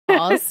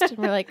paused. And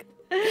we're like,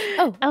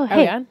 oh, Oh, are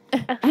hey. we on?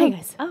 Hi,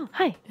 guys. Oh,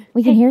 hi.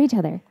 We can hear each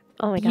other.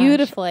 Oh, my gosh.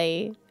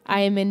 Beautifully.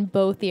 I am in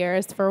both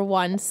ears for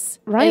once.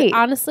 Right.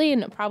 Honestly,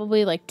 in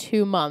probably like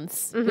 2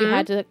 months, we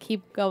had to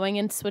keep going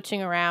and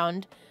switching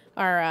around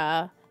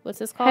our, what's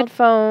this called?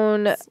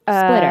 Headphone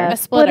A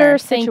splitter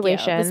Thank you.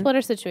 situation. The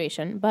splitter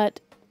situation. But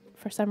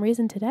for some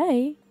reason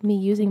today, me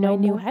using my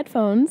new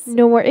headphones,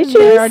 No more issues.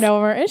 there are no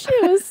more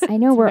issues. I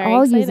know It's we're very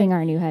all exciting. using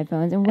our new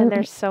headphones, and And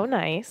they're so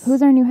nice.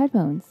 who's our new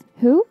headphones?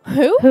 Who?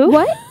 Who?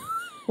 What?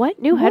 What?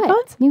 New What?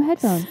 headphones? New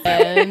headphones.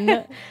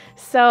 And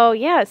So,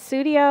 yeah,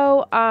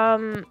 Studio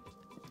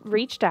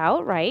reached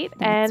out, right?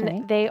 That's and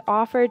right. they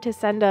offered to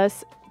send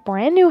us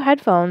brand new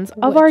headphones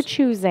of our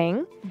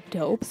choosing.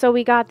 dope. So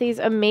we got these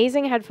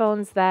amazing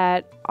headphones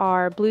that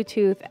are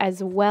Bluetooth,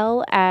 as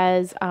well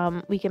as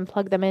we can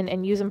plug them in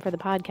and use them for the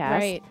podcast.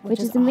 Right. Which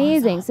is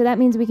amazing. awesome. So that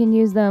means we can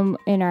use them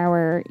in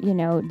our,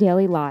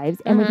 daily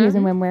lives, and we can use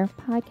them when we're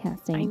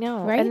podcasting. I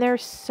know. Right? And they're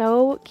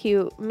so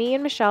cute. Me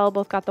and Michelle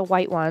both got the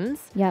white ones,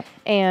 Yep.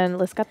 and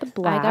Liss got the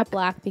black. I got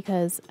black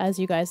because, as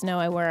you guys know,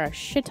 I wear a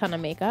shit ton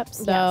of makeup,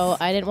 so Yes.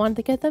 I didn't want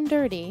to get them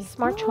dirty.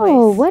 Smart choice.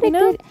 Oh, what a You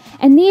know? good!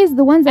 And these,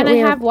 the ones that And I we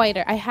have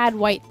whiter. I had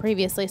white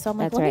previously, so I'm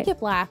like, That's let right. me get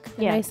black.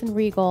 They're Yeah. nice and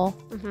regal.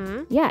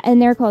 yeah,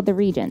 and they're called the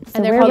Regent. So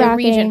And they're we're called the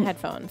rocking Regent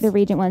headphones. The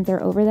Regent ones.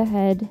 They're over the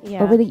head,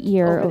 Yeah. over the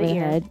ear, Over over the the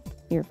ear. head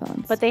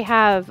earphones. But they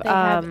have, They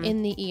have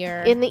in the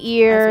ear. in the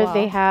ear. as well.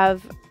 They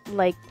have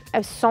like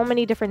so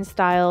many different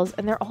styles,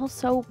 and they're all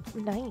so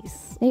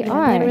nice. They And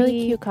are. they had really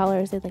cute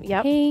colors. They had like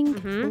Yep. pink,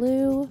 Mhm.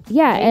 blue.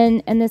 yeah,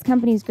 and this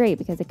company's great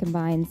because it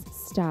combines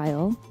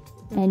style,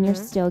 and you're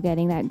Mhm. still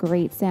getting that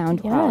great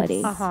sound Yes.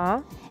 quality. Uh-huh.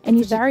 And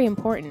you It's very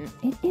important.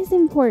 it is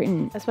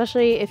important.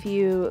 Especially if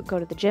you go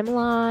to the gym a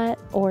lot,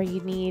 or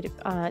you need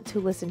to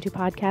listen to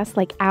podcasts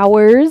like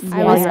ours. I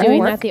Yeah. was Yeah. doing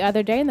Work. that the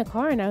other day in the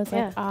car, and I was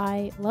Yeah. like,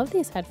 I love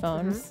these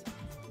headphones.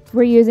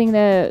 We're using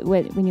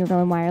when you were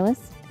going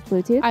wireless,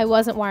 Bluetooth. I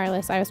wasn't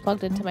wireless. I was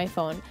plugged into my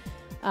phone.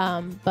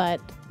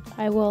 But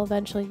I will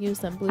eventually use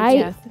them. I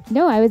Bluetooth.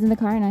 no, I was in the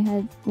car and I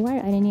had wire.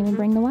 I didn't even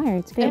bring the wire.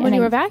 It's great. And when I,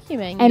 you were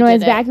vacuuming, and when I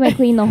was vacuuming, I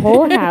cleaned the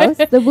whole house.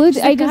 The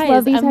Bluetooth. I just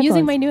love these I'm headphones.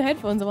 using my new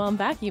headphones while I'm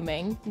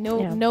vacuuming.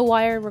 Yeah. No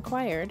wire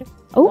required.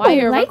 oh,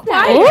 wire I like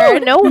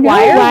required. that. no No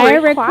wire,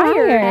 wire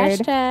required. required.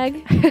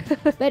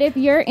 Hashtag. But if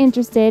you're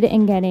interested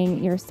in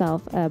getting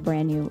yourself a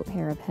brand new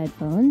pair of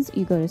headphones,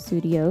 you go to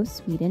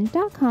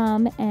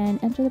studiosweden.com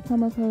and enter the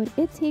promo code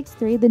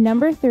ItTakes3, the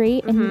number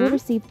 3, and you will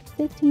receive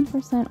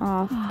 15%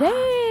 off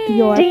Dang.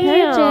 your Damn.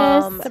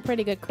 purchase. That's a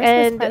pretty good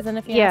Christmas And, present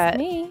if you yeah. ask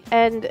me.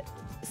 And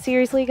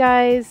seriously,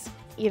 guys,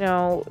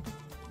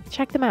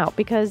 check them out,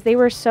 because they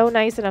were so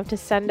nice enough to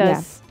send Yeah.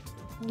 us.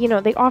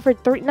 They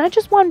offered 3, not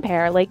just one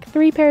pair, like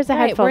 3 pairs of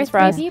Right, we're headphones for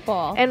 3 us.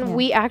 people. And Yeah.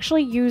 we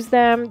actually use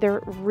them.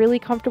 They're really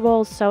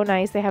comfortable, so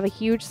nice. They have a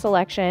huge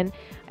selection,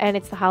 and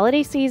it's the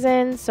holiday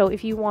season. So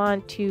if you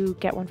want to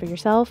get one for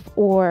yourself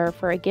or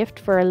for a gift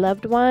for a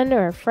loved one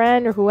or a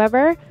friend or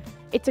whoever,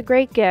 it's a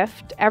great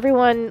gift.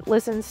 Everyone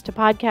listens to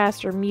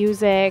podcasts or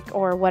music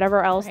or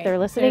whatever else Right. they're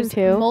listening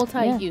There's to.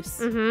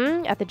 multi-use.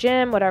 At the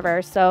gym,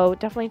 whatever. So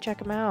definitely check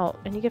them out.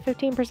 And you get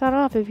 15%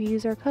 off if you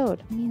use our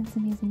code. I mean, it's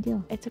an amazing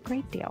deal. It's a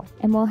great deal.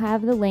 And we'll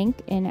have the link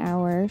in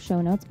our show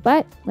notes.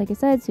 But like I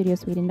said,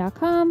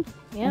 studiosweden.com.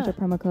 Yeah. Enter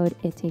promo code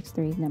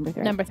ItTakes3, number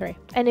 3. Number 3.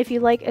 And if you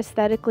like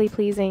aesthetically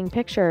pleasing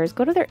pictures,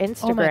 go to their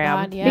Instagram. Oh my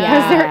God, yeah.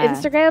 Because their Yeah.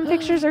 Instagram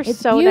pictures are It's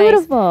so nice.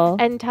 beautiful.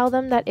 And tell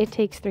them that It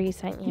Takes 3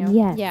 sent you.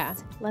 Yes. Yeah.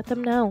 Let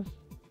them know.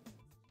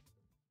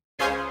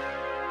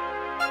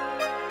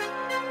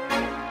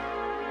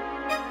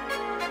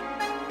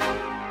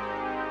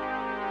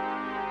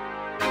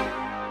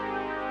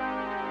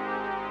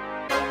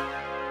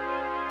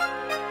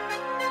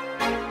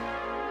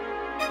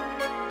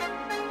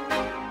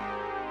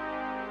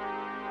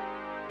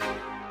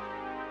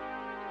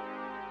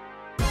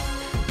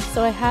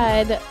 So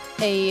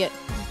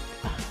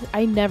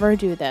I never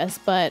do this,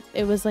 but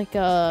it was like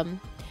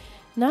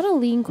not a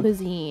lean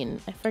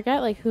cuisine. I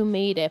forget like who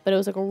made it, but it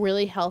was like a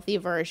really healthy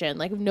version,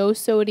 like no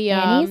sodium.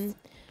 Annie's?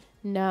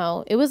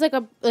 No, it was like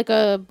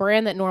a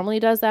brand that normally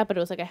does that, but it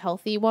was like a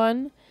healthy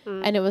one,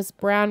 and it was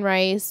brown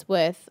rice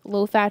with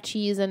low fat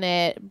cheese in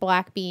it,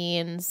 black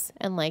beans,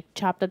 and like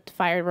chopped up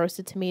fire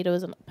roasted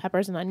tomatoes and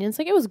peppers and onions.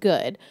 Like it was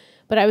good,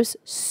 but I was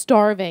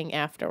starving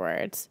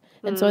afterwards,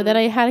 and so then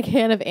I had a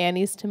can of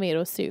Annie's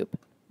tomato soup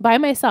by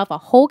myself, a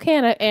whole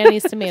can of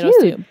Annie's tomato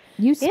Dude, soup.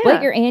 you split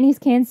Yeah. your Annie's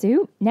canned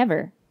soup?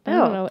 Never. I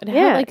don't know. It yeah,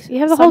 had like you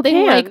have the whole something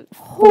can. like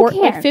Whole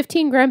like can.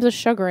 15 grams of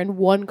sugar in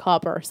 1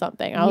 cup or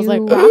something. I was You like,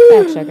 rock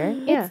that sugar.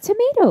 Yeah. It's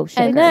tomato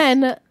sugar. and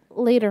then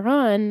later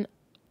on,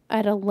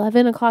 at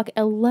 11 o'clock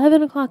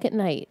at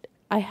night,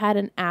 I had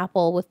an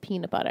apple with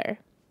peanut butter.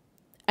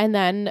 And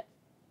then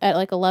at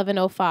like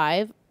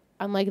 11:05,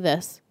 I'm like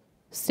this,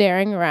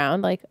 staring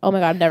around like, oh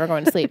my God, I'm never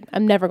going to sleep.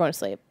 I'm never going to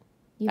sleep.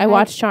 I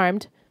watched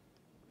Charmed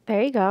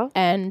There you go.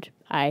 and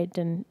I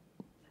didn't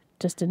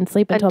just didn't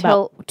sleep until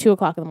about 2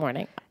 o'clock in the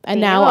morning. And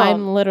now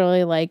I'm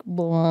literally like,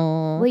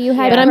 blah. Well, you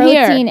had But I'm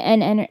here. protein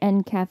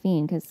and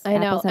caffeine because I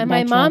know. And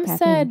my mom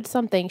said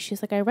something.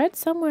 She's like, I read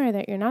somewhere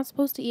that you're not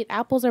supposed to eat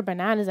apples or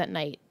bananas at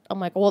night. I'm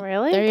like, well,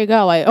 Really? there you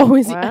go. I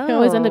always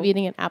end up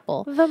eating an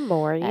apple. The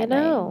more you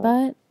know.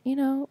 But,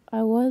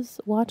 I was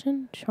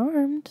watching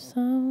Charmed,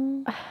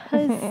 so.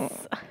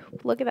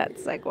 Look at that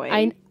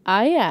segue.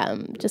 I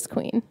am just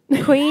queen.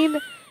 Queen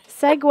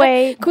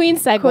segue. Queen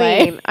segue.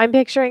 Queen. I'm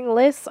picturing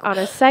Liss on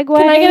a Segway.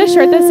 Can I get a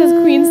shirt that says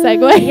Queen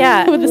Segue?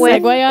 Yeah. with a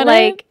Segway on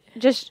it?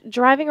 Just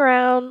driving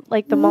around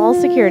like the mall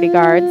security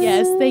guards.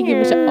 Yes, thank you,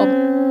 Michelle.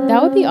 Oh,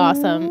 that would be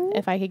awesome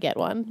if I could get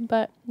one,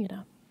 but,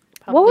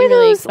 what were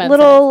really those expensive.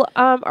 little,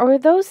 were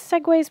those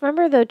Segways?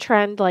 Remember the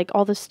trend, like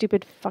all the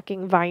stupid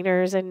fucking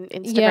Viners and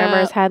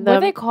Instagrammers had them?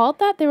 Were they called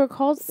that? They were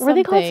called something. Were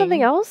they called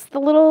something else? The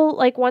little,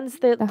 like ones,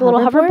 the little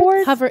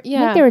hoverboards? hoverboards? I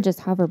think they were just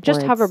hoverboards.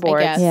 Just hoverboards.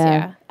 I guess,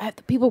 Yeah.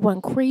 People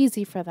went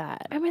crazy for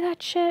that. Remember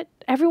that shit?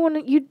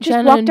 Everyone, you just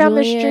Jenna walk and down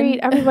the Julian. street,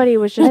 everybody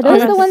was just Are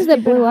those on the a ones that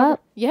stupid blew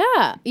up? Yeah.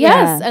 Yeah.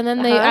 Yes. And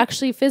then they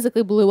actually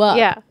physically blew up.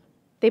 Yeah.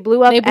 They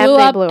blew up They and blew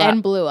they up blew up.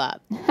 and blew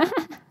up.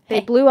 They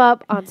blew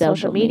up on Double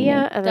social meaning.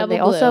 media, and then Double they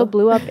also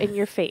blue. blew up in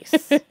your face.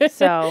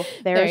 So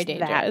Very there's that.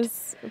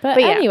 dangerous. But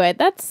yeah. anyway,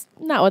 that's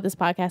not what this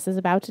podcast is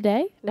about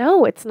today.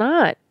 No, it's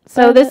not.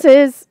 So this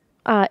is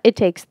It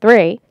Takes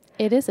Three.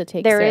 It is a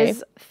take. There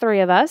is 3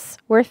 of us.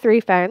 We're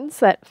 3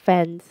 friends. We're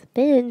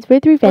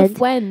 3 friends.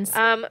 Friends.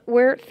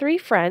 We're 3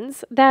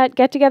 friends that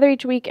get together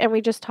each week, and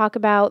we just talk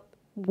about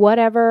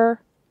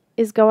whatever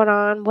is going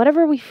on,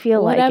 whatever we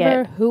feel like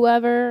Whatever, it.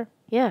 whoever,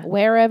 Yeah.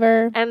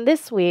 wherever. And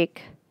this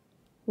week,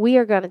 we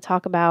are going to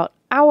talk about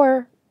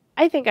I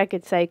think I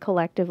could say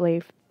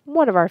collectively,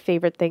 one of our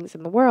favorite things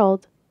in the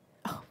world,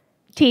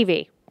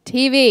 TV.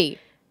 TV.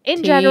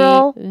 In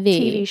general, TV.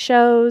 TV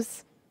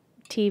shows,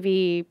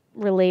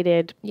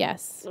 TV-related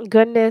Yes.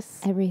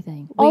 goodness,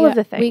 Everything. all of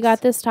the things. We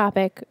got this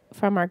topic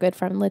from our good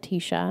friend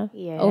Letitia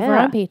over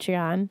Yeah. on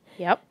Patreon.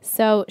 Yep.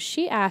 So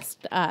she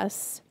asked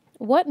us,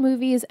 what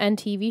movies and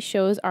TV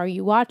shows are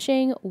you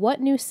watching?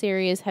 What new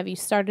series have you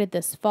started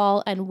this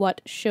fall? And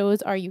what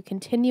shows are you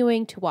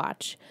continuing to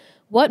watch?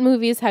 What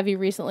movies have you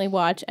recently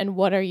watched? And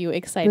what are you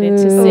excited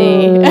to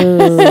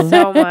see?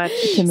 So much.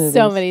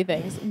 So many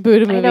things.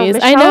 Boo to I know,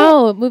 movies. I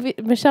know.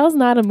 Michelle's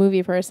not a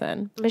movie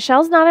person.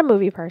 Michelle's not a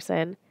movie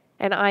person,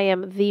 and I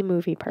am the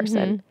movie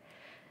person.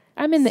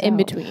 I'm in the So-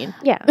 in-between.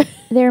 Yeah.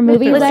 There are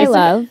movies I Listen.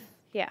 love.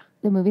 Yeah.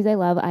 The movies I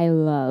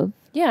love.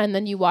 Yeah, and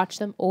then you watch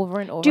them over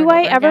and over Do and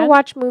I over ever again.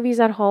 watch movies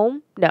at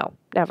home? No,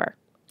 never.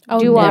 Oh,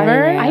 Do never?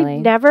 Very I rarely.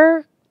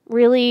 never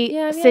really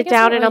Yeah, I mean, I sit guess I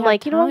down don't and really I'm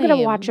like, have you know, I'm going to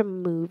time. watch a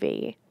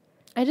movie.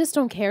 I just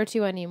don't care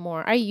to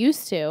anymore. I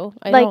used to.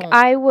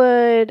 I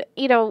would,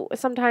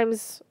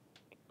 sometimes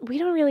we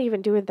don't really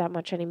even do it that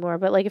much anymore,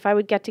 but like if I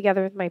would get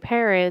together with my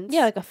parents,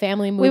 Yeah, like a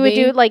family movie. we would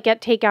do like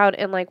get takeout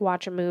and like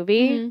watch a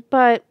movie. Mhm.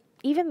 But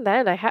even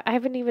then, I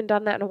haven't even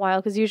done that in a while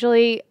because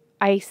usually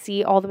I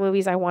see all the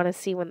movies I want to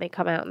see when they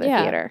come out in the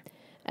Yeah. theater.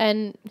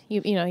 And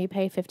you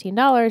pay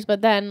 $15,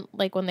 but then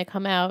like when they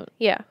come out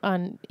Yeah.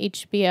 on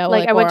HBO,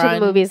 Like I went or to the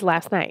on- movies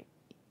last night.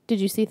 Did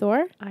you see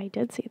Thor? I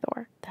did see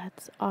Thor.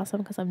 That's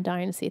awesome because I'm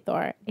dying to see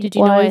Thor. It Did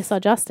you know I was- saw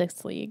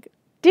Justice League?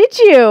 Did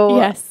you?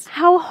 Yes.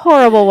 How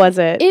horrible was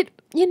it?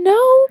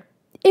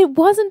 It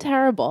wasn't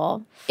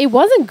terrible. It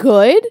wasn't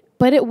good,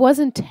 but it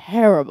wasn't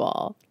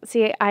terrible.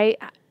 See, It I've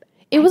was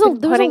been there was a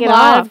putting it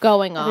lot off. of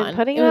going I've on. been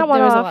putting It was- that one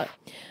there was a off. lot.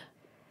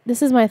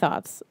 This is my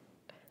thoughts.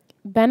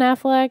 Ben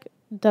Affleck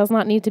does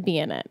not need to be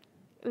in it.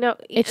 No,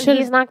 It should-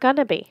 he's not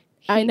gonna be.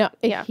 I know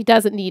yeah. he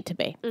doesn't need to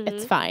be. Mhm.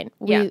 It's fine.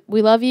 Yeah.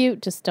 We love you.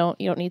 Just you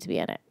don't need to be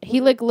in it. He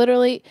like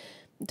literally.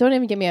 Don't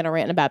even get me on a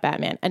rant about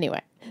Batman.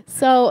 Anyway,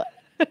 so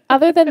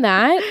other than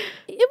that,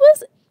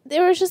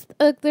 there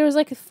was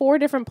like 4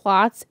 different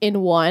plots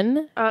in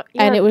one,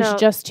 and it was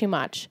just too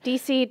much.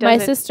 DC. My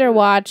doesn't- sister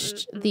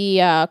watched the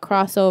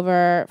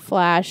crossover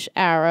Flash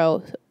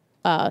Arrow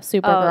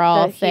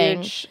Supergirl the thing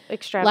huge last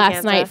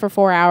extravaganza. night for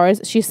 4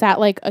 hours. She sat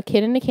like a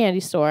kid in a candy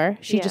store.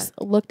 She Yeah. just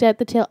looked at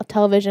the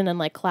television and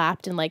like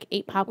clapped and like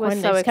ate popcorn. Was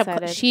and so just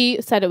excited. She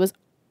said it was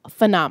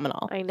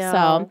phenomenal. I know.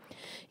 So,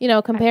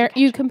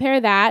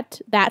 compare that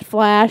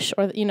Flash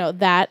or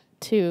that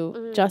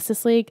to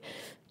Justice League,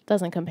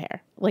 doesn't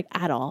compare like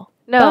at all.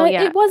 No, But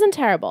yeah. it wasn't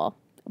terrible.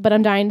 But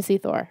I'm dying to see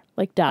Thor.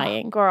 Like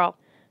dying. Girl,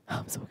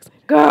 I'm so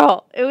excited.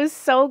 girl, it was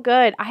so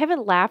good. I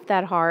haven't laughed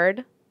that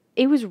hard.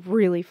 It was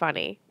really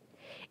funny.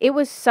 It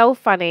was so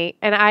funny,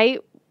 and I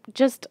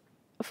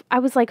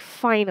was like,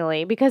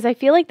 finally, because I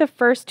feel like the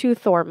first 2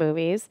 Thor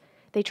movies,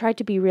 they tried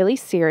to be really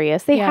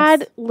serious. They Yes.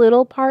 had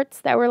little parts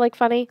that were like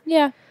funny,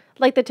 Yeah.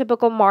 like the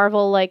typical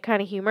Marvel like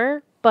kind of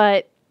humor,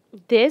 but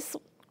this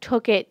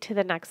took it to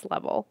the next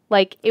level.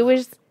 Like it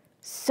was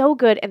so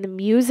good, and the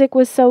music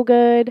was so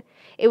good.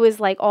 It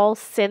was like all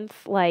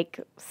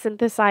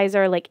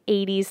synthesizer, like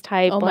 80s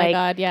type. Oh my like,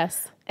 God,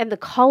 yes. and the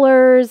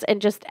colors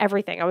and just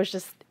everything. I was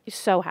just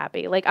so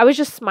happy. Like I was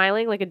just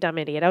smiling like a dumb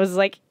idiot. I was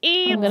like,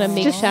 I'm gonna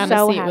make just Shanna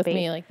so see it with happy.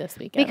 me like this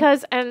weekend.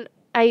 Because and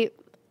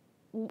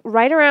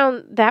right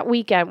around that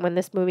weekend when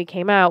this movie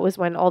came out was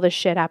when all this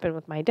shit happened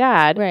with my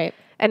dad. Right.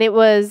 And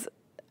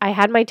I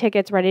had my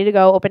tickets ready to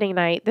go opening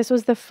night. This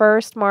was the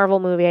first Marvel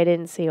movie I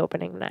didn't see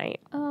opening night.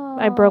 Oh.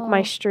 I broke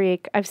my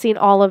streak. I've seen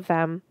all of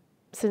them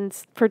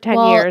for 10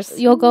 years.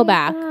 You'll go my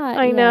back. God,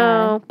 I yeah.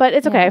 know, but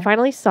it's okay. Yeah. I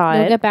finally saw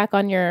You'll it. get back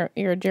on your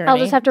journey. I'll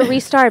just have to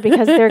restart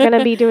because they're going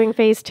to be doing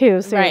phase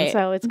 2 soon. Right.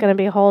 So it's going to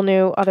be a whole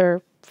new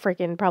other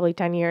freaking probably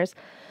 10 years.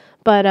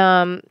 But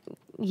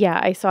yeah,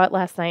 I saw it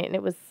last night and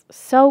it was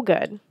so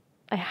good.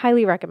 I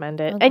highly recommend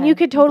it. And Okay, you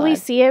could I'm totally glad.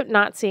 see it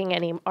not seeing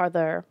any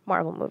other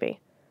Marvel movie.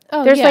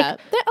 Oh, There's, yeah.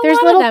 like, There's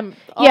little- them,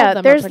 all of them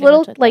are there's pretty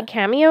little much like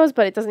cameos,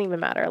 but it doesn't even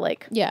matter.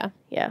 Like, yeah.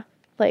 yeah.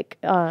 Like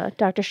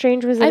Doctor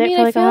Strange was in I it mean,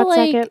 for I like a feel hot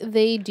like second.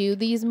 they do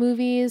these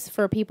movies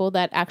for people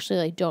that actually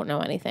like don't know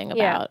anything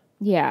Yeah. about,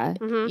 Yeah.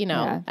 you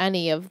know, Yeah.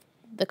 any of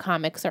the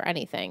comics or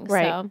anything.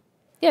 Right. So,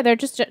 yeah, they're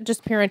just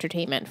pure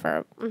entertainment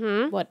for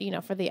Mm-hmm. what, you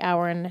know, for the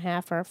hour and a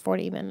half or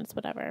 40 minutes,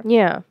 whatever.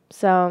 Yeah.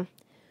 So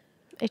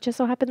it just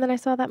so happened that I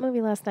saw that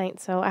movie last night.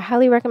 So I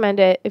highly recommend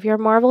it. If you're a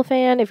Marvel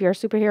fan, if you're a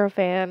superhero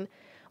fan,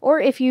 or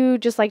if you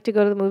just like to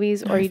go to the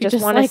movies, or you if you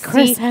just want to like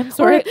Chris see,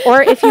 Hemsworth.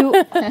 or if you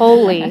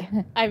holy,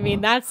 I mean,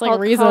 that's like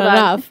Hold- reason hold on.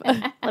 enough.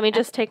 let me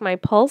just take my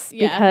pulse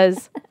Yeah.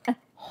 because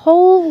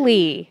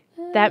holy,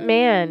 that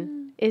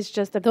man is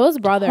just a. Those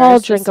brothers, Tall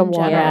just drink of in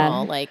water.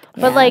 general, Yeah. like,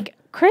 But Yeah. like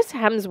Chris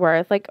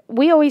Hemsworth, like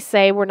we always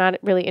say, we're not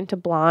really into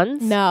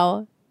blondes.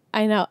 no,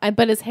 I know.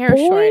 But his hair is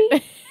Boy,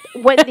 short.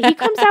 when he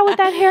comes out with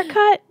that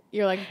haircut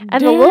You're like,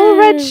 and the little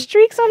red "Dang."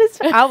 streaks on his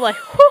face, I'm like,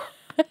 whew,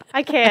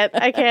 I can't.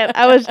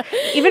 I was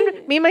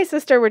even me and my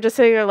sister were just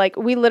sitting there like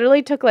we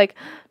literally took like,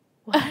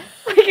 what?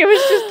 Like it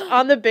was just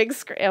on the big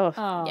screen.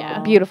 Oh, Yeah.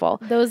 beautiful.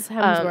 Those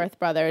Hemsworth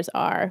brothers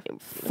are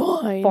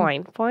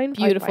fine.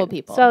 Beautiful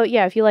people. So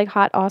yeah, if you like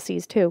hot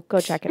Aussies too, go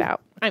check it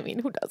out. I mean,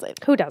 who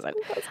doesn't? Who doesn't?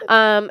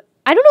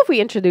 I don't know if we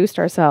introduced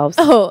ourselves.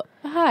 Oh,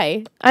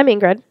 hi. I'm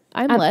Ingrid.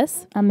 I'm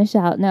Liss. I'm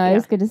Michelle. No, I Yeah.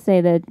 was going to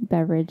say the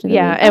beverage. Of the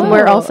Yeah, week. and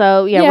we're Oh.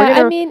 also we're I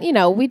gonna mean, you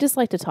know, we just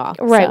like to talk.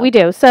 right. so We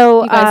do.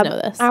 So You guys know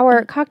this.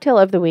 Our cocktail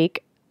of the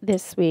week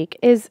this week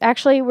is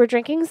actually we're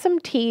drinking some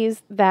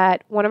teas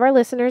that one of our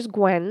listeners,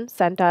 Gwen,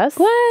 sent us.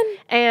 Gwen.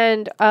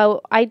 And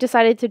I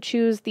decided to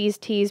choose these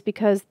teas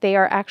because they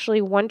are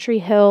actually One Tree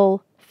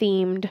Hill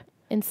themed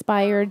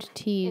Inspired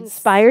teas.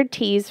 inspired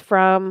teas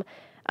from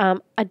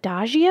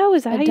Adagio.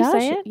 Is that how you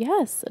say it?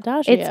 Yes,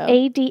 Adagio. It's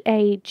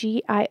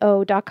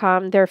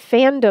ADAGIO.com. They're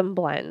Fandom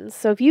blends.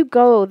 So if you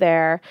go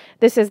there,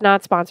 this is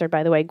not sponsored,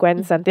 by the way.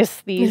 Gwen sent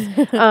these.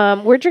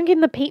 We're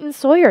drinking the Peyton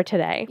Sawyer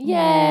today.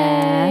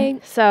 Yay.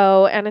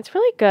 So, and it's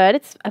really good.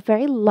 It's a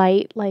very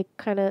light, like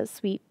kind of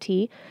sweet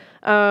tea.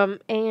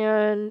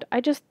 And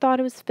I just thought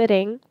it was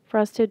fitting for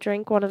us to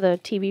drink one of the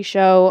TV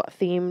show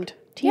themed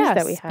teas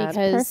that we had.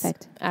 because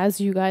Perfect.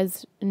 as you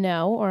guys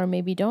know, or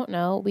maybe don't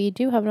know, we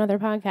do have another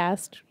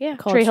podcast Yeah,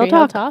 called Tree Hill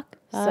Talk.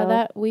 So-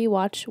 that we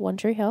watch One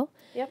Tree Hill.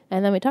 Yep.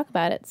 And then we talk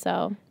about it.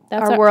 So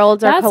that's Our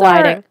worlds are that's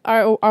colliding.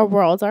 Our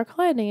worlds are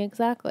colliding,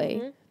 exactly.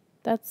 Mhm.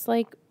 That's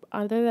like,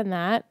 other than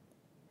that,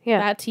 Yeah.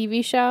 that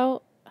TV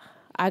show,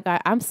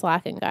 I'm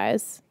slacking,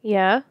 guys.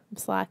 Yeah. I'm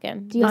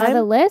slacking. Do you have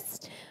a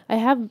list?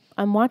 I'm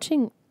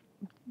watching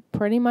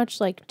pretty much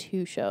like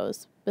 2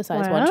 shows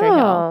besides One Tree Hill.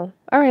 Wow.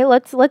 All right,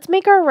 let's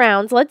make our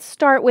rounds. Let's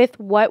start with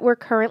what we're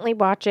currently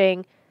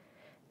watching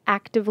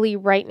actively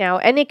right now.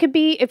 And it could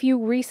be if you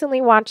recently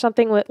watched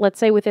something with, let's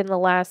say within the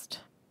last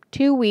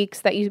 2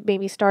 weeks that you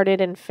maybe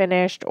started and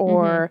finished,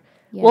 or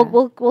Yeah.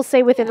 we'll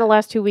say within the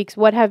last 2 weeks,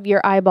 what have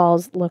your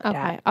eyeballs looked Okay,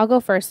 at? I'll go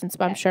first since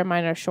I'm sure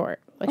mine are shorter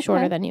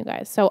Okay. than you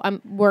guys. So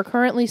we're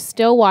currently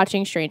still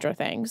watching Stranger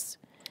Things.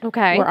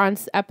 Okay. We're on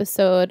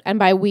episode, and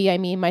by we I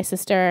mean my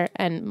sister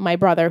and my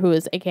brother, who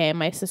is AKA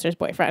my sister's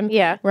boyfriend.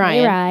 Yeah.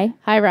 Ryan. Hey, Rye.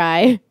 Hi,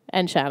 Rye,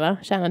 and Shanna.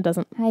 Shanna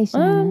doesn't. Hi,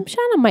 Shannon.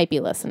 Shanna might be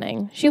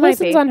listening. She might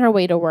listens be. on her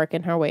way to work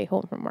and her way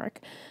home from work.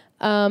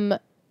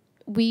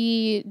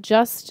 We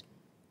just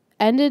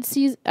ended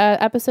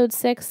episode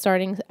 6,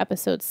 starting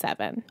episode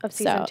 7 Of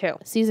season 2.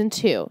 Season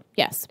 2,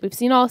 yes, we've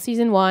seen all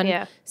season 1.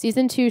 Yeah.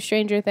 Season 2,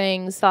 Stranger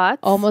Things. Thoughts?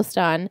 Almost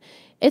done.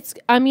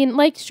 I mean,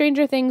 like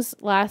Stranger Things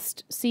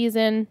last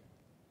season,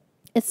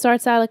 it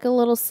starts out like a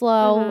little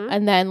slow,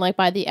 and then like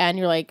by the end,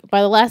 you're like,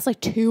 by the last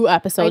like 2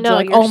 episodes, know, you're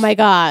like, you're oh my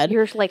God.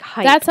 You're like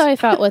hyped. That's how I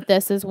felt with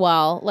this as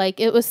well. Like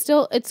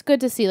it's good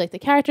to see like the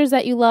characters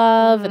that you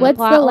love and What's the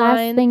plot the last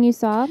line. thing you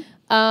saw?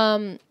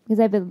 Because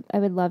Because I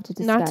would love to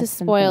discuss. not to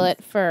some spoil things.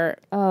 it for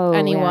Oh,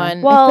 anyone.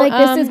 Yeah. Well, I feel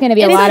like this is going to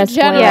be a in lot of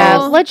general- spoilers. yeah,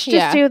 let's just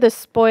Yeah. do the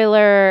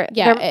spoiler.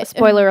 Yeah,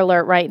 spoiler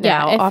alert right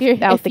now. if off,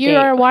 you're out if the you gate.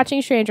 are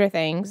watching Stranger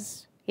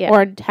Things, Yeah.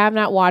 or have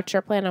not watched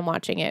or plan on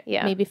watching it,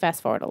 Yeah. maybe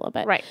fast forward a little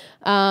bit. Right.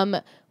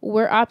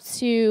 We're up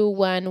to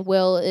when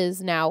Will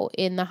is now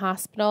in the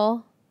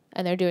hospital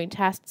and they're doing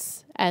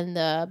tests, and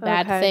the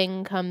bad Okay.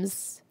 thing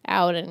comes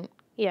out and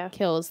Yeah.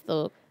 kills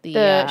the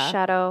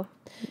shadow.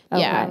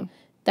 Yeah, Okay.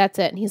 that's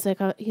it. And he's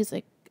like,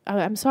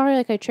 I'm sorry,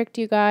 like I tricked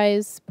you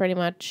guys, pretty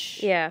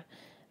much. Yeah.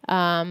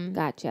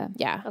 Gotcha.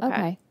 Yeah.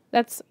 Okay.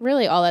 That's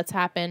really all that's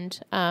happened.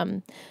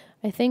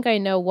 I think I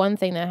know one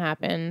thing that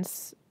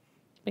happens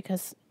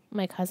because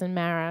my cousin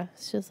Mara.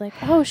 She was like,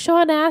 "Oh,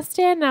 Sean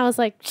Astin," and I was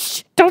like,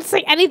 "Shh, don't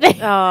say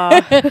anything." Oh.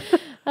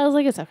 I was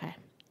like, "It's okay."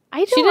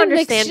 I She don't didn't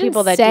understand she didn't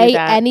people that say do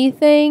that.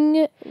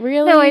 anything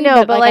really. No, I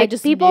know, but I like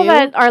just people knew.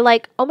 that are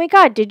like, oh my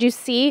god, did you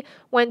see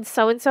when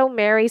so and so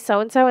marries so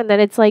and so, and then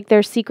it's like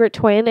their secret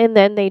twin, and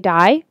then they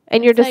die,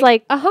 and you're It's just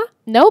like,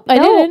 nope, I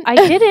no, didn't. I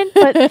didn't.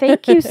 But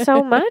thank you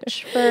so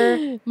much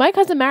for. My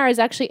cousin Mara is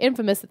actually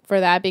infamous for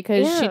that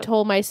because she Yeah.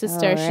 told my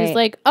sister, Oh, she's right.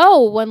 like,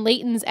 "Oh, when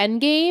Leighton's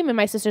Endgame," and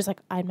my sister's like,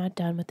 "I'm not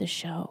done with the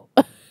show."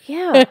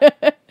 Yeah,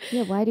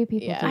 Yeah, why do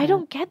people Yeah. do I that?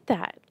 don't get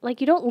that.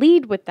 Like, you don't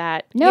lead with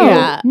that. No,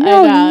 Yeah,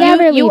 no, I know.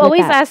 never lead You with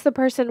always that. ask the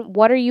person,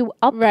 "What are you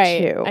up Right,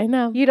 to?" I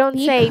know. You don't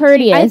Be say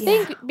courteous. I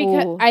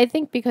Yes.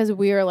 think because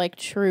we are like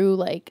true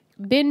like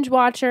binge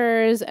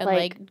watchers and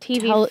Like, like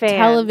TV fans.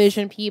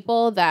 television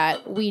people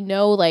that we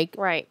know like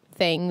Right.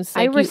 things.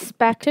 I Like, you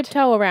respect.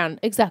 tiptoe around.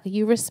 Exactly,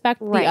 you respect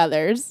Right. the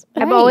others.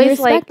 I'm Right, always you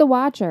respect like- the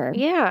watcher.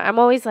 Yeah, I'm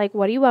always like,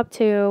 "What are you up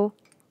to?"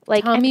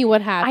 Like, Tell and me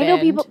what happened. I know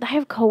people. I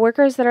have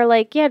coworkers that are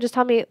like, "Yeah, just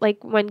tell me." Like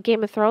when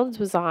Game of Thrones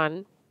was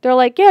on, they're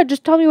like, "Yeah,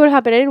 just tell me what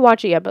happened." I didn't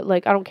watch it yet, but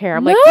like, I don't care.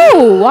 I'm like,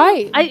 no,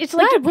 why? it's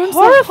like That ruins the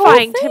whole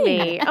horrifying to thing.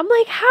 me. I'm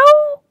like,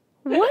 how?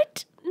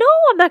 What? No,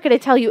 I'm not going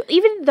to tell you.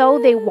 Even though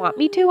they want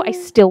me to, I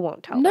still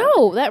won't tell them.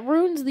 No, that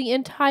ruins the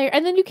entire.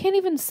 And then you can't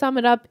even sum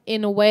it up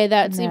in a way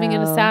that's even going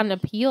to No. sound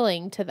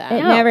appealing to them.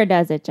 It No. never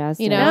does it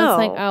justice. You know, No.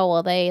 it's like, oh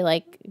well, they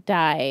like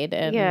died,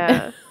 and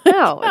Yeah. No,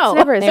 No. it's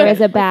never. There it's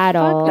was a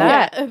battle. Fuck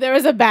that. yeah, there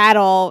was a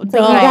battle. It's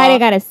like, you kinda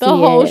gotta see the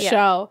whole it.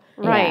 show.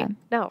 Right. Yeah.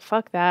 No,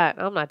 fuck that.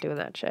 I'm not doing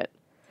that shit.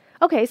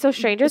 Okay, so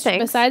Stranger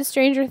Things. Besides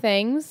Stranger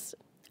Things,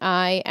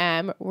 I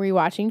am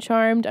rewatching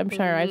Charmed. I'm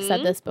sure I've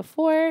said this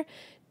before.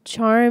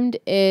 Charmed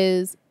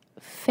is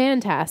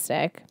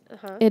fantastic.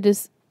 Uh-huh. It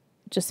is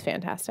just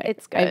fantastic.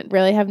 It's I good.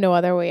 really have no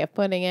other way of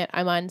putting it.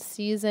 I'm on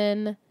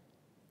season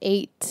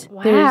 8.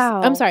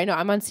 Wow. I'm sorry, no,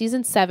 I'm on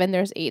season 7.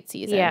 There's 8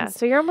 seasons. Yeah,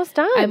 so you're almost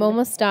done. I'm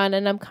almost done,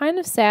 and I'm kind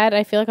of sad.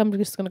 I feel like I'm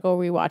just gonna go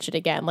rewatch it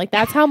again. Like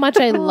that's how much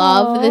I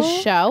love this Aw.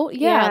 show.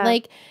 Yeah, Yeah.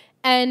 like,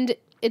 and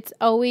it's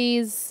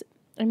always.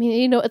 I mean,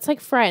 you know, it's like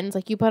Friends.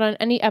 Like you put on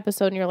any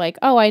episode, and you're like,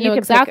 oh, I know can pick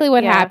exactly it,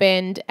 what yeah.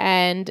 happened,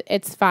 and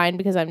it's fine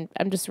because I'm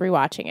just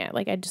rewatching it.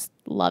 Like I just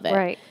love it.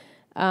 Right.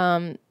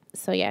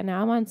 So yeah,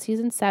 now I'm on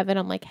season 7.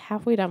 I'm like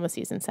halfway done with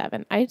season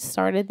 7. I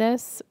started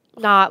this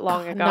Not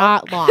long ago.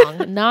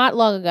 not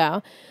long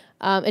ago.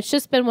 It's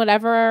just been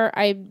whatever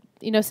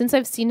since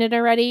I've seen it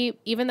already,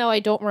 even though I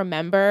don't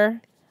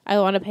remember, I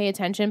want to pay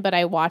attention, but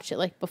I watch it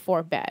like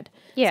before bed.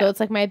 Yeah. So it's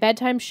like my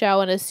bedtime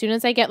show. And as soon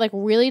as I get like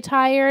really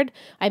tired,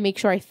 I make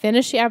sure I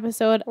finish the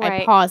episode. I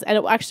Right. pause.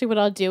 And actually what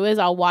I'll do is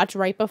I'll watch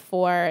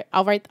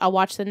I'll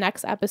watch the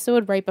next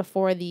episode right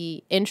before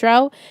the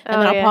intro. And Oh,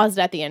 then I'll yeah. pause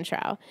it at the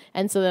intro.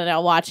 And so then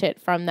I'll watch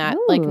it from that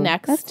like Ooh,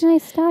 next. That's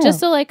nice style. Just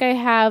so like I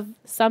have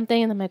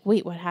something and I'm like,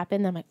 wait, what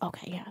happened? I'm like,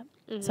 okay,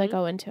 yeah. So I Mm-hmm.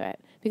 go into it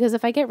because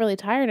if I get really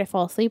tired, I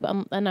fall asleep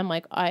and I'm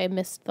like, I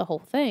missed the whole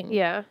thing.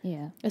 Yeah.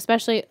 yeah.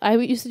 Especially, I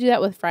used to do that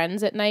with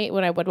friends at night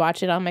when I would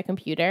watch it on my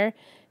computer,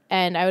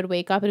 and I would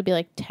wake up and it'd be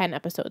like 10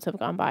 episodes have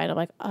gone by, and I'm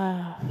like,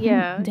 oh,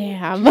 Yeah.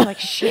 damn, Like,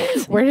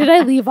 shit. where did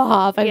I leave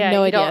off? I Yeah, have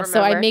no you don't idea. So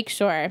I remember. make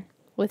sure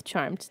with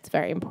Charmed, it's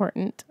very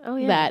important Oh,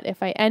 yeah. that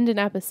if I end an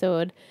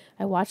episode,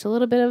 I watch a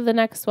little bit of the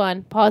next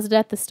one, pause it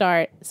at the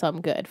start, so I'm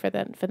good for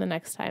the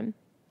next time.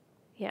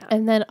 Yeah.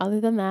 And then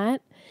other than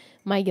that,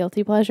 my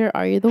guilty pleasure,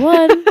 Are You the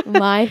One?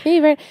 My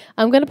favorite.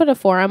 I'm gonna put a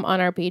forum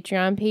on our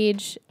Patreon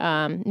page.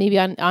 Maybe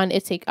on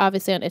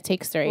obviously on It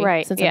Takes 3.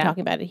 Right, Since yeah. I'm talking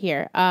about it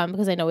here.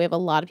 Because I know we have a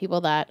lot of people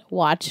that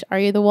watch Are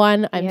You the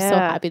One? I'm so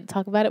Yeah. happy to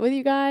talk about it with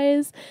you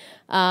guys.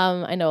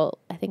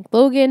 I think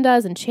Logan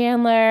does and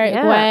Chandler,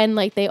 Yeah. Gwen,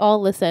 like they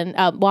all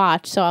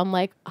watch. So I'm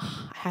like, I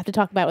have to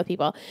talk about it with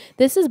people.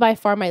 This is by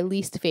far my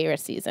least favorite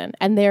season,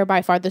 and they're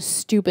by far the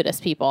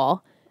stupidest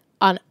people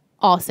on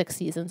all 6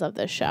 seasons of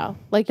this show.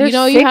 Like There's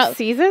you 6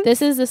 seasons?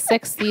 This is the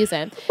 6th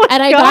season, my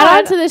and I God. got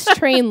onto this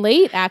train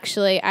late.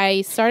 Actually,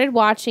 I started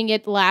watching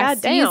it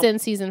last Goddamn.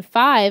 season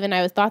 5, and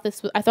I thought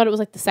it was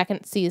like the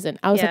 2nd season.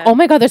 I was like, Yeah. oh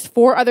my God, there's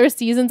 4 other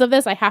seasons of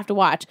this. I have to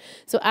watch.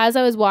 So as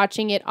I was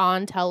watching it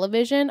on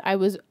television, I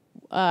was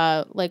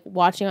like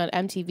watching on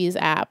MTV's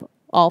app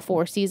all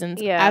 4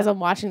 seasons Yeah. as I'm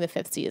watching the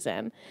 5th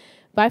season.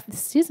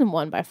 Season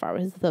 1 by far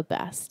was the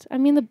best. I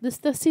mean, the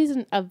first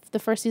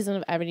season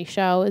of every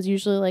show is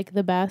usually like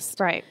the best.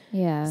 Right.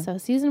 Yeah. So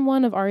season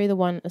 1 of Are You the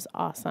One is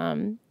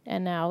awesome,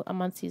 and now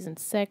I'm on season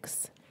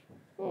 6.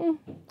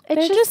 They're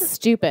just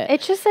stupid.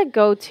 It's just a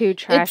go-to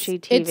trashy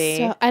It's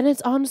TV. and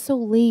it's on so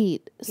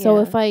late. So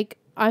Yeah. if like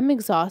I'm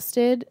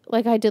exhausted,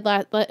 like I did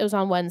it was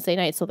on Wednesday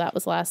night, so that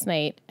was last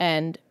night,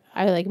 and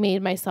I like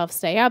made myself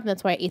stay up, and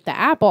that's why I ate the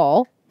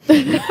apple. Are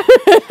you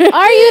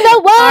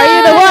the one? Are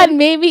you the one?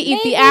 Made me eat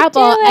the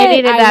apple. do it. And I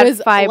needed that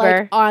was,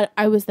 fiber. Like,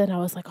 I was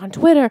like on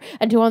Twitter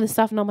and doing all this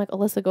stuff, and I'm like,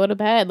 Alyssa, go to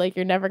bed. Like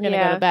you're never gonna go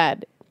Yeah. to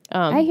bed.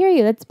 I hear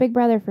you. That's Big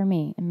Brother for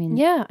me. I mean,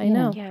 Yeah, I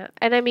know. Yeah.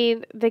 And I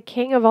mean, the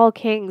king of all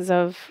kings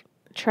of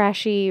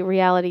trashy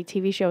reality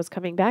TV shows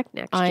coming back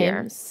next I year.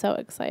 am so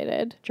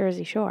excited.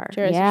 Jersey Shore.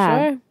 Jersey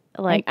Yeah. Shore.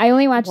 Like, I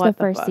only watched the what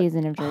the first fuck?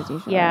 season of Jersey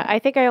Shore. yeah, I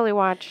think I only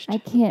watched I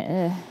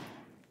can't.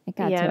 It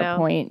got to a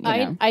point, you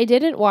know. I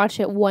didn't watch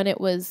it when it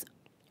was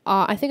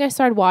I think I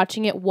started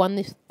watching it when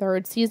the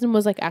third season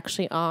was like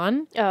actually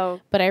on. Oh.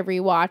 But I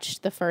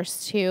rewatched the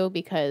first two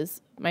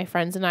because my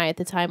friends and I at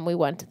the time, we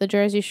went to the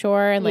Jersey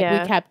Shore and like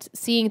we kept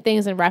seeing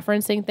things and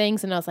referencing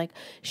things, and I was like,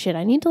 shit,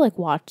 I need to like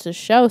watch the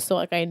show so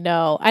like I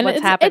know. And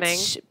what's happening.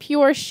 It's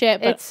pure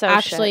shit, but it's so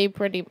actually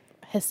pretty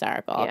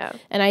hysterical. Yeah.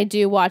 And I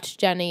do watch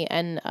Jenny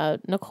and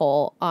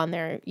Nicole on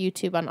their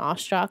YouTube on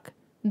Awestruck.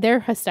 They're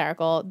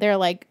hysterical. They're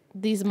like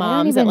these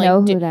moms I don't even that like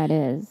know who that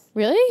is.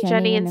 Really?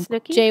 Jenny and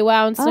Snooki?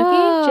 JWoww and Snooki?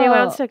 Oh.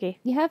 JWoww and Snooki.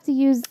 You have to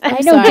use. I'm I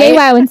know sorry.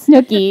 JWoww and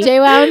Snooki.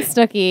 JWoww and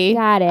Snooki.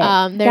 Got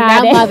it. They're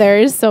Got now it.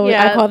 mothers, so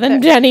I call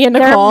them Jenny and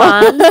They're Nicole.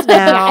 moms now.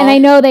 Yeah, and I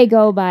know they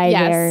go by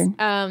Yes.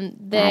 their.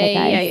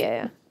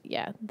 They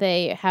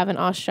they have an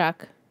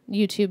Awestruck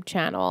YouTube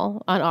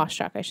channel on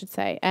Awestruck, I should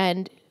say.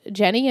 And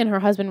Jenny and her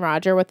husband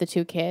Roger with the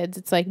two kids.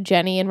 It's like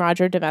Jenny and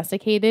Roger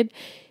domesticated.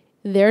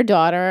 Their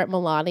daughter,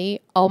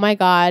 Milani, oh my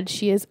God,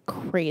 she is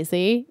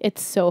crazy.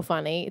 It's so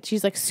funny.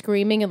 She's like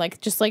screaming and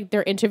like just like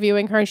they're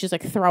interviewing her and she's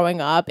like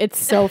throwing up. It's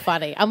so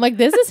funny. I'm like,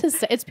 this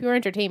is it's pure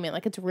entertainment.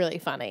 Like it's really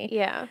funny.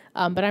 Yeah.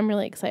 But I'm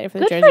really excited for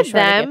Good the Jersey for Shore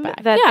them to get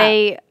back. that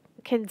they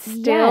can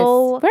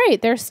still right.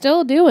 They're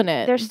still doing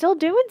it. They're still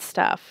doing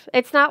stuff.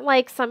 It's not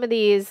like some of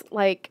these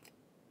like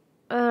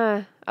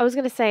I was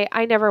gonna say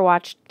I never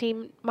watched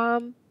Teen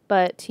Mom,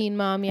 but Teen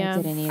Mom, yeah.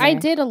 didn't either. I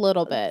did a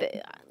little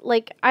bit.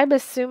 like I'm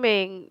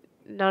assuming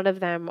none of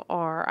them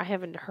are. I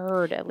haven't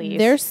heard at least.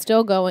 They're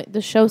still going.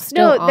 The show's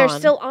still on. No, they're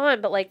still on,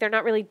 but like they're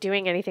not really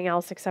doing anything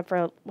else except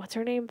for what's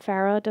her name,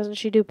 Farrah? Doesn't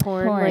she do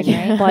porn? Porn,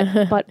 like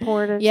right? butt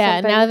porn or Yeah,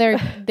 something? now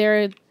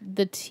they're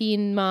the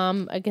Teen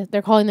Mom. I guess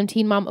they're calling them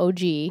Teen Mom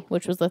OG,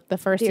 which was the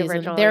first The season.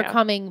 original, They're yeah.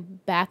 coming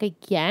back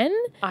again.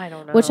 I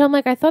don't know. Which I'm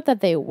like, I thought that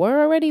they were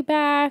already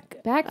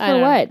back. Back I for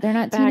don't what? They're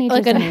not Back-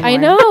 teenagers Like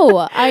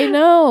anymore. I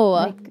know.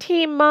 Like,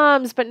 Teen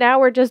moms, but now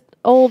we're just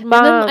old And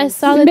then moms. I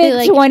saw that they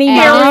like Mid-20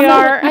 added-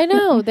 moms. I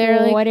know they're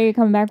well, like what are you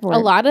coming back for? a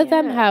lot of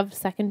them Yeah. have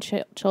second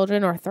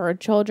children or third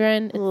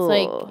children. It's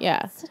like Ugh.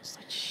 yeah,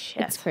 Such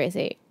shit. it's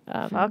crazy.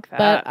 Fuck But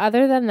that.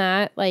 other than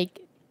that, like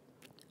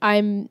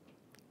I'm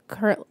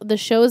the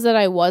shows that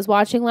I was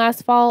watching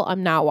last fall,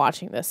 I'm not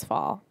watching this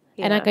fall.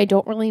 And like Yeah. I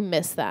don't really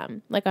miss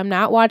them. Like I'm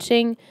not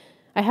watching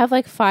I have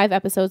like 5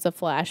 episodes of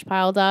Flash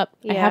piled up.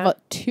 I have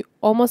Yeah.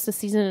 almost a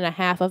season and a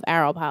half of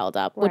Arrow piled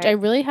up, which I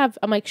Right. really have.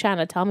 I'm like,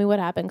 Shanna, tell me what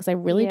happened because I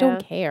really Yeah.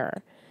 don't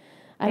care.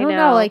 I I don't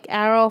know. know. Like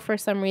Arrow for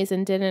some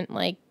reason didn't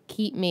like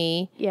keep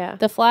me. Yeah.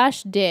 The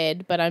Flash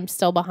did, but I'm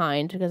still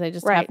behind because I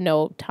just Right. have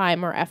no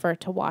time or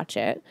effort to watch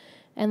it.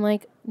 And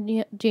like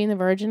Jane the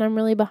Virgin, I'm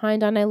really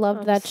behind on. I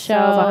loved I'm that so show.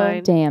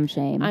 behind. damn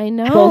shame. I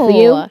know. Both of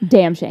you,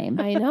 damn shame.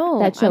 I know.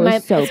 That show my,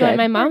 is so that's what good.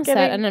 my mom We're said,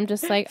 getting and I'm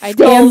just like, I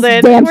Damn-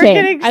 don't. damn We're shame.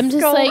 getting I'm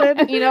just scolded.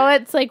 like, you know,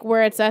 it's like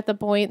where it's at the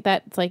point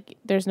that it's like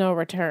there's no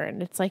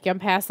return. It's like I'm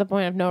past the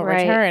point of no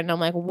Right. return. I'm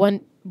like,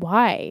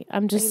 why?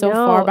 I'm just I so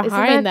know. far Isn't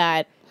behind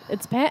that.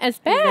 It's bad. It's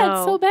bad.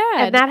 It's so bad.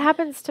 And that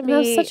happens to And that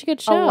was me such a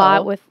good a lot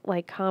show. with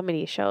like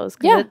comedy shows.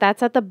 'Cause Yeah.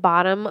 that's at the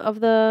bottom of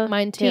the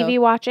Mine too. TV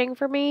watching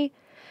for me.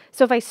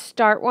 So if I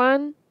start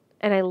one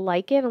and I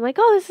like it, I'm like,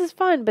 oh, this is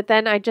fun. But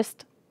then I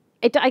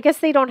guess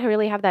they don't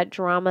really have that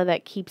drama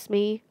that keeps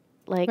me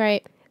like.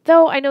 right.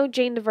 Though I know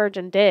Jane the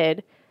Virgin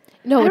did.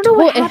 No, I it, don't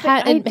know what it,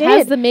 happened. it I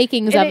has did. the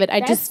makings And of it.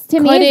 I That's- just to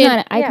me, it's couldn't-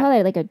 not. I yeah. call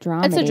it like a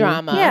drama. It's a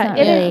drama. Yeah, not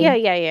it really.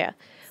 is. Yeah.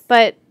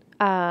 But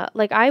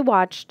like I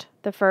watched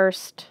the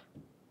first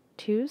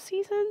 2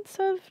 seasons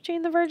of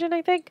Jane the Virgin,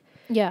 I think.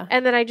 Yeah.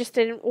 And then I just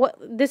didn't.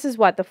 This is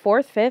what, the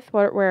 4th, 5th?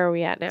 Where are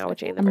we at now with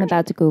Jane the I'm Virgin?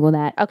 about to Google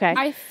that. Okay.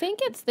 I think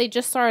they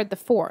just started the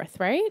 4th,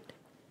 right?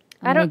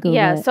 I'm gonna Google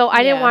Yeah. it. So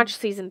I didn't Yeah. watch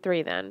season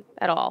 3 then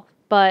at all.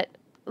 But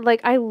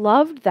like I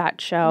loved that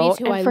show. Me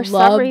too. And I for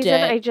loved some reason,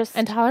 it. I just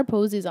And Tyler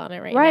Posey's on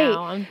it right Right.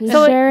 now. He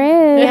So it- sure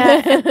is.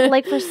 yeah. And,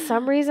 like for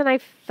some reason, I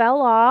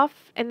fell off,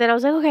 and then I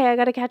was like, okay, I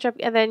got to catch up.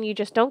 And then you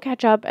just don't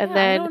catch up, and I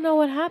then don't know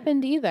what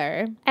happened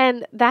either.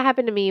 and that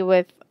happened to me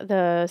with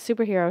the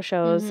superhero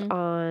shows Mhm.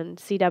 on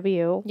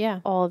CW. Yeah.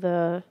 All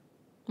the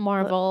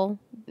Marvel.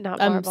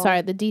 not I'm Marvel.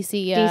 sorry, the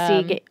DC.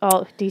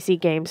 DC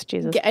games,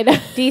 Jesus. I know.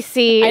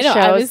 DC I know. shows.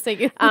 I was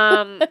thinking.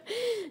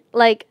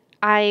 Like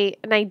I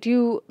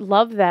do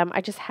love them.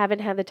 I just haven't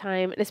had the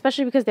time, and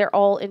especially because they're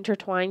all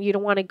intertwined. You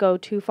don't want to go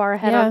too far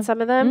ahead Yeah. on some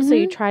of them, so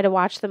you Mhm. try to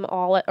watch them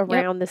all at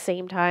around the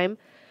same time.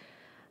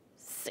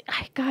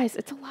 Guys,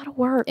 it's a lot of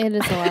work. It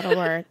is a lot of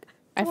work.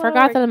 I a lot of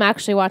forgot work. that I'm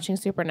actually watching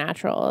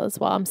Supernatural as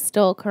well. I'm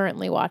still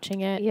currently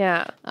watching it.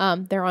 Yeah.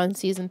 They're on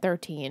season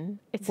 13,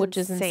 It's which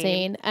is insane.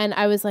 insane. And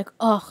I was like,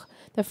 ugh,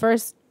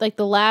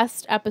 the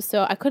last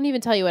episode, I couldn't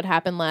even tell you what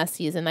happened last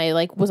season. I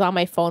like was on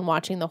my phone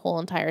watching the whole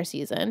entire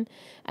season.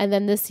 And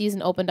then this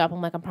season opened up.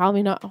 I'm like, I'm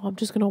probably not, I'm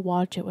just going to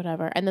watch it,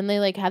 whatever. And then they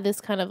like had this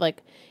kind of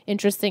like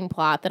interesting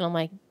plot that I'm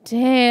like,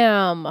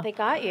 damn. They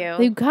got you.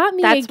 They got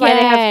me That's again. why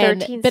they have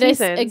 13 but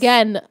seasons.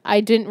 again,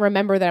 I didn't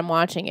remember that I'm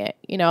watching it.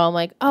 You know, I'm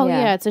like, oh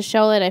Yeah. yeah, it's a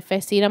show that if I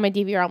see it on my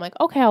DVR, I'm like,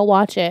 okay, I'll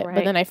watch it. But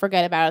Right. then I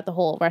forget about it the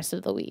whole rest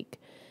of the week.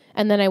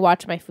 And then I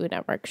watch my Food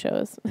Network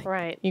shows.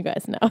 Right. You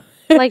guys know.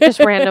 Like just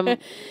random.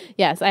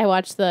 Yes, I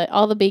watch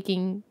all the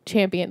baking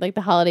champion, like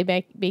the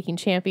holiday baking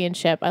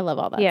championship. I love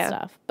all that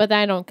stuff. But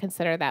I don't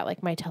consider that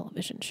like my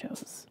television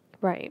shows.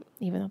 Right.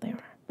 Even though they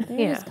are.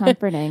 They're just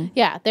comforting.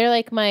 Yeah, they're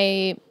like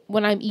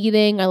when I'm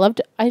eating,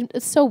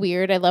 it's so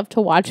weird. I love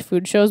to watch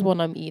food shows when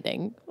I'm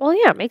eating. Well,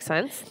 yeah, it makes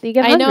sense. You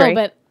get I hungry. know,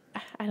 but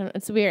I don't know.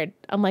 It's weird.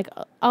 I'm like,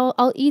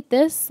 I'll eat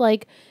this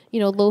like,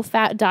 low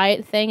fat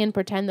diet thing and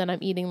pretend that I'm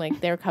eating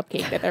like their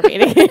cupcake that they're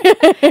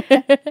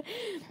eating.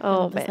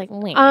 Oh, just like,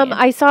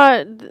 I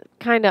saw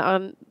kind of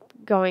on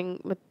going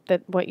with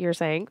what you're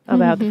saying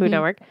about the Food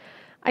Network.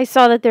 I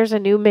saw that there's a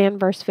new Man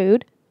vs.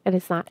 Food, and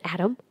it's not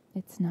Adam.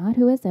 It's not.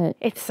 Who is it?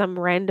 It's some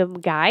random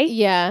guy.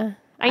 Yeah.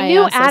 I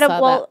knew also Adam.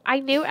 saw Well, that. I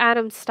knew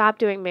Adam stopped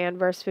doing Man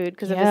vs. Food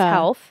because of his Yeah.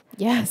 health,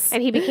 Yes.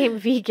 and he became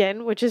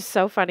vegan, which is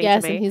so funny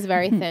Yes, to me. and he's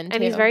very thin too.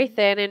 And he's very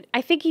thin, and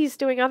I think he's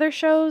doing other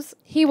shows.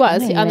 He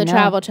was I don't on the even know.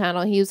 Travel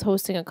Channel. He was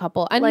hosting a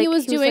couple, and Like, he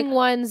was he was, doing like-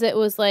 ones that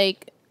was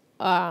like,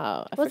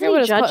 I Wasn't forget he what it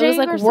was called. It was judging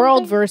like or World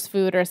something? versus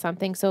Food or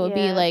something. So it would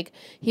be Yeah. like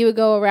he would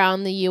go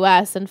around the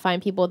U.S. and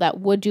find people that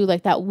would do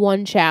like that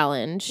one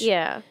challenge.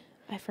 Yeah,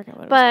 I forget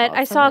what. It was but called,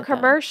 I saw a something like that.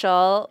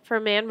 commercial for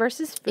Man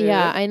vs. Food.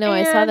 Yeah, I know.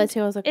 I saw and that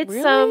too. I was like, It's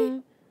really?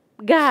 some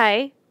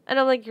guy, and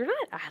I'm like, you're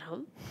not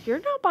Adam. You're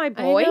not my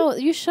boy. I know.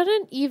 You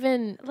shouldn't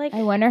even. Like,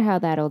 I wonder how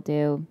that'll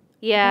do.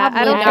 yeah, I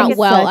Probably don't not think it's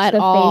well such at the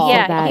face all. of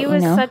Yeah, that, he you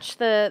was know? such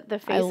the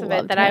face of it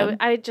loved that him.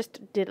 I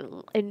just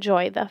didn't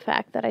enjoy the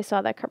fact that I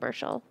saw that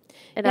commercial.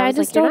 And Yeah, I I was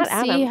just like, you're don't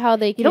not see Adam. how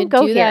they can don't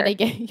go do that here.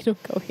 again. You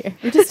don't go here.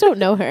 You just don't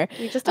know her.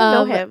 You just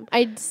don't know him.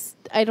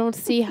 I don't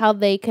see how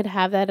they could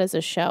have that as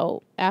a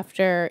show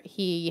after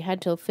he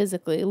had to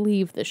physically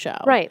leave the show.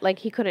 Right, like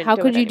he couldn't. How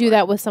do could it you do anymore.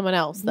 that with someone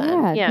else then?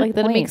 Yeah, Yeah. good Like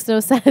that point. makes no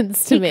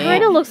sense to He me.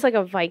 kind of looks like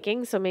a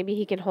Viking, so maybe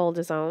he can hold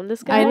his own.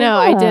 This guy. I know.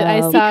 I did. I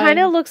Oh. saw. He kind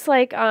him. of looks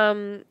like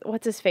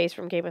what's his face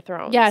from Game of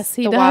Thrones? Yes,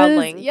 he the does.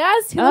 Wildling.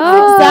 Yes, he looks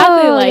Oh,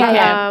 exactly like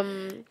yeah.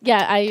 him.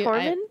 Yeah,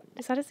 Tormund.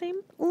 Is that his name?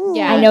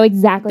 Yeah. I know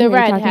exactly The what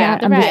you're red talking hat,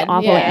 about. the I'm just red,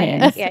 awful yeah. at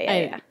names.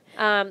 Yeah.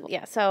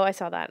 Yeah. So I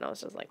saw that and I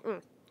was just like,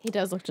 He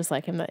does look just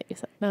like him. That you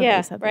said. now that yeah,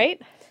 you said that.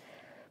 right.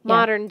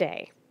 Modern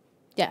day.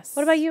 Yes.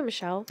 What about you,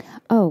 Michelle?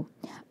 Oh,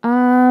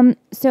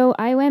 so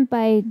I went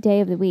by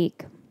day of the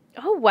week.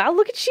 Oh wow,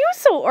 look at you!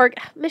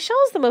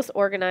 Michelle's the most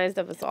organized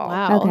of us all.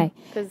 Wow. Okay,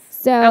 Because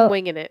so I'm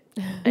winging it.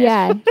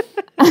 yeah.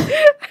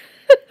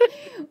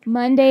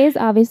 Mondays,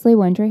 obviously,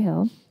 One Tree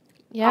Hill.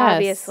 Yes.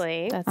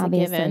 Obviously. That's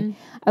Obviously. a given.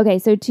 Okay,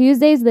 so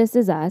Tuesdays, This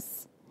Is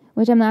Us,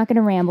 which I'm not going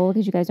to ramble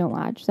because you guys don't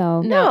watch.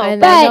 So No, and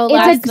but I know it's,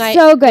 last like, night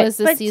so good. was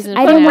the But season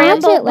I didn't finale.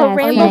 watch it last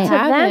ramble night. to them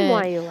Haven't.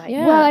 why you like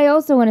Yeah. it. Well, I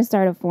also want to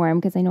start a forum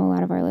because I know a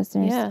lot of our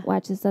listeners Yeah.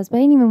 watch This Us, but I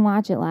didn't even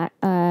watch it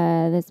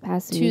this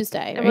past week.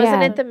 Tuesday. And right?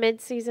 wasn't Yeah. it the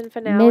mid-season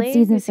finale?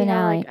 Mid-season You see how,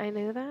 finale. like, I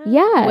knew that.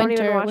 Yeah. I don't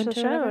Winter- even watch the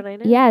winter show, whatever? and I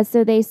know. Yeah,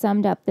 so they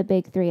summed up the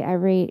big three.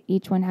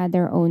 Each one had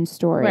their own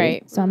story.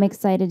 Right. So I'm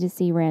excited to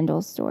see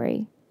Randall's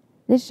story.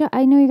 This show,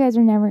 I know you guys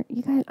are never.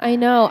 You guys, I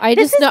know. I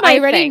This just is know. my I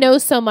already thing. know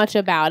so much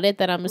about it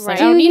that I'm just like,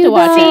 Right. I don't Do need you to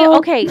watch though? See, it.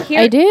 okay, here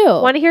I do.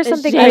 Want to hear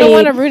something? I don't big?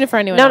 want to ruin it for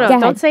anyone. No, else. Go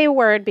ahead. don't say a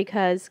word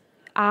because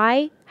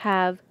I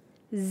have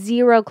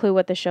zero clue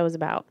what the show is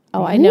about.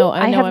 Oh, I know.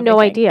 I know have no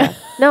everything. idea.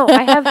 No,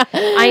 I have.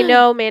 I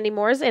know Mandy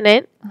Moore's in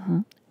it. Uh-huh.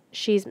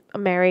 She's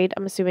married,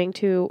 I'm assuming,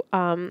 to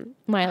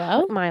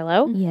Milo.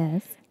 Milo,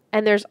 yes.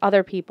 and there's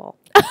other people.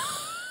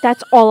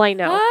 That's all I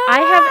know.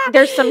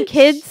 There's some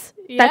kids.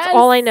 That's Yes.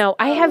 all I know.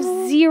 I have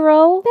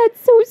zero.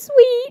 That's so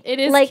sweet. It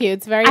is Like, cute.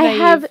 It's very I naive.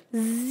 have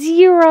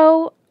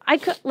zero. I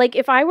could like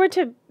if I were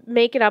to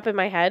make it up in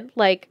my head,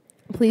 like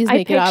Please I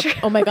make it up. picture-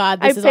 Oh my God,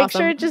 I this is picture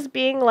awesome. it just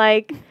being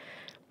like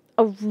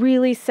a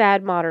really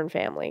sad Modern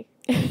Family.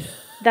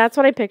 That's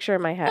what I picture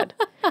in my head.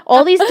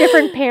 All these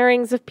different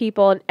pairings of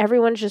people, and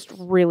everyone's just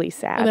really And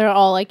sad. they're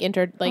all like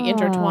intertwined.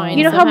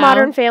 You know how somehow.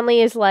 Modern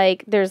Family is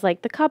like? There's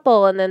like the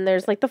couple, and then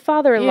there's like the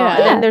father-in-law, Yeah.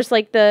 and then there's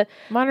like the.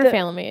 Modern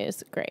Family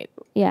is great.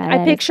 Yeah. I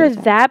that is picture so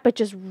sad. that, but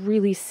just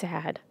really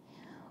sad.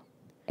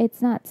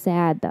 It's not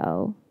sad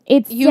though.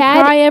 It's You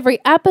sad. cry every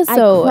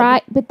episode. I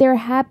cry, but they're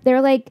happy.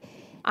 They're like.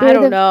 I they're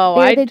don't the, know.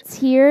 They're I- the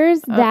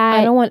tears that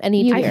I don't want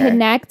any you tears.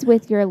 connect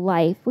with your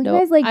life. Well, No, you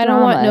guys like I don't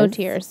want no dramas.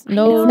 tears. It's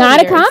No, not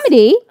a tears.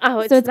 comedy.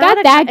 Oh, so it's not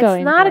got that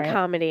going. It's not for a it.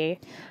 comedy.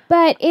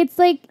 But it's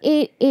like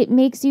it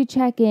makes you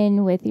check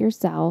in with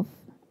yourself,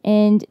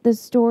 and the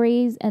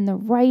stories and the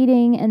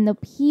writing and the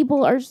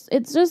people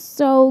it's just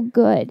so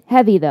good.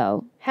 Heavy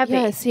though. Heavy.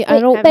 Yeah, see, But, I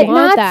don't but want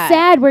not that.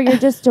 sad where you're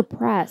just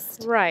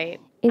depressed. Right.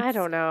 I It's-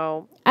 don't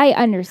know. I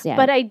understand.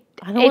 But I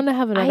I don't want to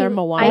have another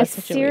Moana I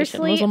situation.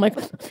 seriously- I'm like,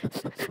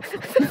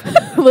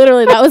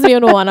 literally, that was me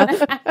in Moana.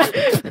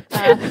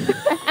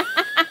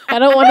 I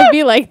don't want to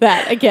be like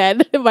that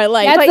again in my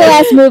life. that's the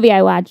last movie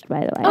I watched, by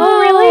the way. Oh,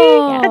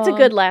 really? Yeah. That's a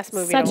good last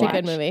movie Such to a watch.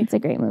 good movie. It's a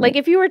great movie. Like,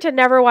 if you were to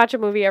never watch a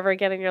movie ever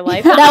again in your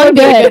life, That would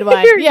be a good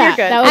one. You're Yeah, good.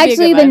 that would be a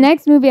Actually, good the one.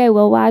 next movie I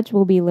will watch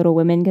will be Little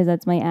Women because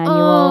that's my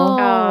annual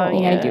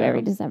thing I do yeah.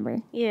 every December.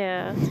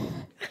 Yeah.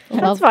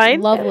 Love, That's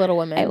fine. Love Little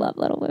Women. I love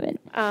Little Women.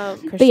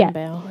 Christian yeah.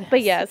 Bale.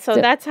 But yeah, so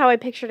So- that's how I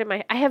pictured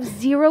it. I have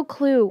zero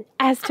clue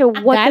as to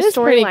what That the is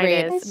pretty storyline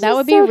great. is. It's That would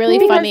just be so really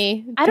cool.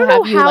 funny I to don't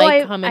know have you how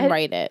like I- come and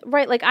write it.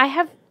 Right, like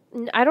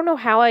I don't know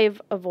how I've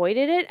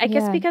avoided it. I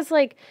guess Yeah. because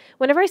like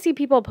whenever I see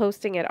people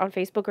posting it on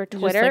Facebook or just,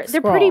 Twitter, like,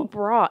 they're pretty scroll.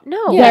 broad.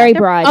 No, Yeah. Very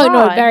they're broad. Oh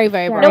no, very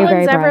very broad. No Very,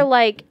 one's very ever broad.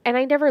 like, and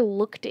I never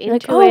looked into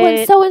Like, it. oh,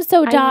 when so and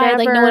so I died.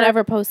 Like no one never-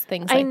 ever posts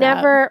things. I like that.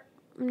 never,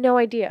 no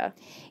idea.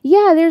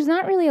 Yeah, there's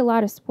not really a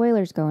lot of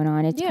spoilers going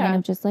on. It's Yeah. kind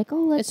of just like, oh,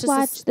 let's It's just a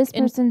watch this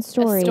person's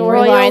story. story. Or-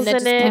 Storyline Royals that in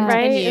just it,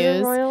 right? continues.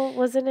 Isn't Royal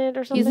was in it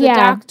or something? He's the Yeah.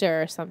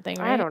 doctor or something,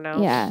 right? I don't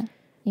know. Yeah.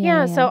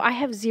 Yeah, so I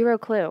have zero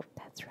clue.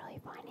 That's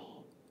really funny.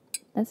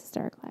 That's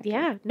historical. Actually.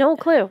 Yeah, no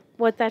clue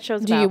what that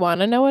show's Do about. you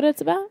want to know what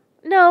it's about?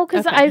 No,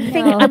 because Okay. I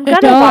think No. I'm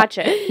gonna Don't. watch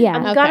it. Yeah.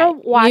 I'm Okay. gonna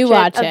watch, You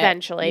watch it.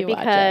 eventually You watch it.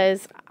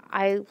 because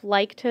I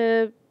like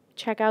to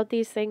check out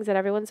these things that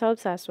everyone's so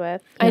obsessed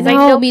with. I 'Cause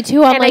know, me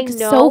too. I'm and I like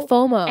know- so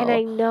FOMO. And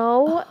I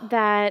know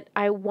that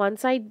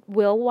once I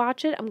will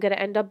watch it, I'm gonna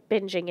end up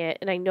binging it,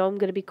 and I know I'm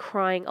gonna be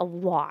crying a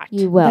lot.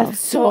 You will. That's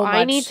So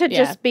I need to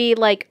just be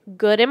like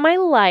good in my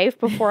life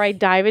before I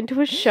dive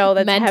into a show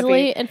that's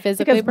mentally heavy. and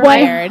physically Because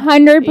prepared.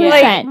 100%.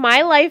 Like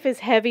my life is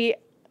heavy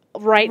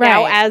right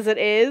now Right. as it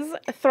is.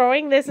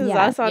 Throwing This Is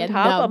Yeah. Us on Yeah,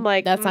 top, no, I'm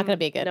like, that's not gonna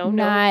be good. No,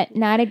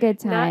 not a good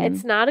time.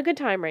 it's not a good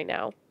time right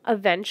now.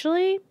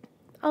 Eventually,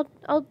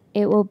 I'll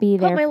It will be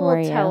put there my for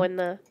little toe you. in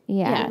the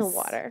Yeah. in the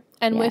water.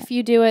 And Yeah. if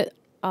you do it,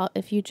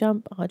 if you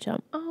jump, I'll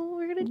jump. Oh,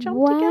 we're gonna jump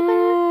together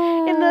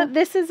in Wow. the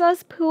This Is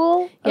Us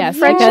pool. of Yes,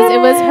 friendship. because it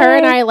was her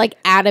and I like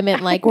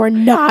adamant, like we're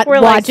not We're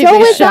like, watching So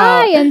this was show.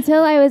 I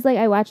until I was like,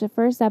 I watched the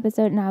first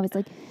episode and I was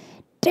like,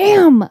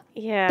 damn,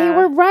 Yeah, they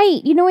were right.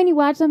 You know when you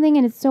watch something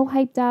and it's so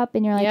hyped up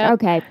and you're like, Yep.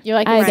 okay, You're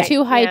like, I it's get-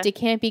 too hyped. Yeah. It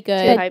can't be Too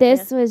good. but hyped,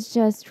 this was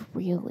just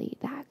really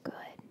that good.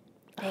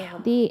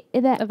 Damn.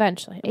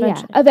 Eventually.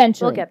 Yeah,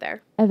 eventually. We'll get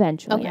there.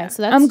 Eventually. Okay, Yeah.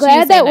 so that's I'm glad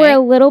Tuesday that we're a night.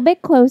 little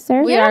bit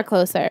closer We are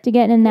closer. to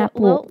getting in that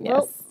Well,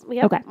 pool.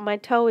 yep, Okay. my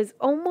toe is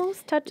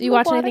almost touching. Do you the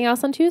watch water. anything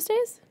else on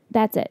Tuesdays?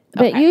 That's it.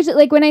 But Okay. usually,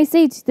 like when I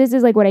say this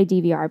is like what I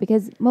DVR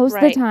because most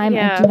of Right, the time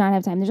yeah. I do not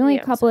have time. There's only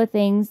Yeah. a couple of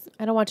things.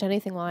 I don't watch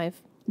anything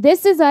live.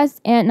 This is us,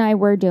 Aunt and I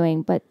were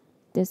doing, but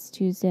this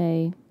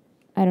Tuesday,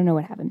 I don't know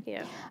what happened.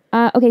 Yeah,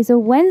 Okay, so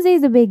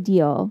Wednesday's a big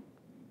deal.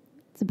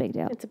 It's a big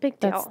deal. it's a big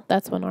That's deal.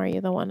 that's when Are You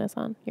the One is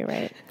on. You're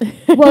right.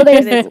 Well,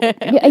 there's. It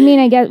I mean,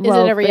 I guess. Is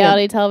well, it a for-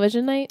 reality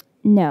television night?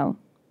 No,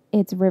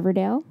 it's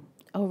Riverdale,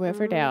 Oh,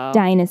 Riverdale.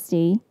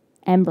 Dynasty,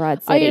 and Broad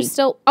Oh, City. you're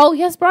still. Oh,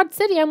 yes, Broad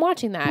City. I'm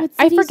watching that. Broad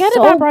I City's forget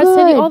so about Broad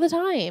City good. all the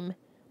time.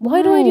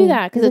 Why do I do Why?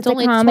 that? Because 'Cause it's it's a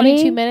only comedy?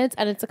 22 minutes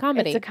and it's a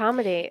comedy. It's a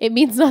comedy. It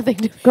means nothing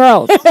to me.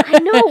 Girls. I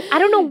know. I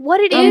don't know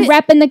what it I'm is.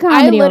 repping the I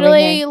comedy over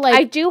literally here. like.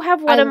 I do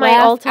have one I of my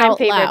laugh all-time out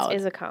favorites loud.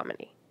 is a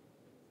comedy.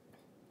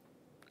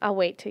 I'll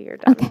wait till you're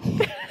done.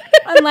 Okay.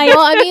 I'm like,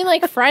 well, I mean,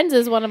 like Friends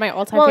is one of my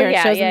all-time Well, favorite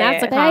yeah, shows, yeah, and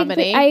that's yeah. a but I-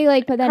 comedy. I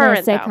like put that in a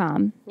Current, though.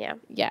 sitcom. Yeah,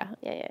 yeah.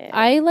 yeah.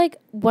 I like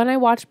when I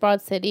watch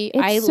Broad City.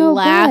 It's I so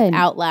laugh good.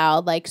 out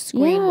loud, like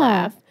scream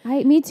laugh.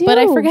 Me too. But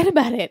I forget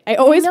about it. I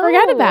always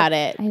forget know. about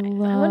it. I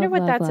love. I wonder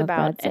what love, that's love about.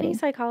 Broad Any City.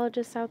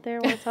 psychologists out there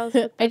want to tell us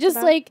what I that's just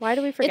about? like. Why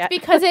do we forget? It's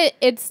because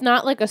it's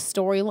not like a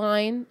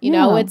storyline. You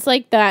know, No. it's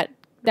like that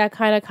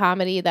kind of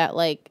comedy that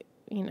like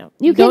you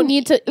You don't can-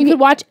 need to. You could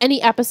watch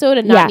any episode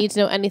and Yeah. not need to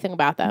know anything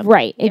about them.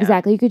 Right, Yeah.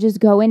 exactly. You could just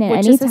go in at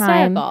Which any is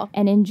time hysterical.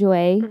 and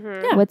enjoy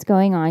Yeah. what's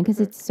going on because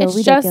it's so it's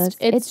ridiculous.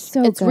 just it's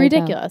so it's good, though.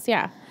 ridiculous.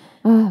 Yeah,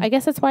 Ugh, I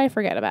guess that's why I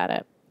forget about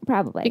it.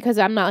 probably. Because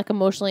I'm not like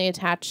emotionally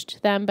attached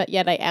to them, but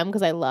yet I am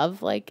because I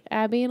love like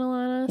Abby and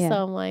Alana. Yeah. So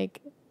I'm like,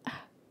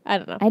 I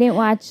don't know. I didn't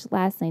watch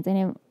last night's.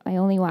 I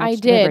only watched I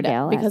did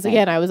Riverdale last because night.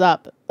 again I was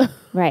up.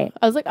 Right.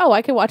 I was like, oh,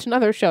 I can watch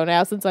another show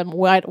now since I'm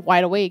wide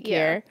awake Yeah.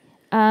 here.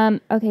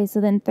 Okay, so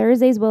then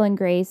Thursday's Will and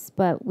Grace,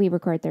 but we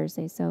record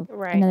Thursday, so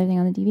Right. another thing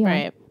on the DVR.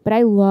 Right. But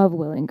I love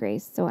Will and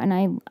Grace, so and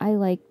I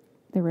like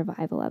the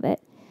revival of it.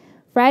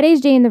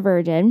 Friday's Jane the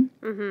Virgin,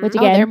 which Oh,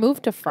 again they're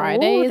moved to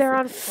Fridays. Oh, they're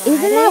on Friday.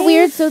 isn't that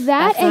weird? So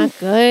that That's and not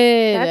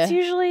good. That's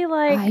usually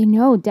like I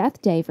know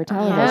Death Day for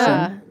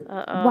television.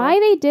 Yeah. Why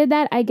they did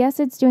that, I guess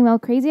it's doing well.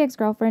 Crazy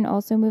Ex-Girlfriend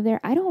also moved there.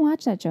 I don't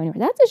watch that show anymore.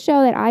 That's a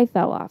show that I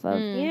fell off of.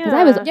 Yeah. Because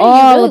I was Yeah, you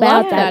all really about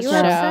loved that that you show.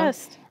 were show.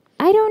 obsessed.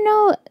 I don't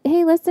know.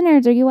 Hey,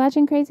 listeners, are you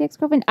watching Crazy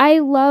Ex-Girlfriend? I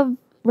love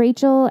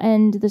Rachel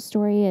and the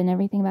story and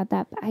everything about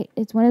that. But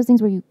it's one of those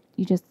things where you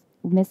just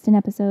missed an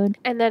episode.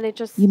 And then it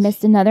just You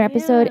missed another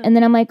episode. Yeah. And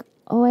then I'm like,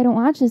 oh, I don't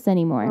watch this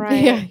anymore.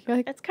 Right. Yeah, you're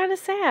like, It's kind of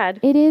sad.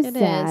 It is It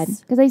sad.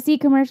 is. Because I see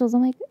commercials.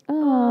 I'm like,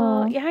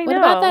 oh. Yeah, I know. what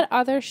about that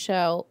other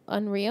show,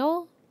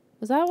 Unreal?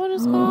 Is that what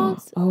it's called?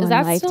 Oh, Is on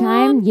that still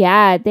Lifetime? on?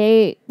 Yeah,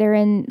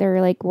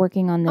 they're like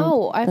working on the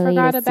Oh, I the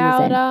forgot latest about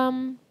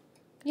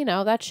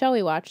season. that show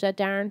we watched, that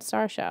Darren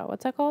Star show.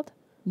 What's that called?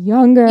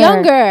 Younger.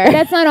 Younger. But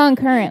that's not on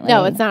currently.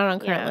 No, it's not on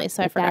Yeah, currently,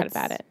 so I but forgot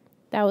that's- about it.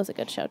 That was a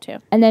good show too.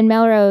 And then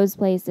Melrose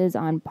Place is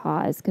on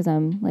pause because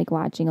I'm like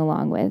watching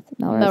along with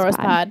Melrose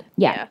Pod.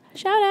 Yeah.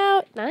 Shout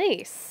out.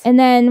 Nice. And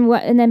then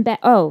what? And then I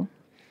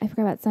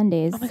forgot about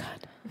Sundays. Oh my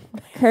god.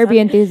 Curb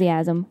Your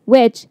Enthusiasm,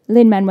 which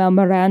Lin-Manuel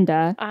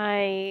Miranda.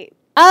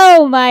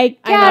 Oh my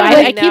God.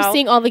 I keep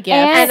seeing all the gifts.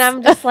 And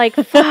I'm just like,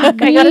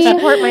 fuck, I gotta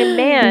support my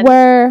man.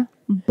 We're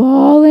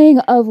bawling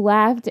of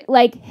laughter.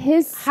 Like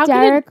hysterical.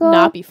 How could it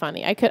not be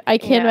funny? I can't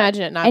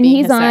imagine it not and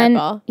being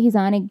hysterical. He's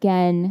on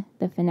again,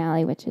 the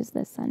finale, which is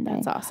this Sunday.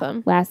 That's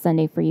awesome. Last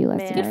Sunday for you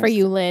listeners. Good for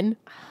you, Lynn.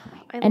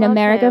 And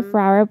America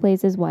Ferrera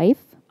plays his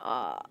wife.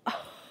 I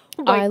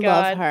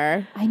love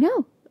her. I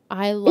know.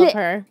 I love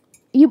her.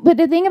 But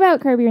the thing about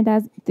Curb Your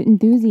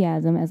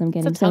Enthusiasm, as I'm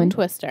getting so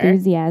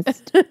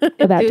enthusiastic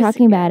about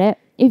talking about it,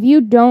 if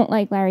you don't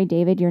like Larry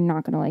David, you're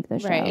not going to like the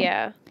show. Right,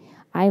 yeah.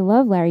 I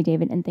love Larry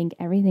David and think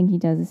everything he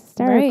does is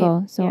hysterical.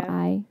 Right. So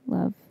I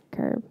love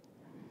Curb.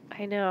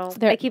 I know.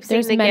 I keep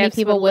seeing the many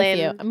people with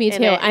you. Me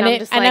too.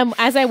 And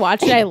as I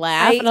watch it, I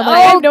laugh. And I'm like,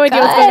 I have no idea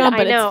what's going on,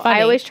 but it's funny.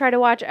 I always try to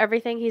watch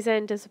everything he's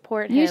in to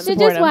support him. You should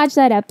just watch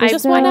that episode.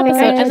 Just one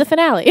episode and the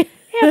finale.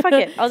 Yeah, fuck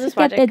it. I'll just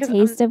watch it. Get the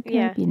taste of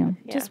Curb,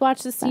 Just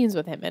watch the scenes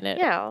with him in it.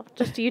 Yeah, I'll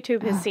just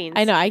YouTube his scenes.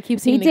 I know. I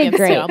keep seeing the gifts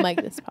too. I'm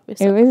like, this is probably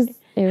so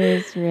It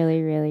was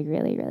really, really,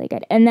 really, really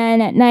good. And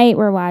then at night,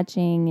 we're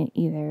watching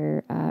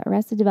either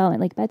Arrested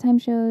Development, like bedtime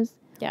shows.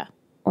 Yeah.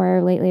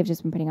 Or lately, I've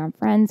just been putting on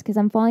Friends because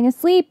I'm falling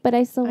asleep, but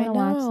I still want to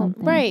watch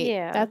something. Right.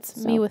 Yeah. That's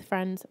me with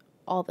Friends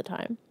all the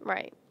time.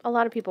 Right. A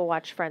lot of people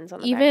watch Friends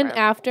on the Even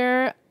background.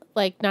 after,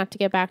 like, not to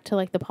get back to,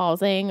 like, the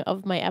pausing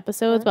of my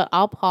episodes, but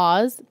I'll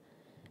pause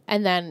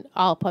and then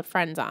I'll put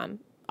Friends on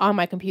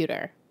my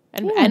computer.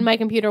 And my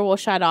computer will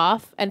shut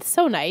off. And it's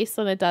so nice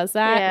when it does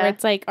that. Yeah. Where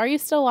it's like, are you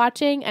still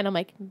watching? And I'm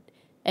like,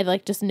 it,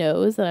 like, just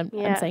knows that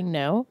I'm saying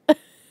no.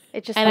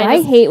 It just. And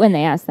I hate when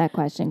they ask that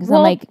question because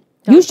I'm like,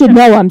 Don't you should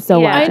know I'm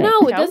still watching. I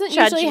know it Don't doesn't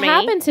judge usually me.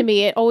 happen to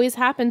me. It always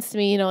happens to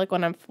me, like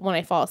when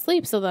I fall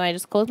asleep. So then I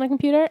just close my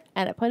computer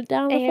and I put it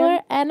down on the floor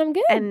and I'm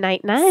good. And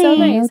night night. So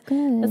nice.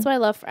 Good. That's why I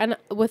love. And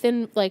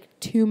within like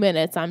 2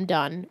 minutes, I'm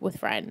done with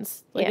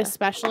Friends. Like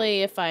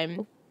especially if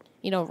I'm,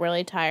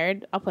 really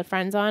tired, I'll put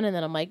Friends on and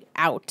then I'm like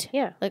out.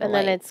 Yeah. Like and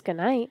then it's good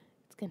night.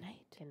 It's good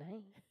night. Good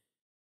night.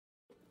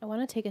 I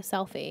want to take a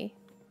selfie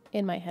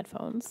in my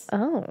headphones.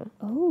 Oh.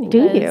 Oh.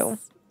 Do you?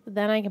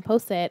 Then I can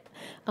post it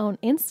on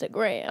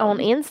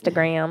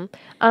Instagram.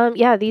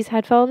 Yeah, these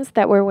headphones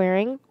that we're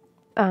wearing,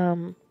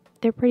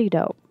 they're pretty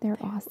dope. They're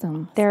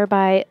awesome. They're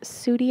by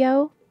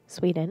Studio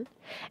Sweden.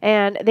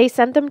 And they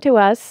sent them to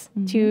us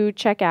to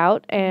check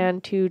out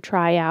and to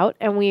try out.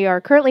 And we are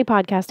currently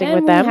podcasting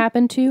with them. We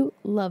happen to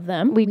love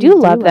them. We do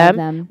love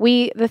them.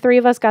 The three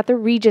of us got the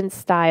Regent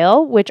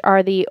style, which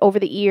are the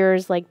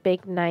over-the-ears, like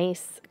big,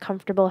 nice,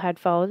 comfortable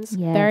headphones.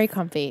 Yes. Very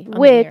comfy.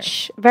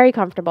 Very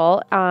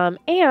comfortable.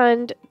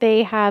 And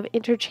they have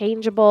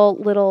interchangeable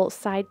little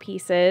side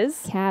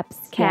pieces. Caps.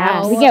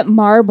 Caps. We get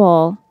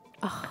marble.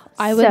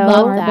 I would So-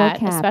 love Marble that,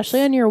 caps.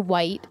 especially on your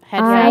white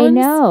headphones.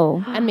 I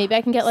know. And maybe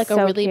I can get like a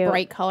So really cute.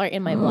 bright color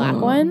in my black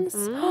ones.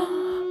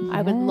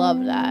 I would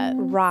love that.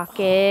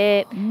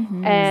 Rocket.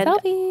 And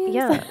Selfies.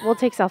 yeah, we'll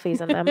take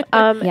selfies in them.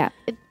 Yeah.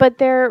 But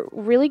they're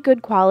really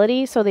good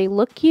quality, so they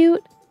look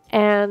cute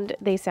and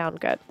they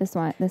sound good. The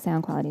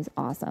sound quality is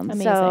awesome.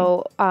 Amazing.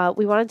 So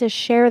we wanted to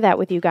share that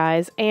with you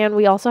guys. And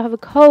we also have a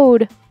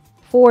code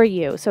for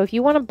you. So if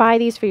you want to buy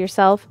these for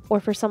yourself or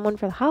for someone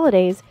for the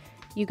holidays,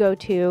 you go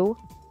to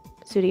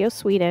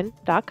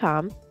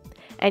studiosweden.com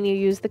and you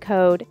use the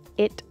code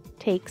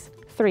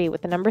ITTAKES3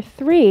 with the number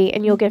 3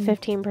 and you'll get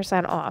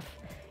 15% off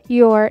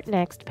your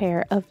next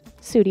pair of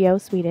Studio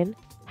Sweden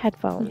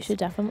headphones. You should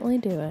definitely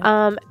do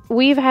it.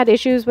 We've had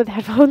issues with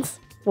headphones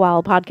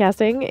while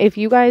podcasting. If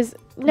you guys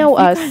know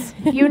us,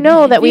 you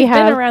know that we You've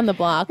have been around the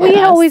block. we with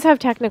us. always have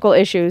technical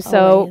issues.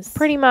 So Always.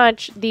 pretty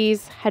much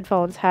these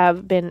headphones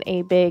have been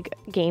a big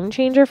game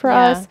changer for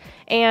us.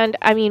 And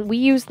I mean, we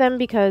use them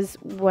because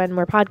when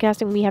we're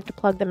podcasting, we have to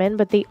plug them in,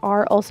 but they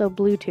are also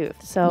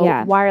Bluetooth.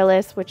 So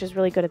wireless, which is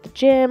really good at the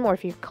gym or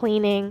if you're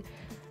cleaning.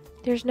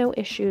 There's no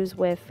issues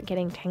with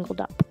getting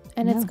tangled up.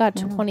 And it's got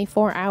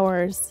 24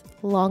 hours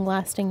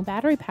long-lasting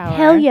battery power.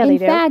 Hell yeah, they In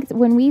do. fact,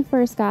 when we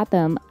first got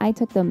them, I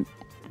took them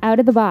out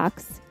of the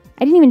box.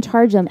 I didn't even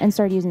charge them and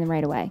started using them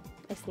right away.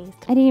 I sneezed.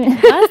 I didn't even.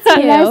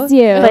 Bless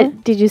you.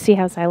 But did you see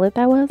how silent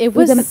that was? It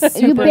was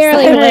You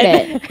barely heard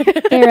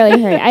it.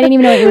 Barely heard it. I didn't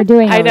even know what you were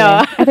doing. I over know.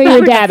 there. I thought you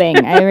were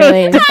dabbing. I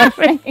really.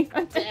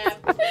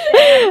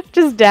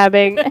 Just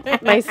dabbing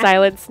my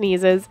silent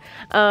sneezes.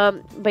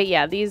 But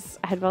yeah, these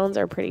headphones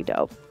are pretty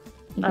dope.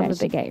 You guys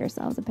should get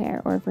yourselves a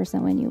pair, or for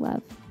someone you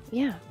love.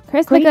 Yeah.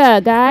 Christmas,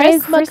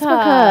 guys.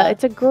 Christmas.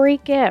 It's a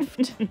great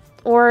gift.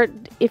 Or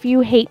if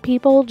you hate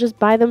people, just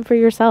buy them for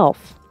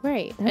yourself.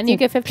 Right. That's And you a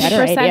get better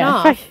 15% idea.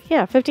 off.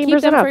 Yeah, 15%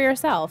 Keep them off. for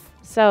yourself.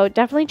 So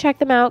definitely check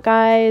them out,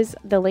 guys.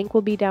 The link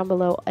will be down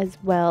below as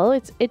well.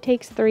 It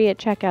takes 3 at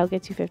checkout,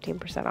 gets you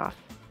 15% off.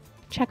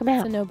 Check them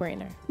It's out. a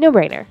no-brainer. No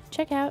brainer.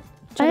 Check them out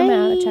at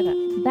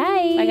checkout.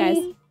 Bye. Bye, guys.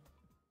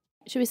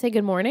 Should we say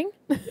good morning?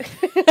 We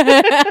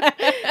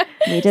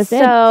just did.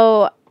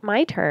 So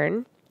my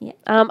turn. Yeah.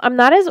 I'm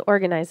not as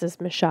organized as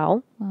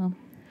Michelle, Well,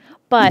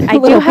 but A I do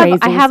little have. I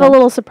crazy, have so. a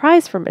little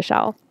surprise for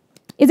Michelle.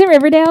 is it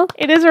Riverdale?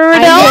 It is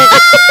Riverdale.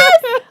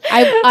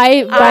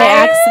 I by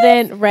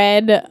accident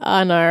read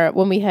on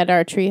when we had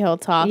our Tree Hill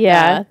talk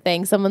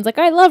thing. Someone's like,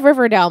 "I love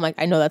Riverdale." I'm like,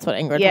 "I know that's what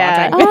Ingrid's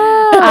watching."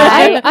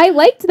 Oh, I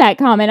liked that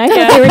comment. I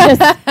thought they were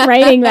just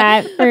writing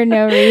that for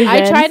no reason.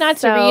 I try not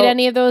to So- read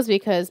any of those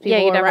because people.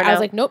 you never I was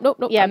know. like, "Nope."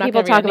 Yeah, I'm not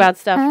people gonna read talk any. about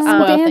stuff. I'm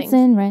spoil things.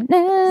 dancing right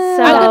now.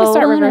 So- I'm gonna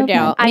start One of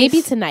Riverdale. my- Maybe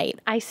I tonight.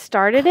 I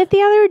started it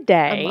the other I'm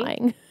day,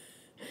 lying.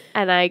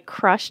 and I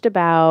crushed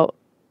about.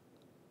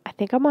 I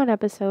think I'm on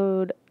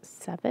episode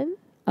 7.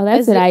 Oh,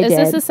 that's what I did. Is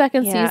this the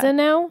second Yeah. season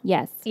now?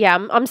 yes. Yeah,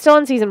 I'm still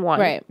on season 1.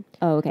 Right.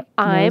 Oh, okay.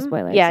 I'm no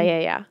spoilers.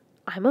 Yeah.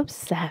 I'm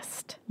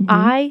obsessed. Mhm.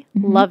 I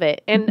Mhm. love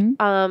it. And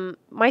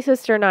my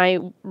sister and I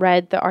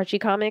read the Archie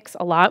comics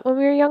a lot when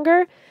we were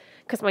younger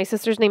because my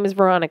sister's name is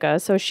Veronica,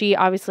 so she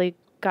obviously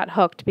got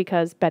hooked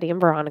because Betty and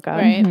Veronica.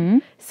 Right.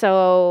 Mhm.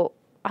 So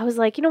I was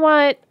like, you know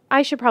what?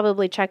 I should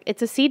probably check.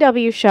 It's a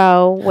CW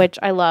show, which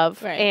I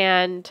love. Right.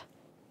 And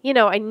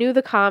I knew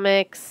the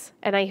comics,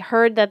 and I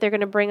heard that they're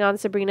going to bring on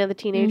Sabrina the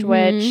Teenage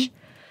Witch.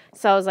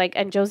 So I was like,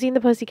 and Josie and the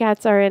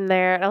Pussycats are in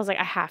there. And I was like,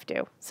 I have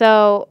to.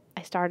 So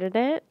I started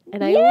it,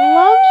 and I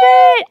love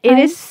it. It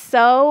is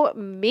so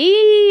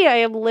me.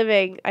 I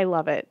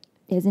love it.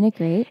 Isn't it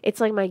great? It's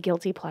like my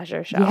guilty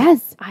pleasure show.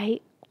 Yes.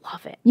 I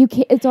love it. You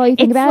can't, it's all you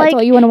think It's about. like it's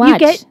all you want to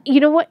watch. you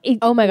know what?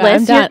 Oh my God,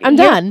 Liss, I'm done. I'm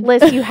done.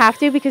 Liz, you have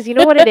to, because you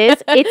know what it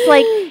is?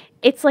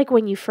 It's like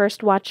when you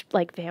first watched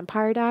like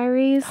Vampire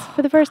Diaries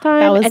for the first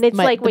time. That was and it's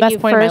the like when best you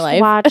point of my first life.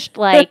 watched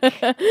like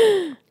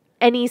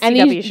any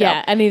CW show.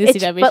 Yeah, any of the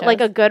It's, CW but like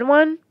shows. a good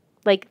one,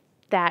 like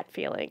that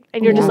feeling.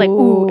 And you're just like,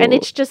 Ooh. ooh. And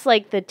it's just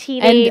like the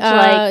teenage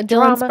like Dylan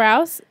drama.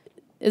 Sprouse.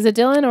 Is it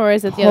Dylan or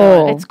is it the other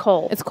Cole. one? It's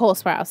Cole. It's Cole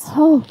Sprouse.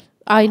 Oh,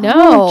 I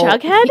know.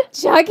 Jughead?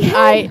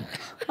 Jughead.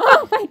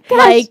 Oh my gosh.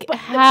 Like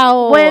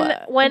how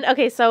When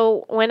okay,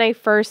 so when I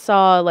first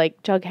saw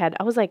like Jughead,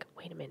 I was like,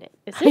 wait a minute.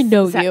 Is I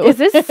know you. Is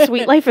this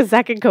Sweet Life of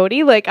Zack and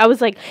Cody? Like I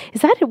was like,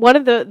 is that one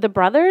of the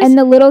brothers? And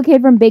the little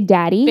kid from Big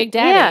Daddy. Big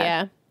Daddy, Yeah.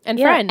 yeah. And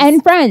Yeah. Friends.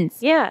 And Friends.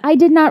 yeah. I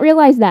did not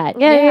realize that.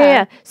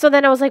 Yeah. So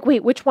then I was like,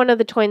 wait, which one of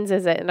the twins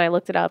is it? And I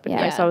looked it up and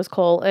I Yeah. saw it was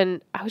Cole.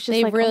 And I was just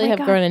they like, really oh my have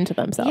God. grown into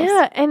themselves.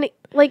 Yeah. And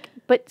like,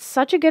 but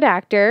such a good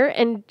actor.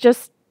 And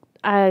just,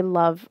 I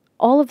love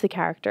all of the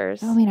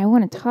characters. Oh man, I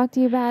want to talk to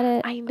you about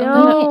it. I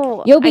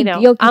know. You'll be. I know.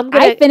 You'll, I'm I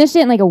gonna, finished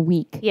it in like a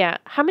week. yeah.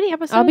 How many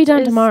episodes? I'll be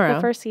done is tomorrow.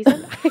 The first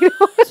season? I know.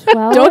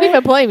 12. Don't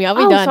even play me. I'll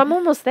be done. So I'm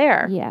almost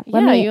there. Yeah. yeah,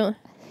 Let me- you.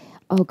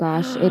 Oh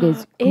gosh, it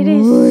is. It good.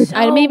 is.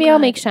 So Maybe I'll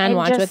good. make Shan And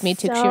watch just with me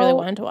too. 'Cause she really so-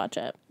 wanted to watch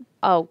it.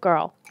 Oh,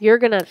 girl, you're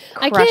gonna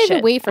I crush can't even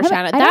it. wait for I don't-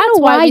 Shanna. I don't That's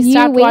know why why we you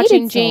stopped waited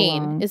watching so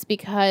Jane. long. Is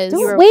because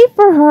Don't wait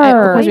for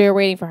her. because we were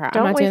waiting for her. I'm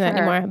Don't not doing wait that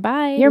for her. anymore.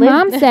 Bye. Your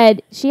mom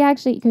said she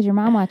actually, because your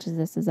mom watches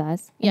This Is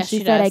Us. And Yes, she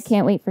she said I does.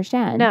 can't wait for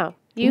Shan. No,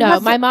 you No,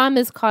 have my to- mom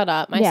is caught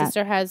up. My Yeah.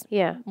 sister has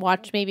Yeah.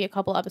 watched maybe a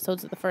couple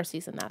episodes of the first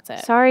season. That's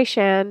it. Sorry,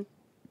 Shan.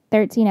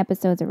 13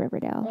 episodes of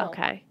Riverdale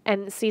Okay,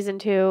 and season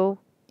 2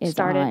 is is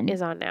on. on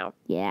now.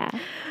 Yeah.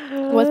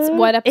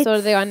 What episode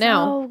are they on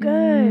now? So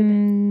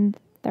good.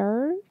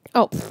 Third.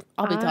 Oh,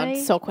 I'll be done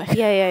so quick.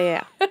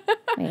 Yeah.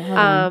 Wait, hold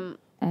on.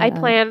 I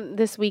plan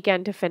this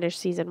weekend to finish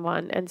season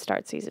 1 and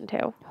start season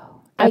 2.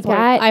 I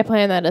got I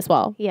plan that as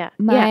well. Yeah.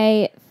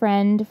 my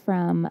friend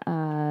from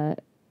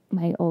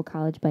my old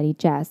college buddy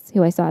Jess,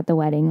 who I saw at the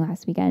wedding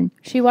last weekend.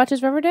 She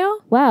watches Riverdale.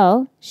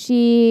 Well,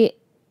 she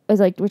was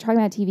like, we're talking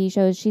about TV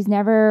shows. She's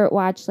never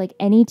watched like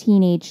any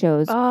teenage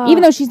shows, Oh.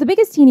 even though she's the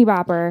biggest teeny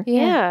bopper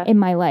Yeah. in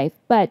my life.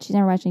 But she's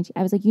never watched any.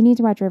 I was like, you need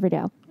to watch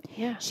Riverdale.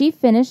 Yeah. She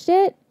finished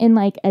it in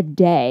like a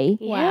day,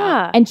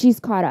 Yeah. and she's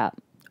caught up.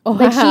 Oh,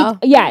 Like wow.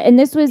 and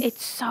this was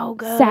It's so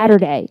good.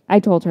 Saturday. I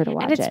told her to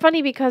watch And it's it.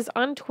 funny because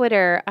on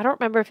Twitter, I don't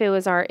remember if it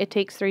was our It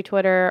Takes 3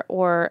 Twitter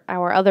or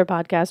our other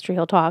podcast, Tree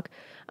Hill Talk.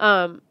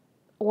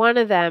 One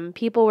of them,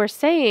 people were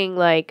saying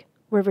like,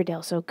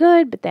 Riverdale's so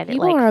good, but then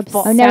People it are like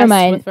obsessed. Oh, never with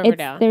mind.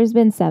 Riverdale. There's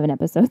been 7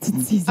 episodes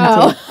in season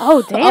Oh. 2.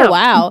 Oh, damn. Oh,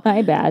 wow.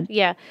 My bad.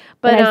 Yeah.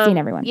 But I've seen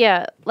everyone.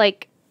 Yeah.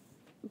 Like,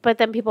 but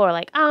then people are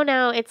like, oh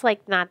no, it's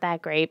like not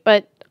that great,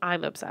 but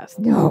I'm obsessed.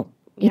 No,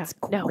 Yeah. it's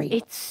No, great.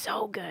 it's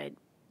so good.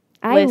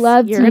 I Liz,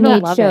 love you're gonna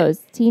teenage love it.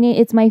 shows.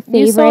 It's my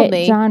You sold favorite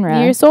me.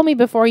 genre. You sold me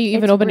before you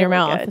even It's opened your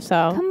really mouth. good.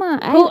 So Come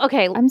on.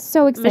 Okay, I'm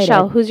so excited.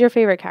 Michelle, who's your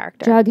favorite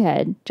character?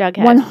 Jughead.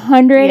 Jughead.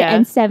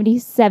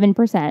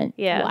 177%.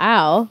 Yeah.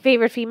 wow.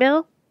 Favorite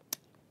female?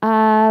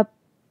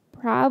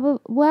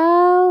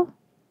 Well,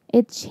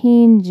 it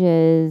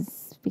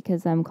changes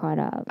because I'm caught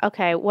up.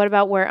 Okay. What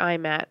about where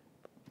I'm at?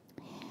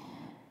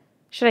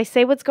 Should I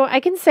say what's going? I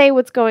can say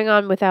what's going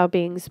on without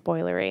being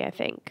spoilery. I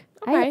think.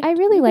 Okay. I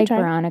really You can like try.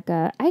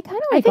 Veronica. I kind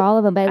of like think all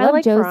of them, but I I love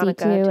like Josie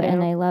Veronica, too, too.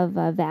 and I love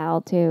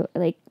Val too.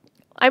 Like,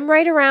 I'm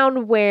right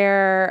around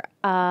where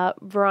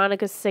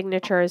Veronica's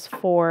signature is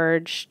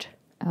forged,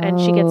 and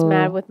she gets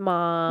mad Oh. with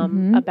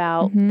mom Mhm,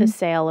 about the mhm.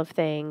 sale of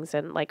things,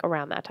 and like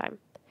around that time.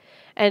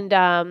 And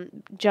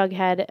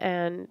Jughead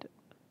and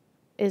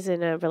is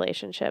in a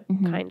relationship,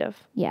 Mhm. kind of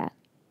yeah.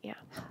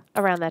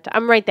 around that time.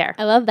 I'm right there.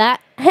 I love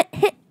that.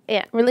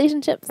 Yeah.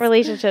 Relationships.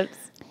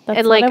 That's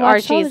and what like I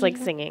watch Archie's like television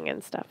for. singing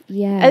and stuff.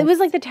 Yeah. It was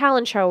like the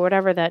talent show,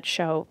 whatever that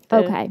show.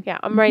 Okay. Yeah,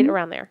 I'm right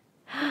around there.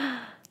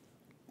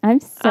 I'm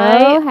so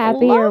I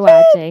happy you're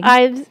love it.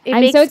 watching.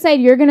 I'm so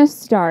excited you're gonna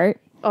start.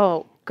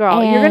 Oh,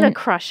 girl, you're gonna And-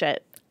 crush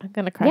it. I'm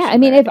gonna crush. Yeah, it I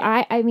mean,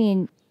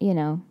 already. you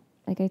know,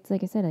 like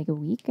I said, like a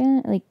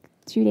weekend, like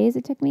 2 days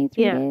it took me,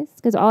 3 Yeah. days,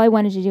 because all I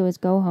wanted to do was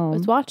go home,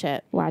 Let's watch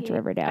it. watch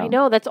Riverdale. I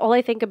know, that's all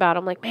I think about.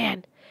 I'm like,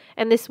 man.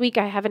 And this week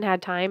I haven't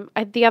had time.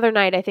 The other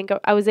night I think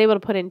I was able to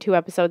put in 2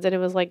 episodes, and it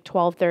was like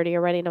 12:30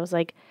 already, and I was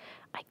like,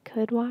 I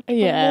could watch one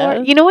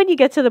more. You know when you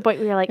get to the point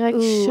where you're like, You're like,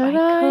 ooh, should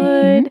I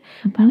I?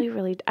 could,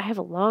 but I have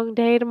a long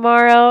day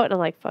tomorrow, and I'm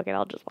like, fuck it,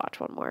 I'll just watch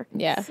one more.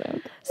 Yeah.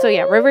 So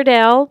yeah,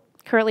 Riverdale,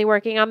 currently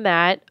working on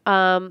that.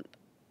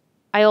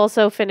 I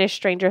also finished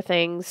Stranger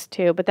Things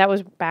too, but that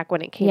was back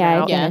when it came I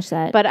out. finished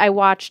that. But I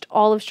watched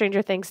all of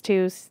Stranger Things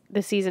 2,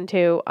 the season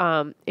 2,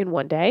 in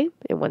one day,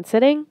 in one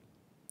sitting.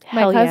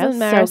 My Hell cousin yeah,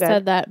 Mara so good.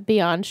 said that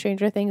Beyond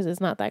Stranger Things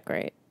is not that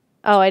great.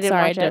 Oh, I didn't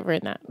Sorry, watch I it. didn't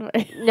read that.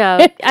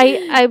 No,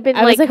 I've been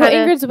I was like, kinda,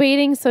 well, Ingrid's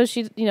waiting, so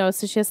she has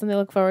something to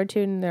look forward to,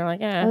 and they're like,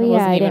 Oh, it yeah,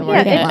 wasn't I even didn't- worth I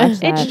it. didn't watch it's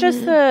that.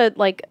 just the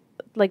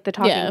like the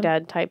Talking Yeah.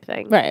 Dead type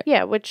thing, Right.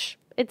 Yeah, which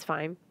it's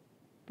fine,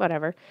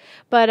 whatever.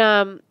 But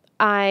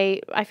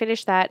I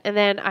finished that, and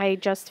then I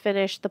just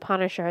finished The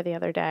Punisher the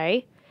other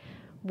day,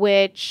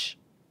 which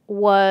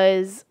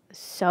was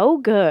so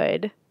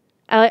good.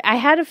 I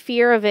had a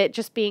fear of it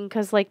just being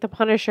because like The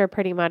Punisher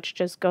pretty much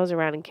just goes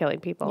around and killing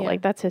people, Yeah.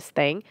 like that's his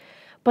thing.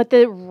 But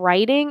the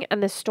writing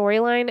and the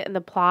storyline and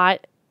the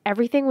plot,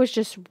 everything was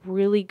just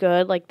really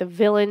good. Like the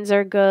villains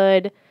are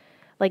good.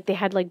 Like they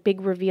had like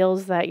big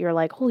reveals that you're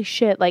like, holy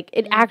shit! Like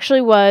it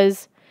actually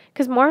was.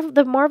 Because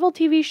the Marvel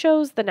TV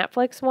shows, the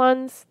Netflix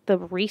ones, the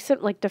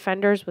recent like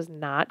Defenders was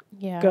not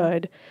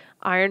good.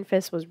 Iron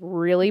Fist was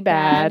really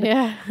bad.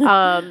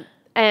 Yeah.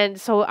 And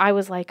so I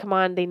was like, come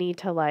on, they need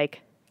to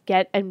like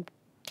and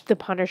The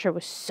Punisher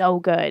was so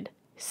good.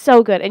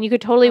 So good. And you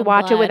could totally I'm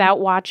watch it glad. without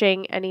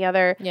watching any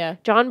other. Yeah.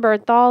 John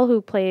Bernthal,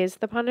 who plays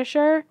The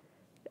Punisher,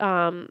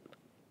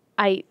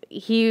 I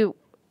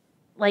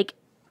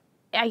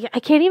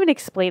can't even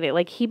explain it.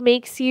 Like he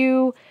makes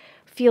you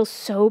feel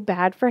so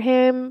bad for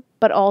him,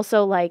 but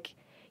also like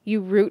you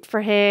root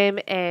for him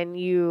and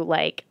you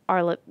like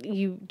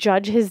you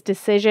judge his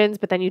decisions,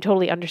 but then you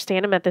totally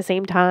understand him at the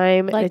same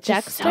time. Like It's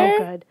just so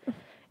Dexter? good.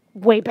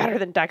 Way better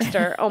than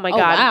Dexter. Oh my Oh,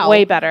 god, wow.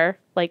 way better.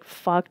 Like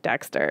fuck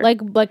Dexter.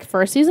 like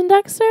first season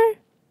Dexter?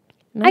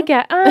 No? I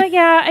get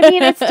yeah. I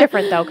mean, it's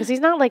different though because he's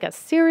not like a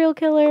serial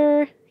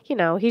killer. You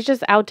know, he's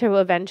just out to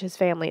avenge his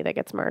family that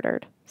gets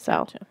murdered. So,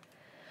 Gotcha.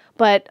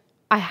 but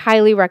I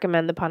highly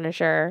recommend The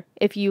Punisher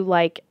if you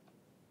like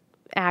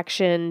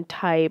action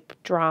type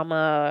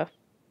drama.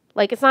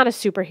 Like it's not a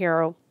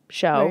superhero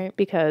show Right.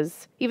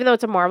 because even though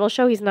it's a Marvel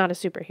show, he's not a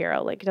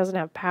superhero. Like he doesn't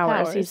have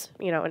powers. He's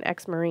an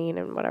ex-Marine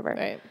and whatever.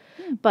 Right.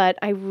 But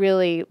I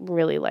really,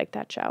 really liked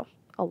that show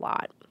a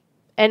lot.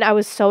 And I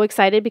was so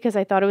excited because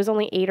I thought it was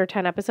only 8 or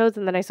 10 episodes,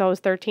 and then I saw it was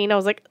 13. I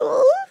was like,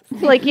 ugh.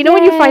 Like, you know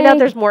when you find out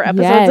there's more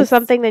episodes of Yes.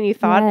 something than you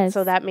thought? Yes.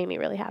 So that made me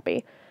really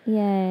happy.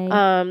 Yay.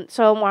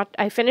 So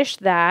I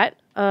finished that.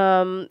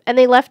 And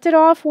they left it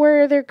off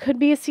where there could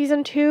be a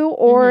season 2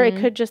 or it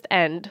could just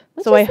end.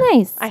 Which so is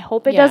nice. I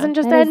hope it Yeah, doesn't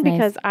just that is end nice.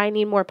 because I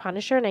need more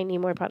Punisher and I need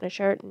more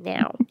Punisher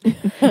now.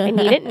 I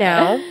need it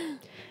now.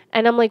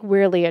 And I'm like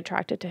weirdly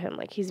attracted to him.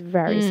 Like he's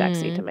very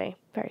sexy to me.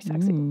 Very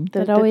sexy.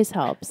 That always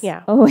helps.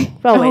 Yeah. Oh,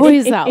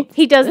 Always. helps.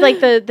 He does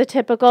like the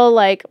typical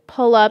like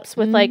pull-ups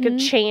with like a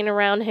chain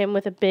around him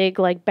with a big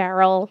like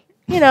barrel.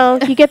 You know,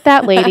 you get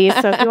that, ladies.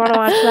 So if you want to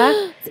watch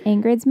that, it's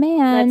Ingrid's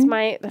man. that's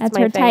my her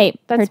thing. type.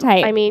 That's Her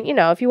type. I mean, you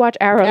know, if you watch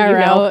Arrow, you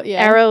Arrow, know.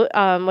 yeah.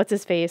 Arrow, what's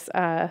his face?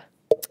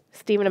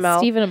 Stephen Amell.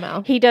 Stephen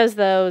Amell. He does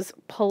those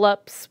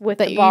pull-ups with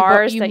That the you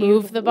bars. you that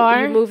move the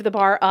bar? You move the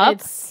bar up.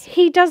 It's-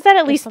 He does that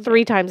at least something.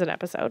 3 times an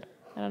episode.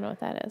 I don't know what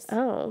that is.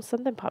 Oh,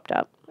 something popped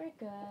up.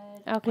 Okay.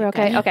 We're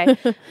okay. good.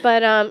 Okay.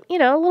 But, you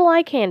know, a little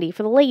eye candy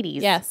for the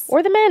ladies. Yes.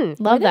 Or the men.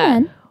 Love that.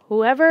 Man.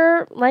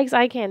 Whoever likes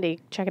eye candy,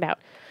 check it out.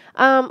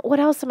 What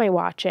else am I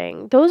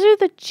watching? Those are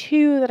the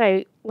 2 that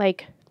I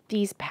like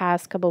these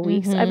past couple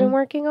weeks I've been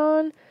working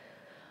on.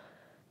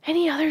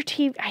 Any other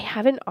TV? I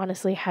haven't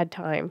honestly had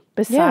time.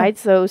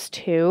 Besides those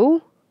 2,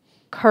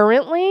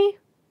 currently,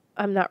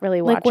 I'm not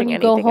really watching Like when you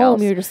anything go home,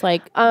 else. you're just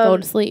like, go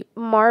to sleep.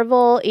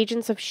 Marvel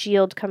Agents of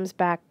S.H.I.E.L.D. comes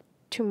back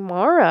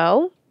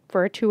tomorrow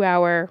for a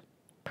 2-hour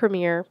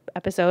premiere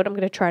episode. I'm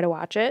going to try to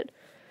watch it.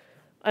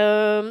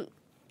 I'm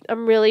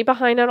really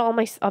behind on all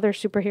my other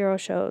superhero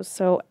shows.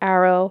 So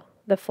Arrow,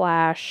 The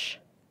Flash.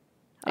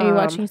 Are you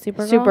watching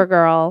Supergirl?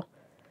 Supergirl.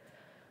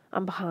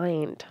 I'm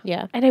behind.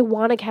 Yeah. And I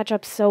want to catch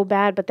up so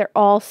bad, but they're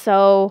all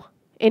so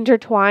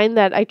intertwined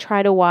that I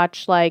try to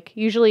watch, like,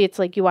 usually it's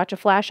like you watch a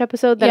Flash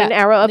episode, then an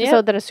Arrow episode,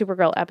 Yeah. then a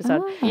Supergirl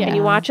episode. Oh. And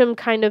you watch them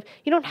kind of,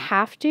 you don't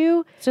have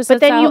to, It's just but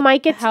that's then you how-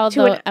 might get how to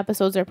the an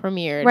episodes are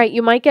premiered. right.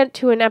 You might get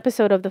to an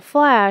episode of The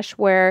Flash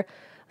where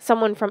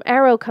someone from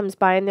Arrow comes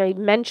by and they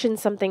mention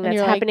something And that's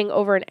you're like- happening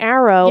over an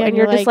Arrow, Yeah, and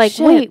you're just like,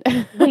 "Shit."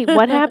 wait,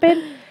 what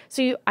happened?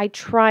 So I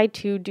try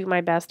to do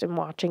my best in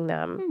watching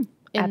them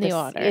In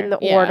the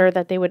order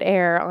that they would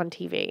air on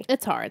TV.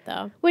 It's hard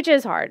though. Which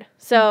is hard.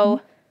 So,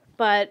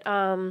 but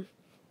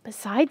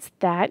besides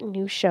that,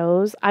 new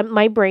shows,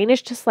 my brain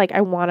is just like,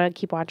 I want to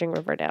keep watching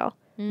Riverdale.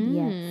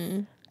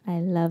 Yes. I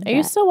love Are that.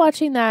 you still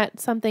watching that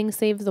Something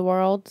Saves the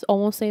World?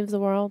 Almost Saves the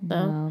World?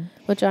 No.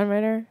 With John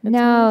Ritter?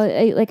 No,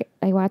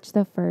 I watched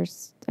the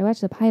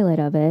pilot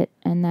of it,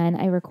 and then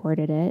I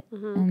recorded it,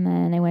 and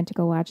then I went to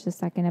go watch the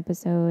second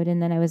episode,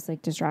 and then I was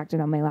like distracted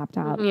on my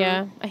laptop.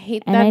 Yeah. I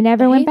hate that. And I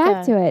never went hate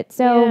back that. to it.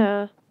 So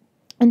Yeah.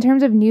 in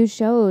terms of new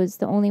shows,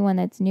 the only one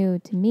that's new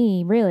to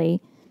me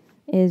really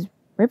is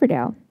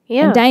Riverdale.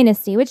 Yeah. And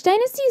Dynasty, which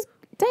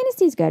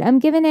Dynasty's good. I'm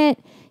giving it,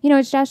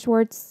 it's Josh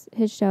Schwartz,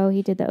 his show.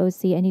 He did the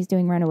OC and he's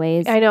doing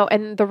Runaways. I know.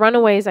 And the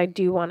Runaways, I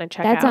do want to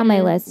check out. That's on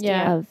my list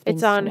Yeah. of things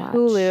It's on to watch.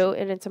 Hulu,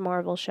 and it's a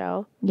Marvel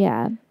show.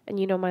 Yeah. And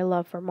you know my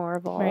love for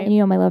Marvel. Right. And you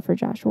know my love for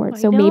Josh Schwartz.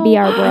 I So know. maybe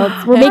our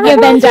worlds, we're making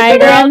a Venn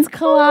diagram.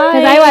 collide.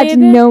 Because I watch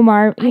no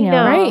I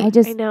know. Right.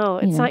 I know.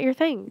 It's not your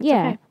thing. It's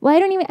Yeah. okay. Well, I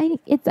don't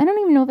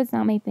even know if it's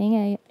not my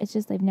thing. It's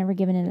just I've never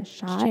given it a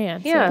shot.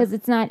 Chance. Yeah. Because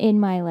it's not in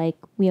my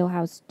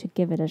wheelhouse to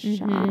give it a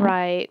shot.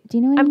 Right. Do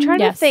you know what I I'm mean? trying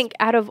to Yes. think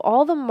out of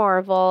all the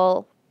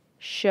Marvel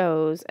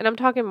shows, and I'm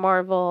talking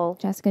Marvel,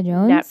 Jessica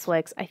Jones.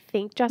 Netflix, I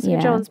think Jessica Yeah.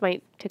 Jones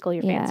might tickle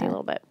your fancy a Yeah.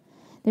 little bit.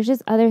 There's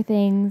just other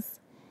things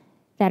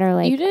that are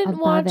like You didn't above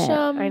watch it.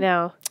 I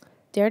know.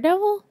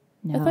 Daredevil?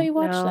 No. I thought you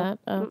watched No. that.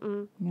 Oh,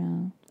 Mm-mm.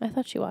 No. I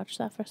thought you watched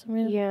that for some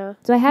reason. Yeah.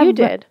 So I have You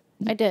did.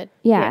 I did.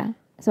 Yeah.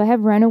 So I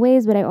have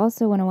Runaways, but I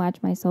also want to watch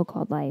My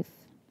So-Called Life,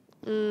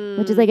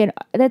 which is like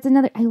that's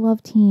another. I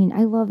love teen.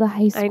 I love the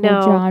high school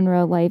know.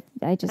 genre life.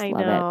 I just I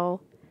love know.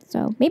 it.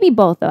 So maybe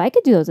both though. I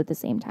could do those at the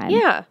same time.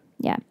 Yeah.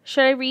 Yeah.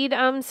 Should I read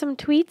some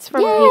tweets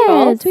from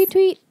Yes. people?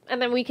 Tweet.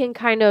 And then we can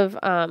kind of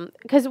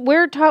because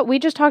we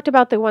just talked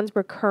about the ones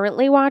we're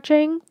currently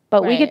watching,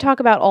 but we Right. could talk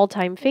about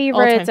all-time favorites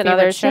All-time and favorite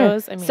other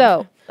shows. I mean,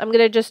 So I'm going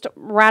to just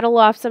rattle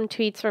off some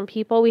tweets from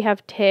people. We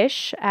have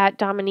Tish at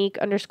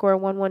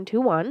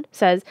Dominique_1121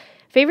 says,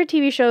 favorite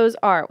TV shows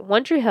are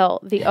One Tree Hill,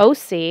 The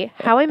OC,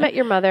 How I Met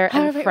Your Mother,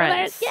 and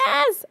Friends.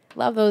 Yes.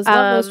 Love those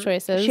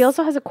choices. She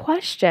also has a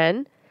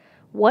question.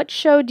 What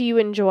show do you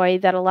enjoy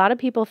that a lot of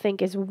people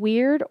think is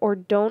weird or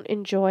don't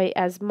enjoy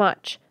as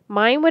much?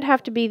 Mine would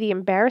have to be The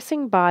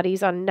Embarrassing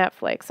Bodies on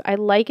Netflix. I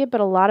like it,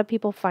 but a lot of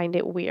people find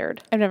it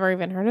weird. I've never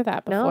even heard of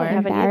that No, before. I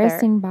haven't either.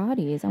 Embarrassing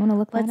bodies. I want to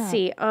look that Let's up.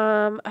 see.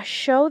 A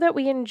show that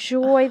we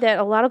enjoy that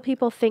a lot of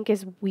people think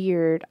is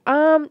weird.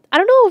 I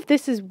don't know if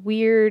this is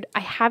weird.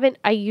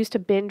 I used to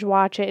binge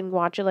watch it and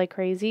watch it like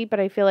crazy, but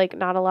I feel like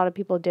not a lot of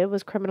people did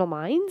was Criminal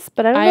Minds.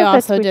 But I don't know I if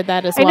that's also weird. did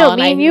that as I well. know,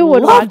 me and and you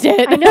would loved watch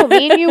it. I know,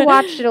 me and you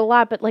watched it a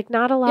lot, but like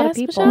not a lot of Yes,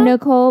 people. Michelle?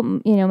 Nicole,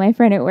 my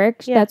friend at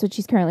work, Yeah. that's what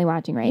she's currently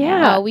watching right Yeah.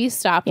 now. Oh, we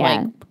stopped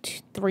Yeah.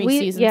 like 3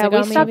 seasons ago.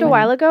 we stopped maybe. a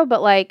while ago,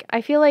 but like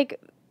I feel like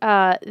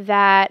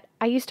that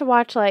I used to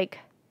watch like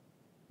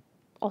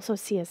also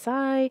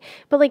CSI,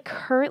 but like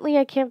currently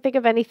I can't think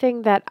of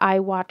anything that I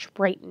watch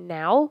right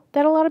now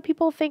that a lot of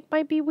people think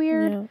might be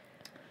weird. Yeah.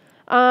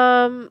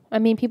 Um, I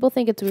mean, people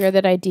think it's weird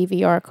that I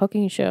DVR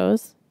cooking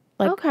shows.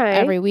 Like Okay.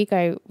 every week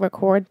I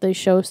record the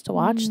shows to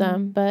watch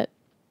them, but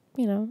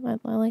I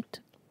like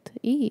to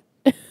eat.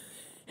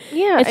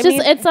 yeah, It's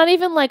it's not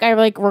even like I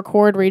like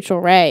record Rachel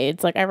Ray.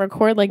 It's like I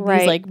record like Right.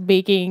 these like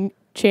baking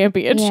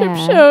championship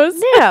Yeah.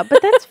 shows. yeah,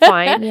 but that's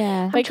fine.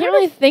 Yeah. I can't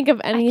really think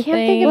of anything.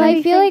 think of Well, I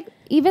anything. feel like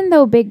even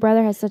though Big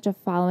Brother has such a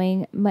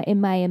following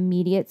in my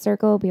immediate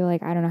circle, people are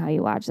like, I don't know how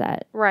you watch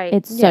that. Right.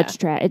 It's Yeah. such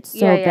trash. It's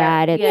so Yeah,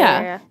 bad. It's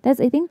Yeah.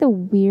 That's I think the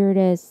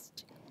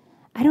weirdest.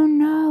 I don't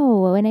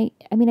know. And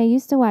I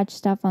used to watch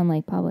stuff on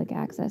like public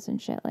access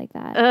and shit like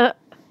that,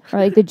 or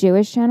like the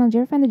Jewish channel. Did you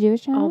ever find the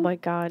Jewish channel? Oh my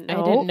god,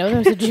 no. I didn't know there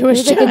was a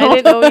Jewish There's, like, channel. I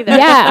didn't know either.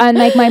 Yeah, and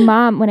like my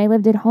mom, when I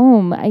lived at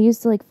home, I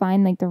used to like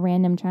find like the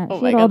random channel. Oh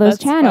She my had all God, those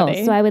that's channels,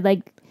 funny. so I would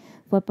like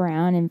flip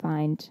around and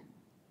find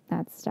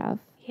that stuff.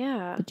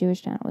 Yeah. The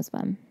Jewish channel was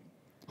fun.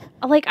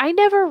 Like I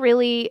never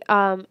really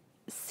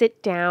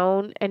sit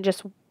down and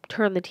just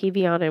turn the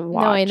TV on and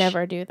watch. No, I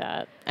never do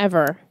that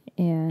ever.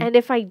 Yeah. And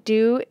if I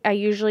do, I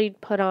usually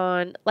put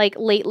on, like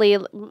lately,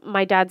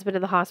 my dad's been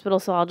in the hospital,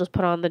 so I'll just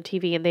put on the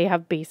TV and they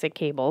have basic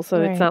cable.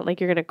 So Right. it's not like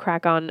you're going to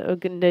crack on a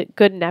good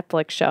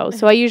Netflix show.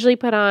 So I usually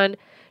put on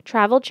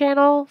Travel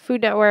Channel,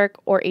 Food Network,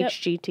 or Yep.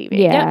 HGTV.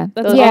 Yeah.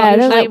 That's Those all yeah,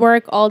 usually those- at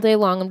work all day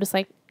long. I'm just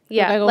like,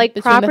 Yeah. I go Like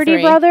between the Property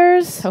three.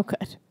 Brothers, So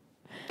good.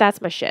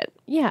 that's my shit.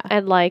 Yeah.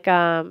 And like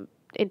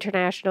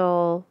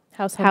International,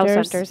 House House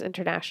Hunters. Hunters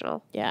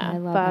International. I Yeah.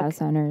 love fuck. House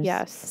Hunters.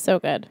 Yes. So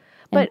good.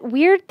 But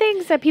weird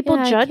things that people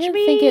Yeah, I judge can't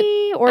me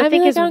think or I think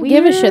mean, like, is I don't weird.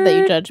 give a shit that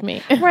you judge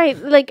me. Right.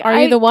 Like, Are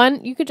you the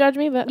one? You could judge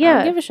me, but I Yeah.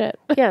 don't give a shit.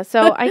 Yeah.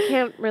 So I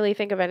can't really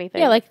think of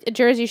anything. Yeah, like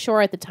Jersey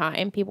Shore at the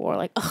time, people were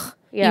like, ugh,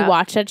 Yeah. You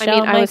watch that show. I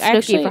mean, I'm I was like, Snooki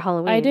actually, for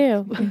Halloween. I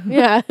do.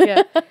 Yeah.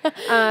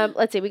 Yeah.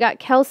 Let's see. We got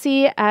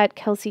Kelsey at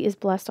Kelsey is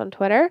Blessed on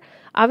Twitter.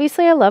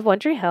 Obviously, I love One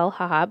Tree Hill,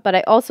 haha, but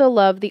I also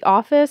love The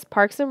Office,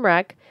 Parks and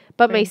Rec.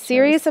 But my Crime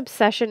serious shows.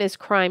 obsession is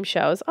crime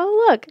shows.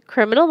 Oh, look.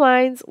 Criminal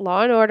Minds,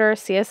 Law and Order,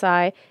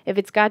 CSI. If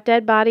it's got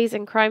dead bodies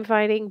and crime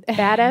fighting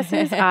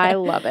badasses, I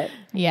love it.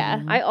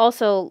 Yeah.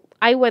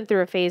 I went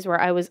through a phase where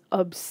I was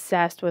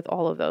obsessed with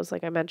all of those.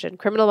 Like I mentioned,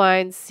 Criminal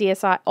Minds,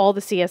 CSI, all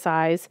the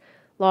CSIs,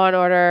 Law and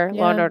Order,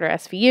 Law and Yeah. Order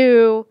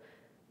SVU.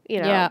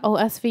 You know. Yeah. Oh,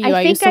 SVU.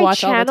 I used to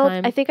watch all the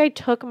time. I think I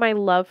took my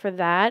love for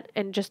that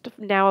and just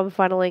now I'm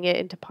funneling it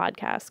into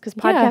podcasts because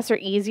podcasts are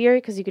easier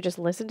because you could just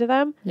listen to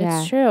them.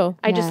 Yeah. It's true.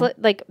 I just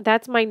like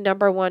that's my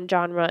number one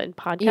genre in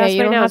podcasts Yeah, you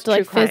right don't now. have Is to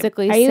like true crime.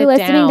 physically Are sit you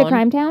listening to down.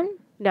 Crime Town?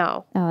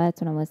 No, Oh, that's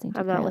what I'm listening to.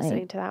 I'm not currently.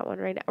 listening to that one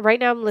right now. Right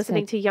now, I'm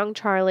listening to Young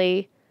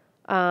Charlie,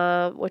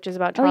 which is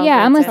about Oh Charles.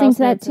 yeah, I'm Manson. listening to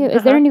that too.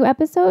 Is there a new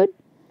episode?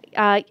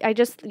 I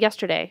just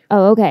yesterday.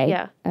 Oh, okay.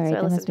 Yeah. All right, So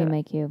I that listened must be to it.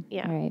 my cue.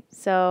 Yeah. All right.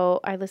 So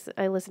I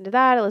listen to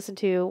that. I listen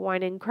to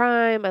Wine and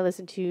Crime. I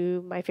listen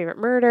to My Favorite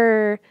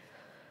Murder.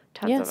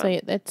 Tons Yeah, of so them.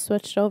 it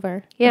switched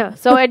over. Yeah.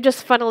 So I'm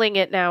just funneling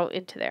it now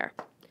into there.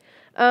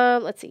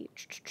 Let's see.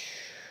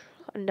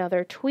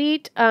 Another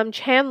tweet.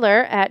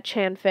 Chandler at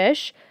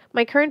Chanfish.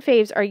 My current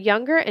faves are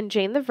Younger and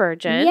Jane the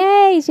Virgin.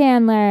 Yay,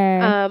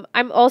 Chandler.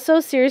 I'm also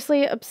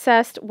seriously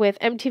obsessed with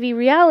MTV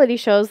reality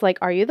shows like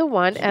Are You the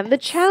One and The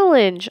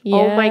Challenge.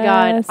 Oh my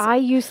God. Yes. I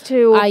used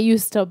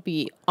to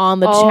be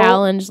on the Oh,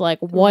 challenge like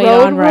white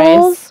Road on rice.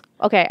 Rules.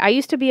 Okay, I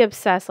used to be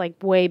obsessed like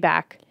way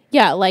back.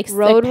 Yeah, like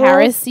Road the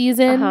Paris Rules.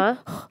 season.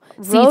 Uh-huh.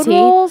 CT.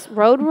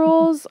 Road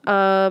Rules,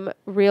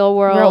 Real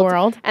World, Real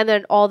World. and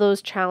then all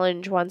those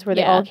challenge ones where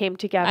they Yeah. all came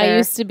together. I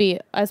used to be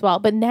as well,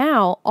 but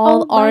now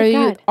all Oh my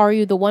God. are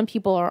you the one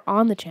people are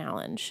on the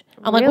challenge?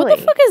 I'm like, what Really?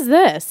 the fuck is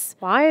this?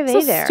 Why are they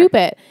So there?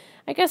 stupid.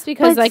 I guess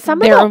because But like some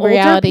they're of the in older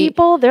reality,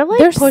 people, they're like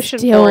they're pushing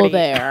still 40.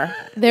 there.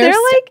 They're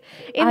st- like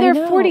in I their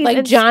know, 40s. like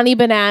and Johnny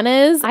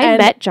Bananas. I and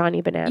met Johnny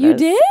Bananas. You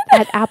did?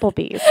 At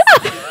Applebee's.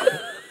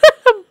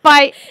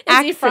 By accident.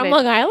 Is he from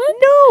Long Island?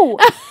 No.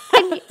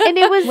 and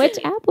it was Which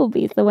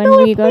Applebee's? The one No,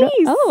 where you go to?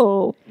 please.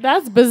 Oh.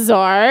 That's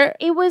bizarre.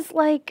 it was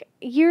like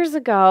years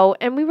ago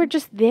and we were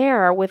just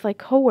there with like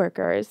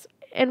coworkers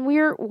and we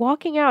were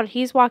walking out.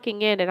 He's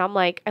walking in and I'm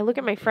like, I look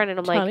at my friend and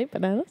I'm Johnny like,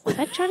 Bananas. is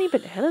that Johnny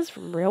Bananas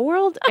from Real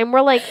World? And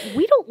we're like,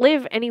 we don't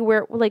live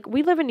anywhere. Like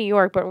we live in New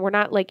York, but we're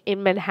not like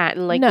in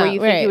Manhattan, like No, where you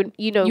think right. you would,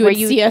 you know, You where would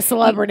you see a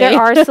celebrity. There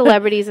are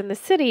celebrities in the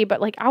city,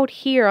 but like out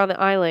here on the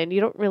island,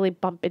 you don't really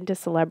bump into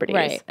celebrities.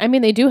 Right. I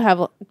mean, they do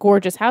have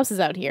gorgeous houses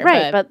out here.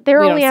 Right, but they're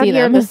we only don't out see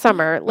here in them. the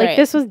summer. Like Right.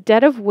 this was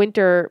dead of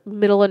winter,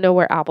 middle of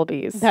nowhere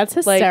Applebee's. That's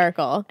Like,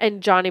 hysterical.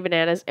 and Johnny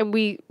Bananas, and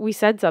we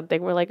said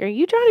something. We're like, "Are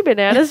you Johnny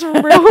Bananas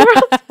from Real World?"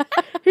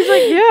 He's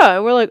like, "Yeah."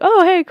 And we're like,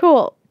 "Oh, hey,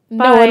 cool."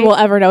 No Bye. one will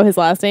ever know his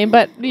last name,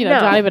 but you know, No,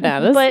 Johnny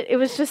Bananas. But it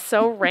was just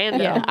so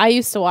random. yeah, I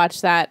used to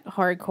watch that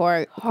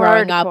hardcore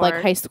growing up, like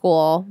Hardcore. high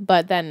school,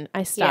 but then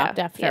I stopped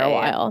Yeah, after yeah, a yeah.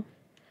 while.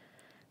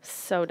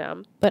 So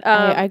dumb. But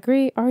I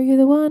agree. Are you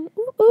the one?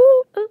 Ooh,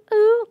 ooh. Ooh,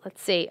 ooh.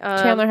 Let's see.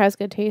 Chandler has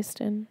good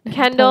taste in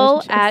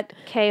Kendall television shows. at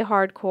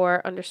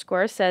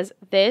khardcore_ says,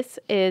 "This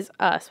is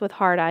us" with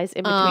hard eyes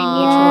in between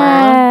Aw. each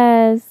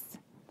word. Yes.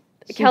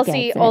 She Kelsey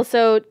gets it.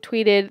 also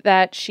tweeted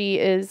that she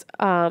is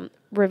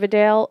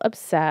Riverdale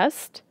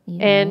obsessed,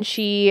 and Yes.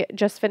 she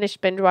just finished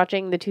binge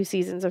watching the 2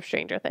 seasons of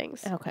Stranger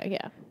Things. Okay,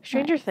 yeah.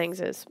 Stranger Things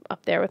is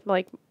up there with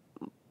like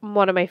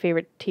one of my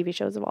favorite TV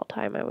shows of all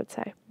time, I would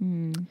say.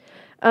 Mm.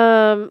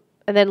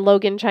 And then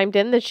Logan chimed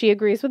in that she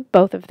agrees with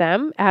both of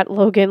them at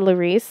Logan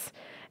Larice.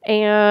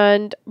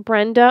 And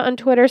Brenda on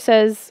Twitter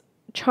says,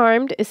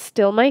 Charmed is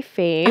still my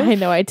fave. I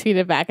know. I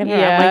tweeted back at her.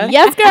 Yeah. I'm like,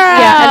 yes, girl.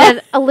 Yeah, and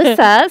then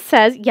Alyssa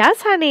says,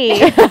 yes,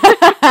 honey.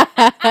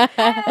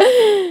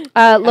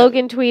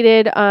 Logan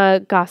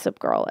tweeted Gossip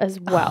Girl as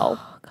well.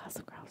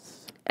 Gossip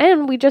Girls.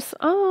 And we just,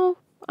 I'm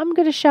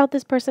going to shout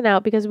this person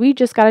out because we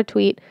just got a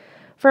tweet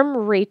from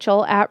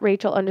Rachel at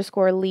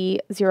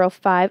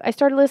Rachel_Lee05. I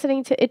started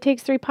listening to It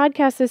Takes 3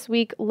 podcast this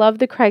week. Love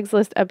the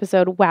Craigslist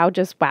episode. Wow,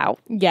 just wow.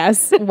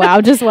 Yes.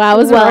 Wow. Just wow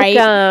is right.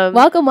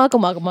 Welcome.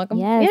 Welcome.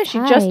 Yes. Yeah, she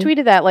hi. just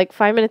tweeted that like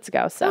 5 minutes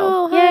ago. So,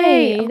 Oh,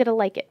 yay. hi. I'm going to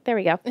like it. There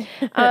we go.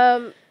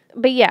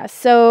 But yeah,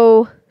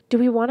 so do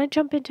we want to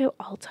jump into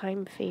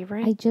all-time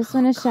favorite? I just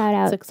want to shout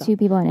out Six. 2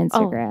 people on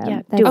Instagram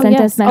yeah, that do it. sent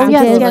us Oh,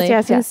 messages.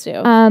 yes. Please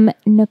do.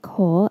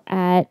 Nicole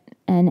at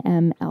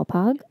NM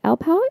Alpog.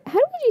 Alpog? How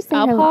did you say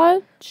her?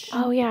 Alpod.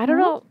 Oh, yeah, I don't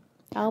know.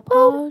 Oh,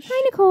 Alpod.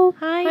 hi, Nicole.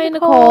 Hi, Hi,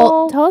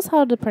 Nicole. Tell us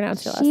how to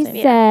pronounce your last She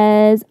name.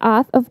 says,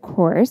 off, of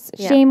course,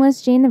 Yeah.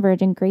 Shameless, Jane the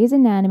Virgin, Grey's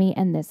Anatomy,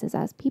 and This Is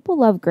Us. People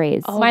love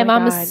Grey's. Oh my my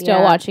mom God, is still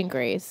yeah. watching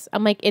Grace.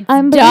 I'm like, it's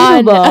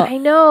Unbelievable. done. I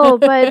know,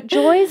 but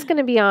Joy's going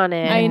to be on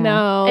it. I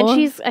know.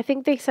 And I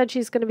think they said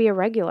she's going to be a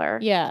regular.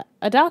 yeah,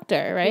 a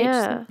doctor, right?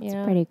 Yeah. It's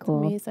pretty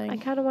cool. Amazing. I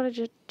kind of want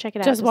to check it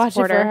out. Just to watch it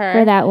support for her.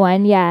 For that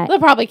one, yeah. They'll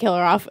probably kill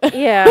her off.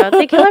 Yeah,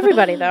 they kill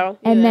everybody, though.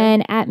 And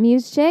then at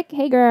Muse Chick,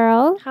 hey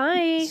girl.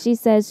 Hi. She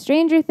says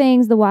Stranger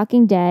Things, The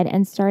Walking Dead,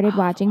 and started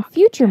watching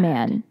Future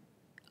Man.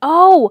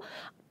 Oh,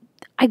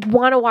 I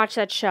want to watch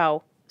that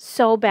show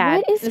So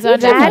bad. What is Is that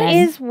Future That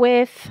Man? is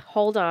with,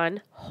 hold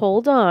on.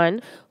 Hold Hold,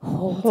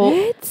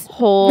 it.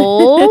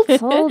 hold,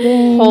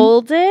 Holding.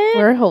 hold it.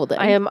 We're holding.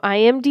 I am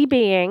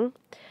IMDbing.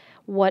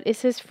 What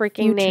is his freaking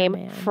Future name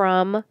Man.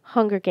 from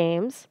Hunger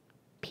Games?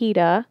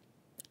 PETA.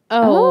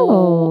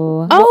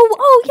 Oh.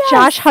 Yes.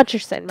 Josh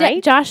Hutcherson,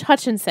 right? Josh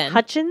Hutchinson.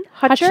 Hutcher?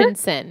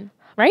 Hutchinson.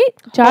 Right?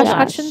 Josh Josh.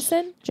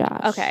 Hutchinson.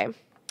 Josh. Okay.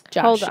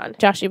 Josh. Hold on.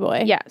 Joshy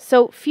boy. Yeah.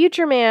 So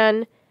Future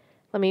Man.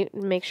 Let me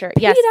make sure.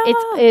 Yes,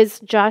 PETA. it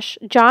is Josh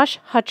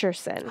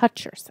Hutcherson.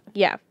 Hutcherson.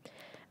 Yeah.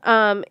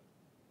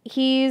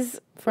 He's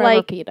Forever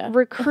like PETA.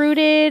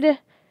 recruited.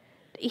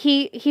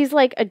 He's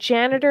like a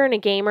janitor and a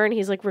gamer, and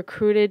he's like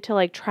recruited to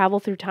like travel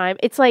through time.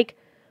 It's like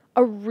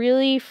a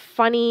really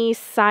funny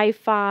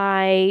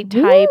sci-fi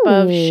type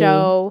of Really?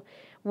 show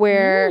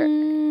where,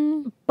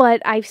 Mm.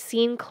 but I've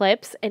seen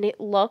clips and it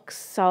looks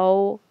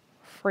so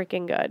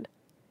freaking good.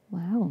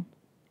 Wow.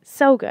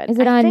 So good. Is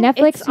it I on think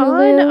Netflix, it's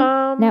Hulu,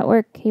 on,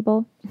 network,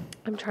 cable?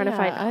 I'm trying to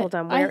find. Hold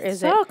on. Where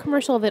is I saw it? a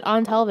commercial of it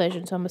on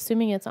television, so I'm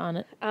assuming it's on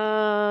it.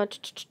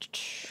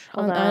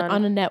 Hold on.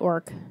 On a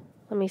network.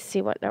 Let me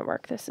see what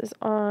network this is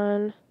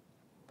on.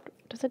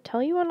 Does it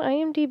tell you on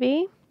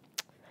IMDb?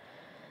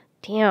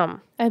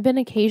 Damn. I've been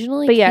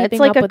occasionally. But yeah, it's keeping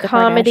like up a with the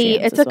comedy.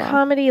 Kardashians It's as a well.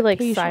 comedy like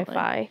Occasionally.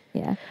 sci-fi.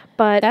 Yeah.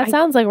 But That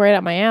sounds like right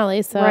up my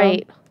alley. So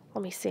right.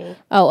 Let me see.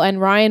 Oh,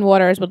 and Ryan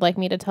Waters would like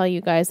me to tell you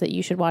guys that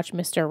you should watch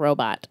Mr.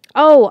 Robot.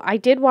 Oh, I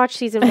did watch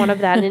season 1 of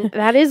that, and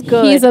that is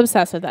good. He's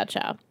obsessed with that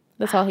show.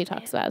 That's all he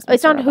talks about. Is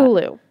It's Mr. on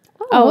Robot. Hulu,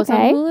 Oh, it's on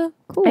okay. Hulu.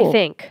 Cool. I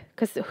think,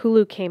 because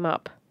Hulu came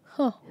up.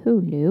 Huh.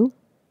 Hulu.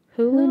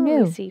 Hulu. Let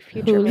knew? me see.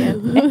 Future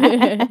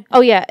Man. Oh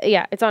yeah,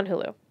 it's on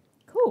Hulu.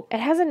 Cool. It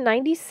has a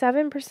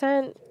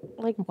 97%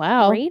 like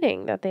Wow.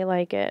 rating that they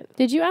like it.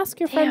 Did you ask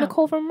your friend Damn.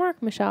 Nicole from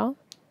work, Michelle?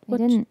 I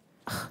didn't.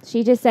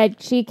 She just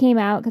said she came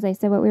out because I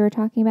said what we were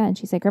talking about, and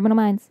she said Criminal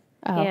Minds.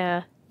 Oh,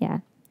 Yeah. Yeah.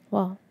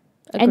 well,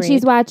 And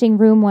she's agreed. watching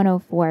Room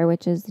 104,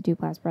 which is the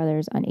Duplass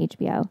Brothers on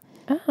HBO.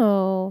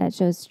 Oh, That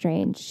show's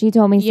strange. She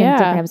told me some Yeah.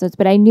 different episodes,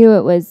 but I knew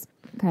it was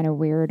kind of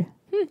weird.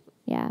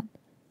 Yeah.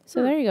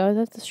 so there you go.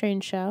 That's a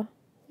strange show.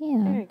 There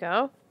Yeah. you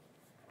go.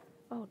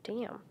 Oh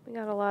damn, we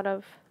got a lot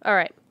of. All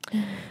right.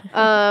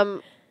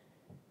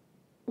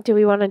 Do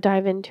we want to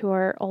dive into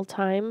our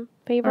all-time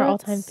favorites? Our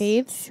all-time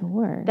faves.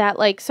 Sure. That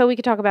like so we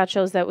could talk about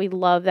shows that we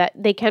love that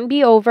they can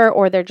be over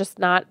or they're just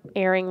not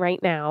airing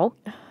right now.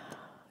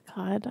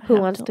 God, I Who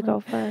have wants to go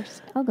look.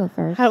 first? I'll go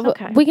first.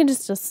 Okay. We can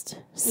just spit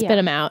Yeah.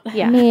 them out.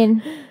 Yeah. I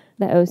mean,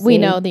 the OC. We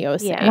know the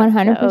OC. Yeah.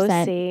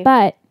 100%. The OC.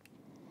 But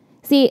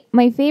see,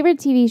 my favorite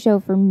TV show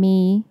for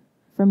me,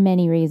 for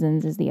many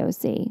reasons, is the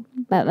OC.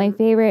 But my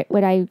favorite,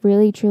 what I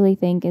really truly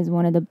think is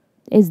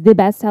is the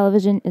best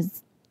television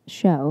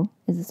show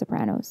is The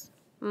Sopranos.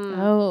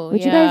 Oh,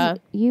 Which yeah.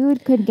 you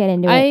could get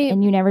into it,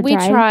 and you never we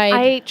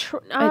tried.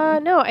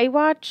 tried. No, I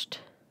watched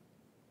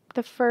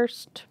the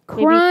first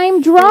maybe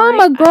Crime three-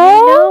 drama,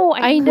 girl.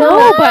 I I know.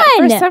 know, but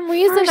for on! some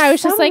reason, For I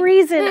was just some like,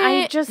 reason, "Nah,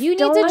 I just you need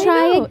don't to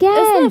try know.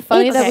 again. Isn't it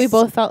funny that we It's-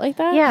 both felt like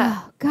that? Yeah.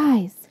 Oh,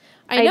 guys.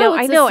 I know,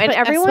 it's and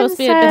everyone supposed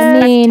to be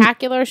says- a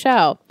spectacular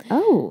show.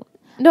 Oh,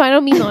 No, I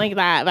don't mean like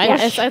that. But Yeah.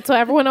 that's what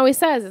everyone always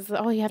says. It's,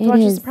 oh, you have to It watch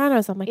The is.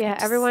 Sopranos. I'm like, Yeah,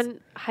 everyone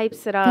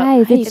hypes it up.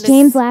 guys, right. it's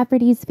James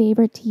Lafferty's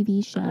favorite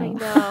TV show. I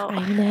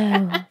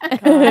know.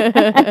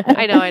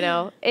 I know. I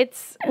know.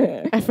 It's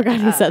I forgot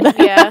he said that.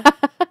 yeah.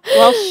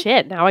 Well,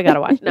 shit. Now I gotta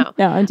watch. No,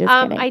 No, I'm just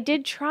kidding. I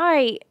did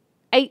try.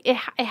 It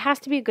has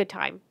to be a good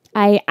time.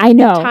 I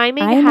know.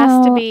 Timing I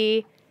has to know.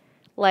 be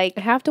like.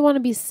 I have to want to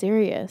be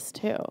serious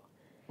too.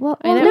 Well,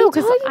 I know, what are you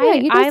 'cause talking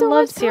about? You just I don't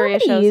love watch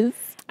serious shows. comedies.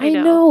 I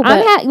know.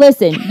 but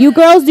Listen, you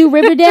girls do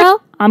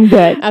Riverdale. I'm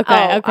good.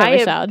 okay, I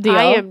Michelle, deal.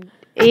 am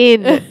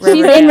in.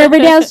 She's in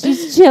Riverdale.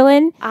 She's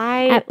chilling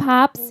I at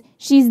Pops.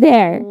 She's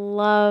there.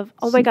 love.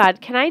 Oh my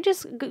god! Can I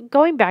just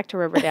going back to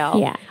Riverdale?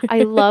 Yeah.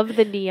 I love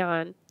the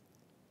neon.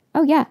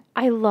 Oh yeah.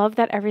 I love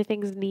that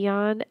everything's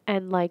neon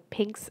and like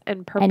pinks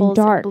and purples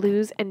dark. and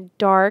blues and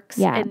darks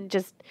Yeah. and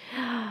just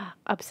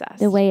obsessed.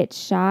 The way it's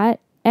shot.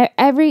 It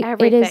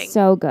Everything. is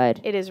so good.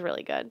 it is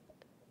really good.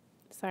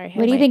 Sorry.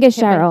 What do you think of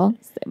Cheryl?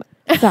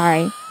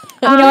 Sorry.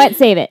 You know what?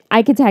 Save it.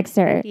 I could text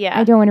her. Yeah.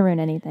 I don't want to ruin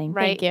anything.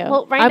 Right. Thank you.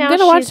 Well, right I'm now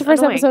gonna watch she's the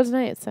first annoying. episode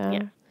tonight. So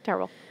Yeah.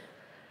 Terrible.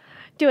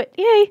 Do it.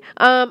 Yay.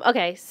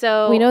 Okay.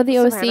 So we know the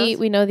OC. Sopranos.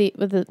 We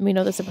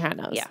know the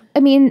Sopranos. Yeah. I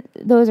mean,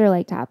 those are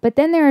like top. But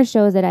then there are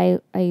shows that I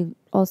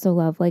also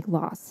love, like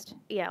Lost.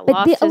 Yeah. But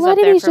Lost a is lot up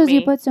of there these for shows, you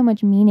me. put so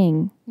much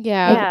meaning.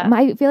 Yeah. Yeah.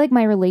 I feel like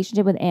my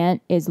relationship with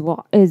Aunt is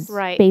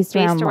Right. based Based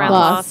around around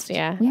Lost. Lost.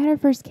 Yeah. We had our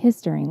first kiss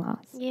during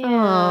Lost. Yeah.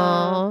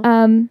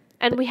 Aww.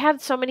 And we had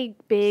so many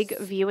big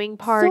viewing many-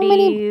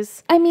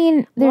 parties. I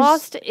mean, there's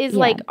Lost is yeah.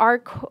 like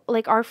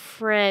our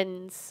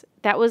friends.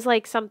 That was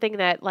like something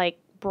that like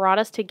brought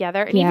us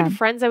together, and Yeah. even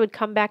friends that would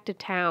come back to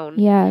town.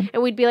 Yeah.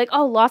 And we'd be like,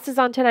 "Oh, Lost is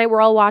on tonight.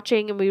 We're all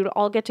watching," and we would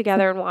all get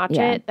together and watch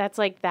Yeah. it. That's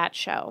like that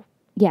show.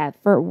 Yeah,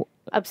 for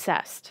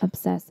Obsessed.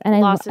 And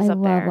Lost I is up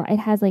love there. it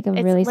has like a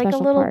It's really like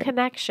special a little part.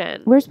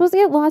 connection. We're supposed to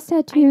get lost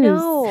tattoos. I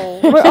know.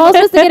 We're all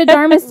supposed to get a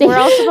Dharma station. We're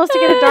all supposed to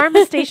get a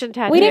Dharma station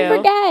tattoo. We didn't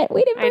forget.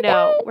 I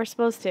know. We're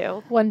supposed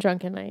to. One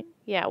drunken night.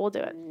 Yeah, we'll do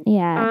it.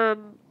 Yeah.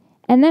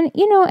 And then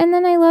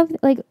I love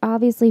like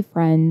obviously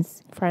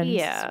Friends. Friends.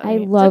 Yeah. I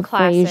It's a love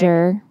classic.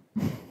 Frasier.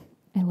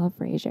 I love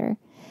Frasier.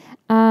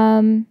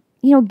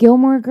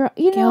 Gilmore Girl.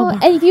 Gilmore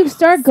And if you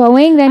start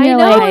going, then you're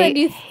know, like, and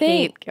you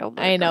hate think.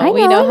 Gilmore I know. I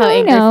We know, know how I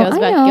Ingrid know, feels I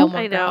about know. Gilmore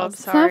I know. I'm Girls.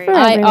 sorry. for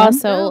I everyone.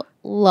 also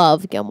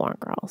love Gilmore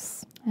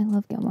Girls. I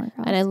love Gilmore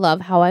Girls. And I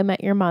love How I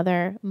Met Your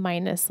Mother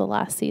minus the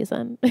last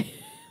season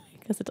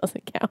because it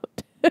doesn't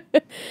count.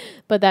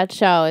 But that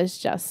show is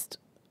just,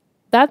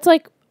 that's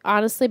like,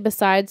 honestly,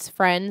 besides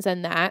Friends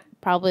and that,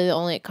 probably the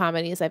only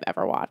comedies I've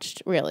ever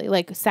watched, really.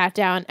 Like, sat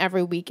down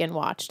every week and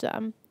watched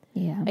them.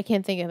 Yeah. I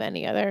can't think of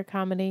any other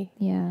comedy.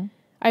 Yeah.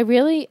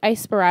 I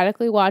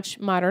sporadically watch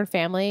Modern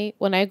Family.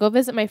 When I go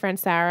visit my friend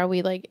Sarah,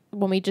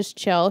 when we just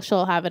chill,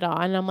 she'll have it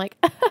on. And I'm like,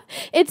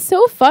 it's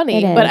so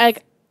funny. It But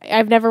is.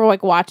 I've never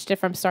like watched it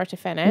from start to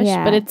finish.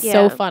 Yeah. But it's Yeah.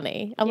 so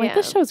funny. I'm like, Yeah.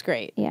 this show's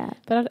great. Yeah.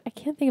 But I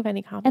can't think of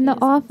any comedies. And The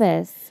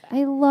Office.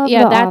 I love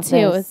Yeah, The that Office.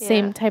 too. It's Yeah.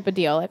 same type of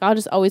deal. Like I'll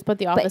just always put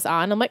The Office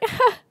on. I'm like,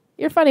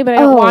 you're funny, but I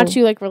don't Oh. watch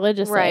you like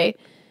religiously. Right.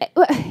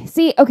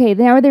 See, okay,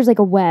 now there's like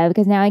a web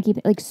because now I keep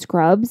like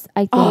Scrubs.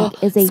 I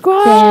think is a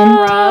Scrubs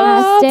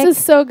fantastic is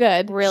so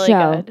good. Really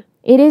show. good.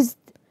 It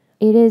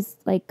is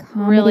like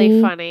comedy,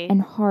 Really funny.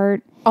 and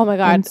heart. Oh my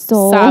god, And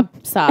soul. sobbed.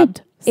 It-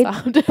 Sobbed.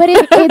 But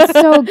it's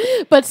so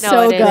but No,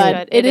 so it is good.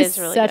 good. It It is is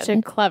really such good.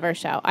 a clever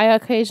show. I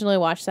occasionally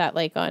watch that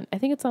like on, I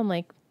think it's on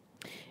like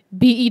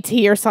BET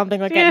or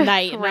something like Yeah, at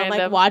night. And I'm like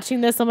random.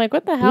 watching this. I'm like,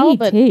 what the hell? BET.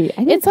 But I think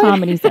it's it's on-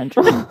 Comedy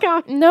Central.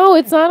 no,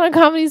 it's not on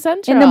Comedy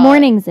Central. In the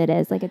mornings it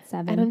is, like at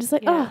 7. And I'm just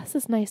like, Yeah. oh, this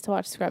is nice to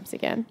watch Scrubs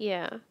again.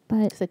 Yeah. but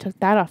Because I took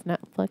that off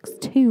Netflix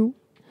too.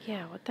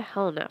 Yeah, what the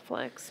hell,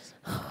 Netflix?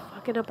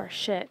 Fucking up our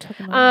shit.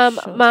 Talking about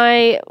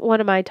shows.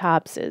 One of my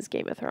tops is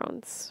Game of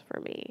Thrones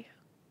for me.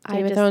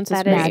 Game of Thrones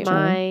is that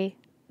great.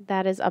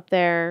 that is up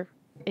there.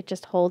 It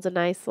just holds a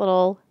nice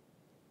little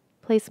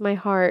place in my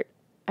heart.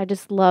 I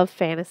just love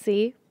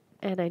fantasy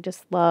and I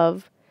just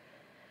love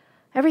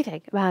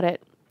everything about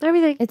it.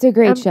 Everything. it's a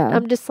great I'm, show.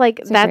 I'm just like,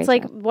 It's a that's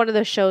great like one of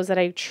those shows that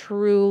I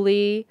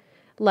truly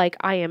like.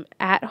 I am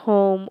at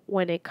home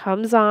when it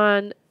comes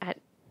on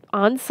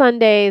on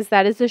Sundays.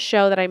 That is the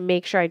show that I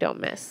make sure I don't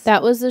miss.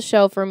 That was the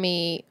show for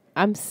me.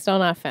 I'm still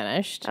not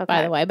finished, by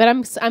Okay. the way, but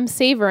I'm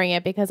savoring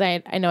it because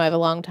I know I have a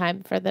long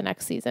time for the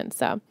next season.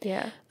 So,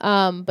 Yeah.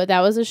 but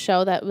that was a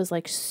show that was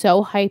like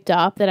so hyped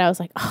up that I was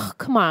like, oh,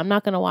 come on, I'm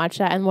not gonna watch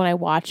that. And when I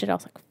watched it, I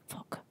was like,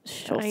 fuck, this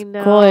show's I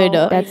know. good.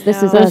 That's I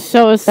This Is know. This Us.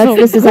 show is That's so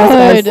This Is Us.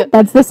 good. Guys.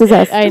 That's This Is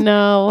Us. I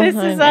know. This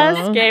I is know.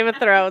 us, Game of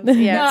Thrones.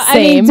 Yeah. I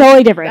mean, Same.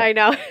 totally different. I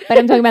know. But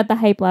I'm talking about the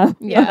hype level.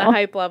 Yeah, the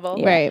hype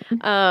level. Right.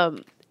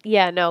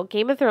 Yeah, no,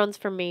 Game of Thrones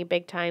for me,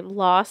 big time.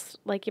 Lost,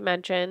 like you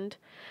mentioned.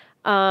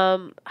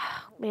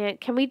 Man,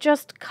 can we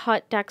just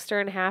cut Dexter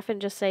in half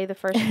and just say the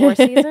first 4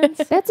 seasons?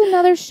 That's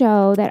another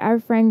show that our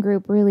friend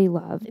group really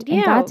loved and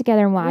Yeah, got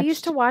together and watched. We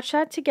used to watch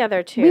that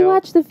together too. We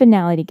watched the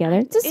finale together.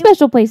 It's a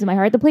special place in my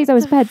heart. The place I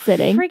was pet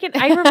sitting. Freaking,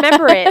 I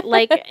remember it.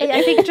 Like,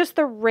 I think just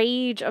the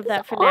rage of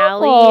that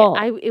finale,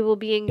 awful. it will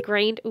be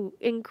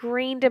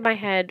ingrained in my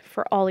head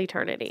for all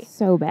eternity.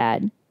 So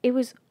bad. It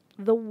was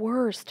the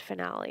worst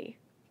finale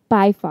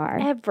By far.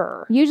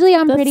 ever. Usually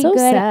I'm That's pretty so good.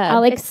 sad.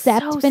 I'll It's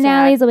accept so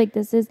finales. sad. I'm like,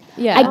 this is...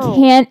 Yeah. I Oh.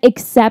 can't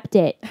accept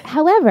it.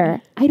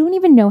 However, I don't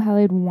even know how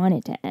I'd want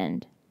it to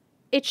end.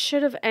 It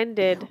should have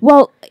ended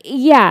Well,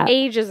 yeah.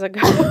 ages ago.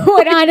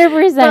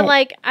 100%. But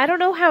like, I don't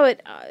know how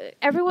it.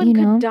 Everyone You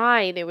could know?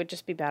 die and it would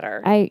just be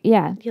better.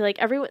 Like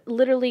everyone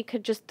literally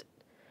could just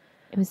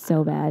It was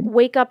so bad.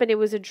 wake up and it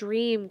was a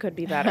dream. Could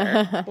be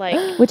better.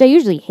 Like, Which I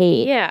usually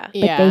hate. yeah, But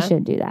Yeah. they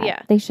should do that. Yeah.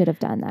 They should have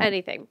done that.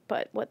 anything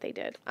but what they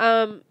did.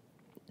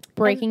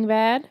 Breaking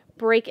Bad.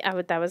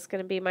 That was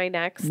gonna be my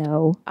next.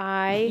 No.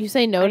 You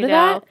say no I to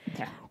know.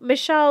 that?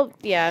 Michelle,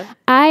 yeah,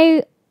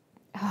 I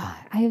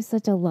have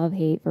such a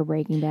love-hate for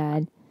Breaking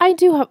Bad. I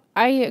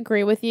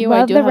agree with you. I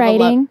Love do the have a love.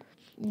 writing,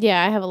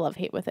 Yeah, I have a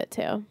love-hate with it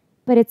too.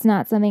 but it's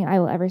not something I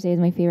will ever say is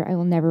my favorite. I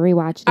will never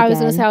rewatch it again. I was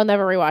going to say I'll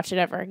never rewatch it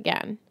ever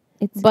again.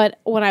 It's But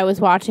when I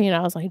was watching it, I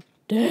was like,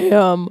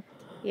 damn,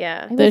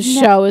 yeah. I this was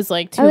ne- show is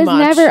like too I was much.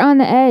 never on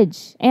the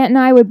edge. Aunt and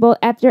I would both,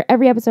 after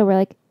every episode, we're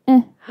like,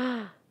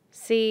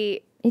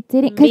 See, it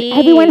didn't, because Me.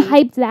 everyone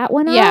hyped that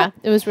one up. Yeah,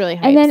 it was really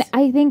hyped. And then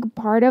I think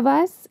part of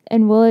us,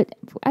 and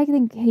I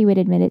think he would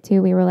admit it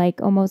too, we were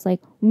like, almost like,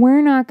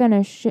 we're not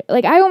going to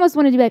like, I almost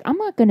wanted to be like, I'm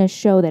not going to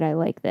show that I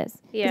like this.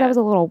 Because Yeah. I was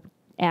a little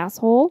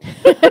asshole.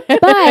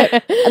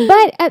 but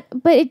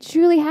it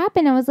truly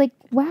happened. I was like,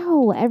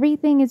 wow,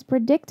 everything is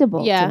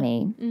predictable Yeah. to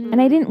me. Mhm.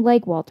 And I didn't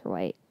like Walter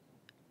White.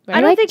 I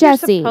don't like think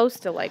Jesse. you're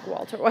supposed to like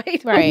Walter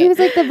White. But he right. was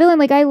like the villain.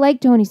 Like, I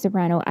liked Tony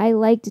Soprano. I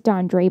liked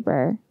Don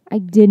Draper. I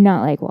did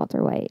not like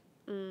Walter White.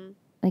 Mm,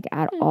 Like,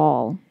 at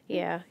all.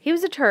 yeah, he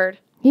was a turd.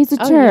 He's a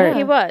Oh, turd. yeah.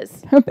 He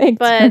was. A big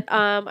turd. But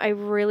I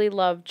really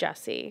love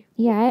Jesse.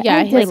 Yeah, Yeah,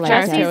 I his did Like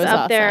like Jesse's was that.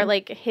 up there, awesome.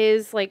 like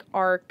his like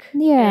arc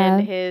Yeah.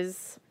 and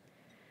his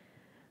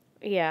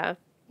yeah.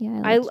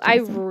 Yeah, I liked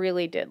Jesse.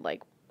 really did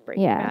like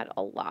Breaking Yeah. Bad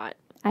a lot.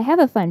 I have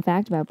a fun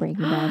fact about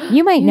Breaking Bad.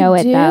 You might You know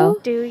it do? though.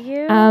 Do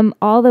you?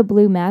 All the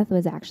blue meth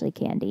was actually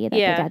candy that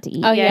Yeah. they got to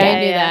eat. Oh yeah, Yeah, I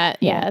knew yeah. that.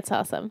 Yeah, Yeah. that's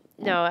awesome.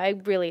 No, I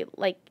really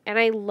like, and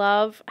I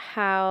love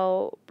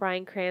how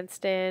Bryan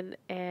Cranston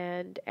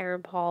and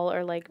Aaron Paul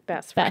are like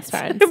best Best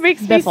friends. friends. It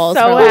makes me Biffles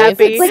so for life.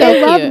 happy. It's Like so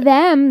I love cute.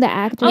 them, the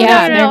actors. Oh,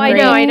 Yeah, no, they're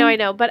I great.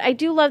 know. But I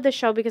do love the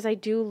show because I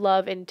do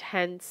love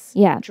intense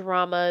Yeah.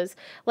 dramas.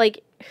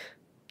 Like,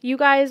 you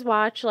guys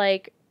watch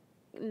like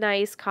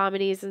nice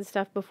comedies and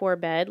stuff before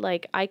bed.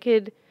 Like, I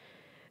could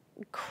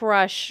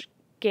crush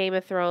Game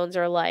of Thrones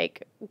or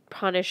like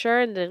Punisher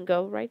and then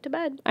go right to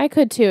bed. I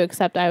could too,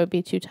 except I would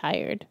be too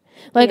tired.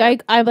 Like Yeah.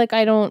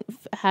 I don't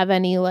have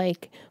any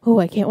like, oh,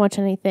 I can't watch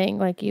anything.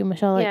 Like you,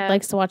 Michelle, like Yeah.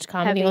 likes to watch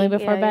comedy Heavy, only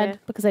before yeah, bed yeah.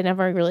 because I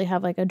never really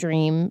have like a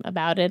dream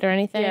about it or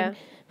anything. Yeah.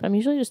 But I'm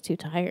usually just too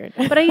tired.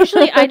 But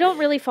I don't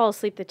really fall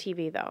asleep to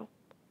TV though.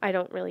 I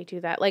don't really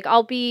do that. Like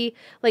I'll be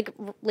like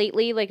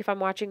lately, like if I'm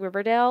watching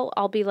Riverdale,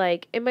 I'll be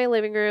like in my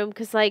living room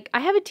because like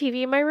I have a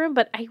TV in my room,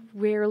 but I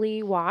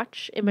rarely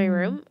watch in my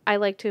room. I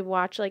like to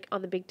watch like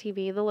on the big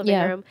TV in the living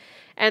Yeah. room,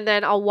 and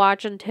then I'll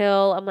watch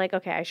until I'm like,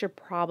 okay, I should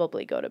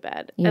probably go to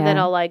bed, and then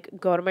Yeah. I'll like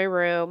go to my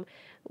room,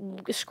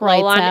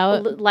 scroll Lights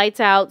on out. lights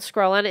out,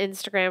 scroll on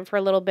Instagram for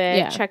a little bit,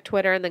 Yeah. check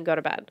Twitter, and then go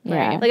to bed.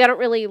 Yeah. Like I don't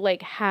really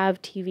like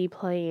have TV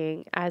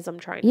playing as I'm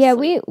trying to Yeah,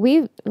 sleep.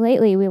 we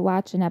lately we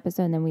watch an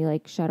episode and then we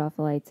like shut off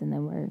the lights and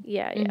then we're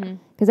Yeah.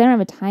 because I don't have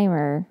a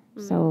timer,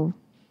 so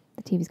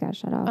the TV's got to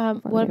shut off. before we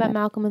What go to about bed.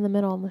 Malcolm in the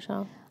Middle,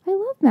 Michelle? I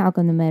love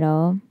Malcolm in the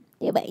Middle.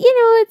 Yeah, but you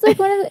know, it's like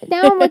one of the,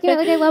 now I'm looking at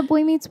like I love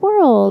Boy Meets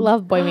World.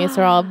 Love Boy Meets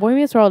World. Boy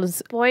Meets World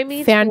is Boy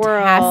Meets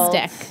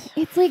fantastic. World.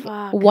 It's like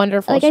Fuck.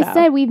 Wonderful like show. I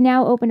said, we've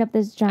now opened up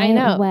this giant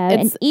know. web,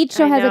 and It's- each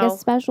show I has like know. a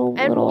special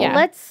And little.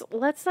 Yeah.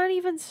 let's not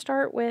even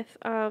start with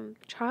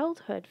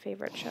childhood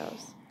favorite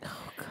shows. Oh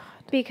God,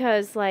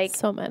 Because like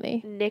so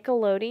many.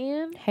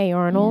 Nickelodeon, Hey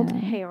Arnold, Yeah.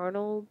 Hey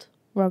Arnold,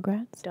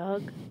 Rugrats,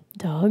 Doug,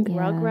 Doug. Yeah.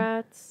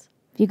 Rugrats,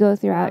 If you go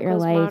throughout your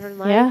Rocko's life, Modern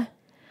Life, Yeah.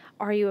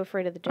 Are You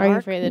Afraid of the Dark? Are You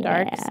Afraid of the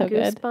Dark? Yeah. So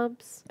good.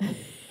 Goosebumps.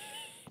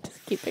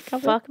 Just keep it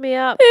coming. Fuck me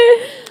up.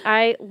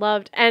 I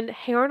loved, and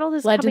Hey Arnold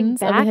is Legends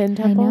coming of the back.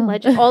 Hidden I Temple. know.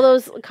 Legend, all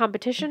those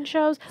competition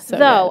shows. So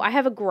Though good. I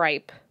have a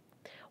gripe.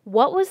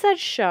 What was that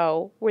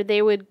show where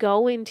they would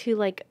go into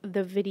like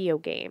the video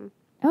game?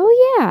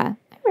 oh yeah,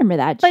 I remember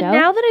that But show.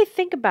 now that I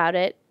think about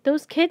it,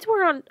 those kids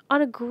were on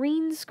a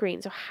green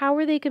screen. So how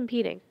were they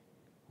competing?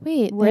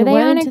 Wait, Were they they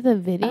went on a- into the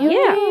video?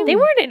 Yeah, game? they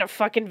weren't in a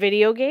fucking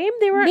video game.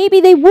 They were Maybe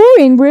they were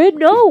Ingrid.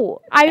 no.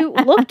 I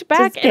looked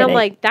back and I'm kidding.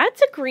 like,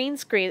 that's a green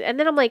screen. And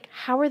then I'm like,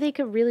 how are they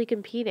really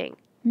competing?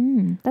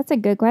 That's a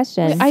good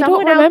question. I don't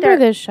Someone out remember there-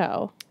 this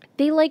show.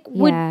 They like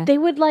would Yeah. they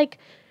would like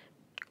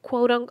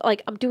quote unquote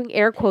like I'm doing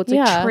air quotes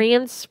like Yeah.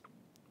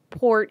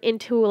 transport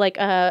into like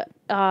a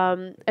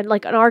and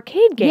like an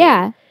arcade game.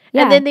 yeah,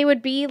 yeah. And then they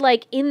would be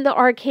like in the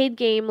arcade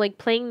game, like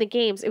playing the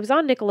games. It was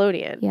on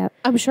Nickelodeon. yep.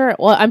 I'm sure.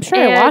 Well, I'm sure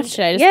I And- watched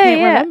it. I just can't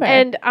remember.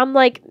 And I'm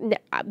like,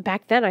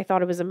 back then I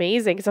thought it was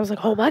amazing because I was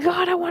like, oh my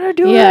God, I want to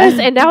do Yeah. this.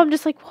 And now I'm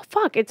just like, well,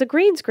 fuck, it's a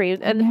green screen.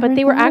 And never but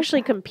they were thought of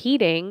actually that.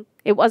 competing.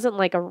 It wasn't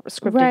like a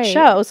scripted Right.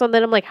 show. So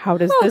then I'm like, how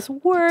does this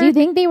work? Do you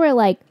think they were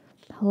like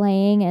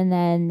playing and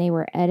then they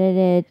were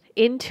edited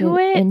into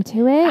it?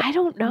 Into it? I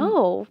don't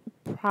know.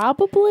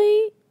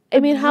 probably. I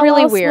mean, how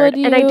really else weird.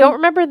 would And I you- don't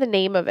remember the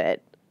name of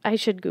it. I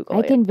should Google I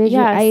it. can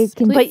visual. I Yes,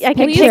 can. But I can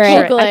Please picture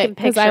it. Google I it can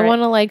because I picture it.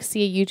 want to like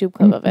see a YouTube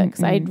clip of it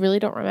because I Mm-mm-mm. really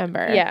don't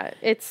remember. Yeah,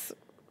 it's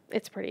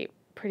pretty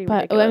But I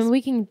ridiculous. mean,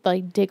 we can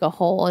like dig a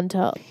hole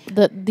into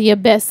the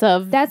abyss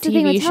of That's the TV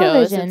thing with shows.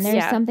 television. It's- There's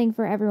yeah. something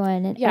for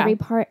everyone. And Yeah. every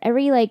part,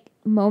 every like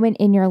moment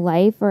in your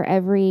life or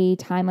every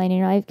timeline in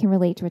your life can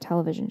relate to a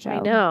television show. I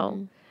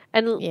know.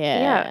 And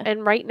Yeah.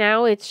 and right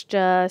now it's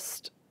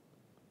just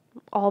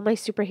all my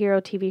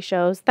superhero TV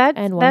shows. That's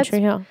and One that's Tree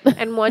Hill.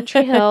 and One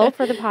Tree Hill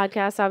for the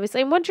podcast,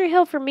 obviously. And One Tree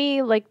Hill for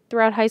me, like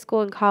throughout high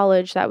school and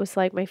college, that was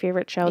like my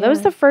favorite show. That was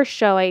Yeah. the first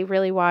show I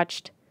really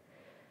watched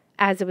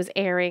as it was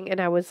airing, and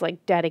I was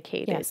like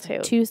dedicated Yes,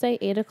 to. Tuesday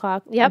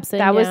 8:00. I'm Yep, sitting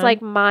that was down.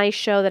 like my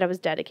show that I was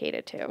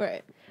dedicated to.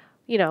 right.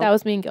 You know, That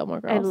was me and Gilmore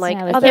Girls. and like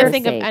Yeah, it was I other can't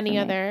think of safe any for me.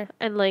 other.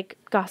 and like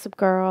Gossip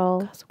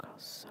Girl. Gossip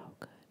Girl's so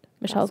good.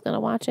 Michelle's gonna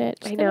watch it.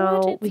 I She's gonna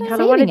watch know. it. We So-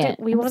 kind of want to saving do. it.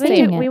 We I'm want to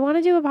saving do. it. We want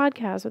to do a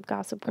podcast with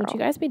Gossip Girl. Would you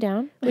guys be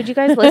down? Would you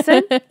guys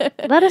listen?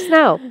 Let us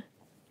know.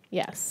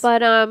 Yes.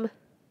 But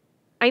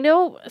I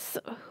know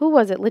who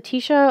was it?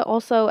 Letitia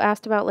also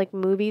asked about like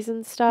movies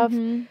and stuff.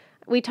 Mhm.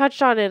 We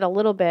touched on it a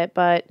little bit,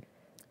 but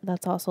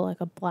That's also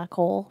like a black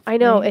hole. I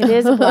know for me. it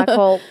is a black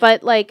hole.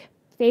 But like,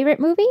 Favorite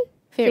movie?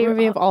 Favorite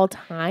movie of all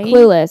time.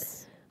 Clueless.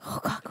 Oh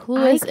God,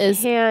 Clueless I is.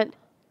 can't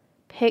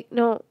pick.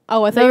 No,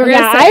 Oh, I thought you were Yeah,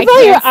 gonna say. I thought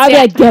you were. can't I'd be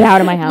stand- like, get out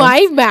of my house.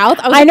 My mouth.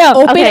 I was I like, know.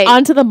 Open Okay,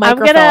 onto the I'm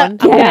microphone.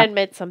 gonna Yeah.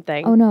 admit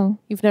something. Oh no.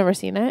 You've never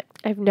seen it?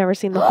 I've never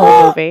seen the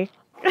whole movie.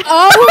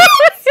 Oh.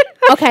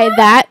 Okay,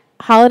 that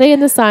Holiday in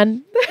the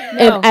Sun.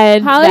 No.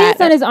 and Holiday that.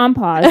 Sun is on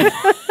pause.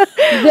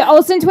 The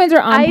Olsen twins are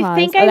on pause. I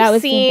think that I've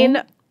was seen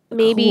thinking.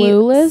 maybe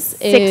Clueless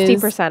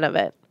 60% of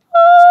it.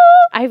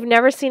 I've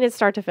never seen it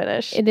start to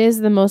finish. It is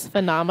the most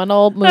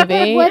phenomenal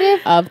movie What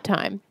if- of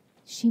time.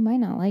 She might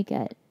not like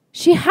it.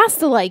 She has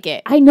to like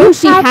it. I know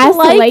she have has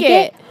to like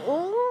it.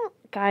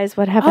 Guys,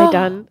 what have I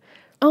done?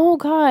 Oh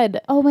God.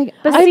 Oh my god!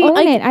 But I see, own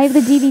like- it. I have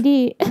the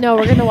DVD. No,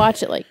 we're gonna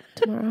watch it like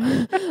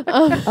tomorrow.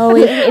 That's a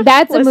Liss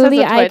has movie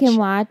a I Twitch. can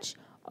watch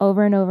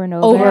over and over and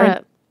over. Over Yeah.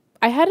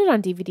 I had it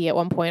on DVD at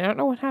one point. I don't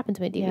know what happened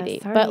to my DVD,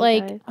 Yeah, sorry, but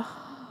like guys.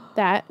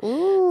 that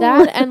Ooh.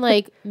 and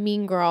like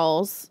Mean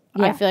Girls.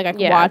 I Yeah. feel like I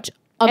could Yeah. watch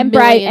and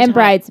million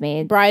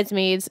Bridesmaids.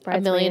 Bridesmaids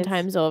a million Bridesmaids.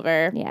 times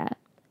over. Yeah,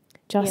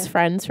 Just Yeah.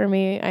 Friends for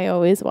me. I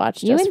always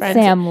watch you Just and Friends.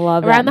 Sam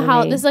love Around that the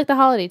movie. this is like the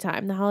holiday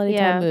time. The holiday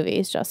Yeah. time movie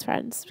is Just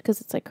Friends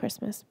because it's like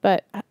Christmas.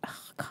 But oh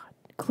God,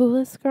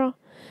 Clueless, girl,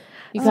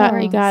 you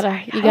Sorry. gotta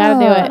Oh. do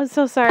I'm it.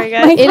 so sorry,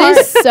 guys. It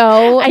is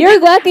so.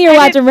 You're lucky you're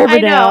watching I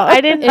Riverdale. know. I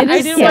didn't. It I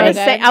is didn't so want to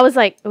good. say. I was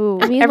like, ooh.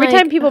 I mean, Every like-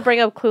 time people bring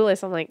up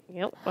Clueless, I'm like,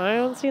 yep. I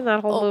haven't seen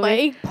that whole Oh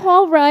movie. my!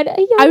 Paul Rudd.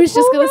 I was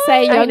just gonna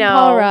say I young know.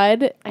 Paul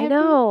Rudd. I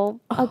know.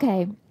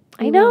 Okay,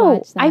 I we will know.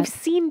 watch that. I've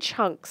seen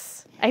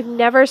chunks. I've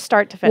never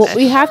start to finish. Well,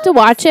 we have to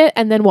watch it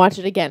and then watch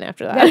it again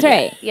after that. That's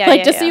right. Yeah, like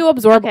yeah, just yeah. so you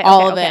absorb Okay,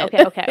 all okay, of okay,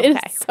 it. okay, It is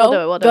okay. so We'll do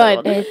it, we'll do it,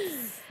 good. we'll do it.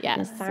 It's Yeah.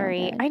 just so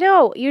Sorry. good. I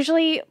know.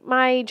 Usually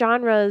my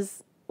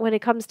genres, when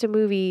it comes to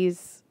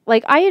movies,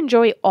 like I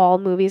enjoy all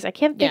movies. I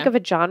can't think Yeah. of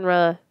a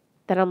genre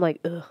that I'm like,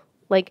 ugh.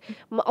 Like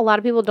a lot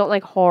of people don't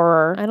like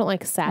horror, I don't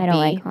like sappy. I don't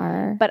like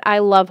horror. but I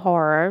love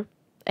horror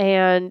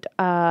and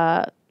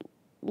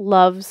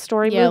love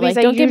story Yeah, movies.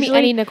 like don't I give me usually,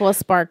 any Nicholas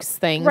Sparks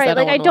things. right.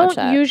 Like I wanna watch don't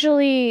that.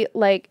 usually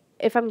like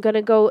if I'm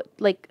gonna go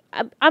like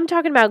I'm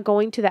talking about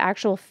going to the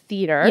actual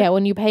theater. Yeah,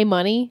 when you pay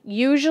money.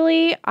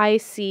 Usually I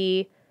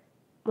see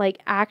like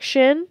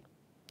action,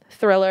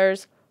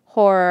 thrillers,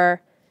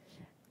 horror,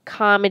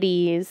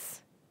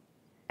 comedies,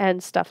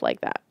 and stuff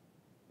like that.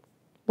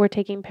 We're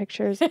taking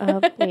pictures of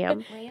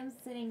Liam. Liam's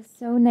sitting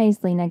so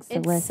nicely next to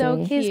It's Lissy. so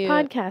He's Cute.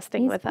 podcasting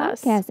He's with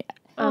us. podcasting.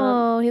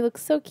 Oh, he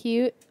looks so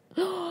cute.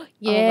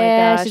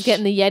 Yeah, gosh. she's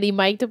getting the Yeti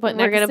mic to put And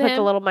we're next gonna to put him.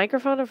 the little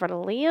microphone in front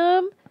of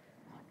Liam.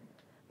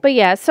 But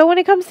yeah, so when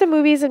it comes to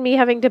movies and me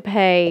having to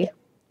pay,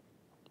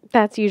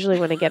 that's usually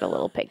when I get a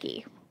little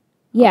picky.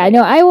 Yeah,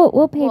 no,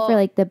 we'll pay Well- for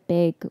like the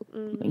big,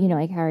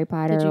 like Harry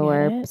Potter Did you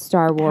or get it?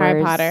 Star Wars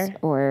Harry Potter.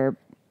 or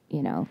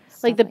Like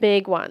stuff the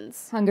big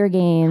ones. Hunger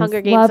Games.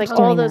 Hunger Games, Loved like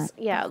all doing those,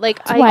 that. yeah.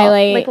 Like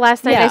Twilight. like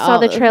last night Yeah, I saw all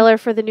the those. trailer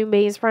for the new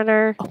Maze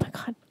Runner. Oh my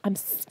God, I'm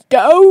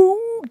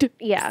stoked.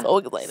 Yeah. So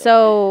excited.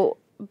 So,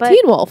 but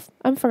Teen Wolf.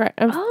 That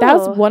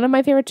was Oh. one of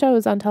my favorite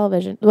shows on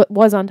television.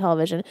 Was on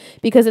television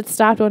because it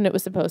stopped when it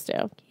was supposed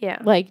to. yeah,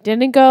 Like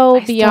didn't go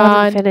I still haven't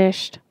beyond.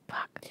 finished.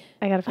 Fuck,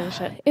 I gotta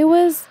finish it. It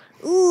was.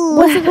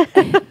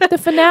 The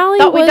finale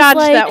Thought we was dodged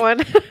like, that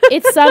one.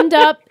 it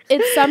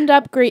summed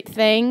up great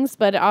things,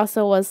 but it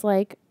also was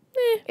like,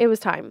 It was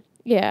time.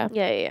 yeah.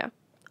 Yeah.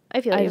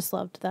 I feel I you. just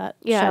loved that.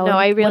 Yeah, show. no,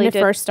 I And really when it did.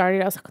 first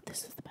started, I was like, oh,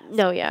 this is the best.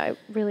 No, yeah, I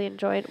really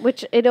enjoyed.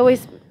 Which it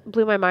always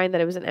blew my mind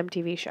that it was an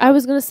MTV show. I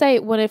was gonna say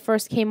when it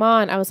first came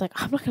on, I was like,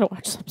 I'm not gonna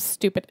watch some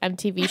stupid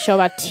MTV show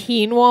about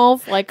Teen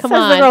Wolf. Like, come Says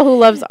on. the girl who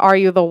loves Are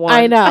You the One?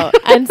 I know.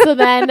 And so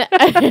then,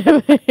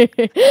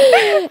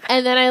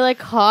 and then I like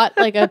caught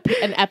like an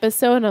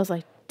episode, and I was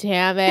like,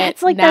 damn it!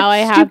 It's like now that I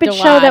have stupid to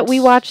show that we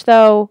watched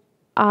though.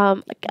 the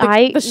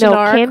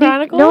Shannara Candy.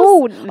 Chronicles?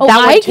 No, Oh, that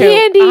Eye one too.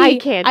 Candy! Eye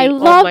Candy. I Oh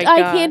loved my Eye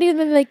God. Candy, and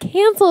then they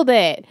canceled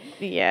it.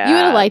 Yeah, You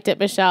would have liked it,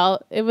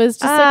 Michelle. It was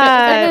just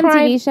An like a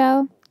MTV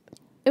show.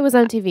 It was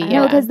on TV. No,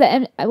 Yeah, because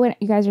when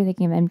you guys are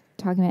thinking of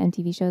talking about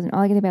MTV shows, and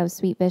all I can think about was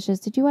Sweet Vicious.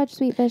 Did you watch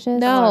Sweet Vicious?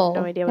 No. I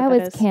have no idea that what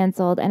was that is.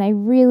 canceled, and I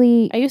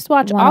really. I used to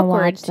watch wanna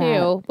Awkward watch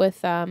too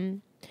with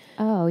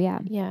Oh yeah.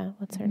 yeah,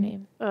 what's her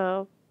name?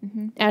 Oh,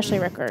 Ashley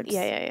Rickards.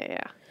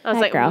 yeah. I was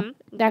That like, girl.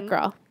 That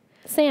girl,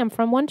 Sam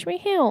from One Tree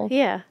Hill.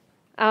 Yeah.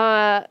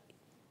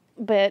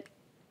 But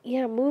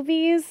yeah,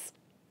 movies,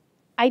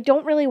 I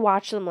don't really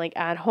watch them like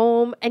at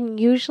home, and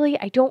usually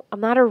I'm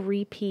not a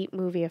repeat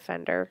movie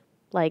offender.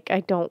 Like I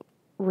don't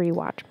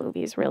rewatch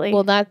movies really.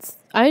 Well,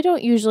 I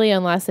don't usually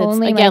unless it's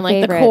Only my again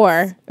like the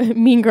core.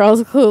 Mean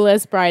Girls,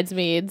 Clueless,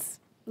 Bridesmaids,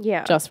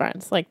 yeah. Just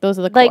Friends. Like those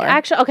are the core. Like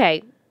actually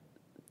okay.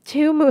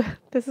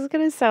 This is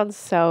going to sound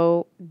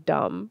so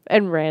dumb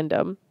and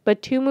random,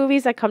 but 2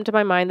 movies that come to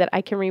my mind that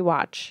I can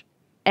rewatch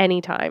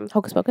anytime.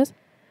 Hocus Pocus.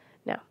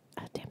 No.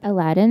 Oh, damn.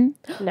 Aladdin.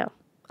 No.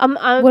 What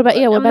about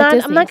I'm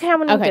not I'm not Disney's?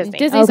 counting Okay, Disney.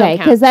 Disney's Okay, don't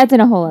because count. that's in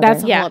a whole other.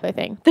 That's a Yeah. whole other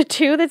thing. The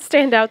 2 that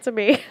stand out to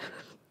me.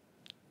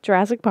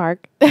 Jurassic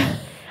Park.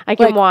 I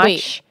can Like, watch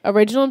wait,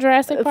 original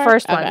Jurassic the Park?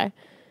 first one. Okay.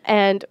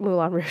 And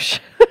Moulin Rouge.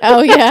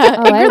 Oh yeah,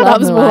 Oh, I Ingrid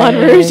love loves Moulin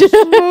Moulin Rouge. Rouge.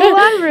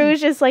 Moulin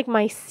Rouge is like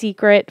my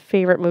secret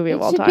favorite movie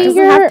of all should time. be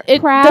Doesn't your have-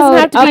 it proud doesn't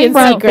have to be in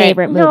upfront secret.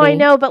 favorite movie. No, I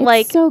know, but It's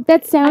like so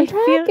that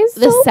soundtrack feel- is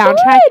The so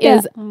soundtrack good.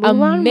 is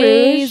Moulin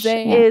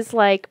amazing. Rouge is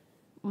like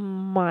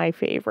my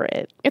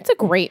favorite. It's a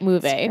great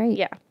movie. It's great.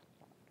 Yeah.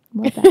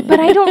 Love that But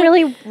movie. I don't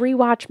really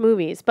rewatch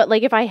movies. But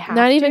like if I have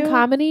Not even to,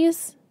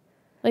 comedies.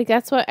 Like,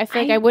 that's what I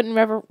feel like I wouldn't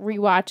ever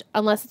rewatch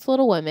unless it's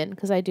Little Women,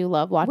 because I do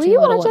love watching Will you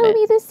Little watch Women. it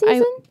with me this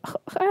season?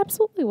 I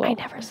absolutely will. I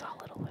never saw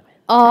Little Women.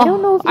 Oh, I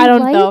don't know if you I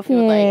don't like know if you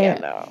would like it.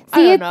 it. No. I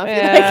See, don't know if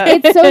you like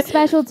it. It's so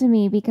special to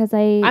me because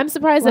I'm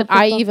surprised love that the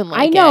I book. even like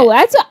I it. know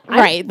that's what,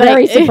 Right, I'm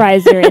very like-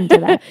 surprised you're into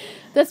that.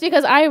 That's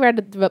because I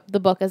read the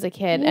book as a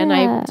kid, and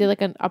I Yeah. did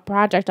like a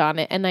project on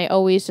it, and I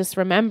always just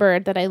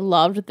remembered that I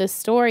loved this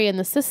story and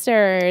the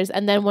sisters.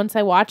 And then once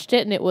I watched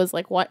it, and it was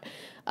like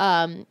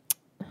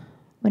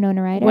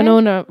Winona Ryder.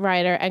 Winona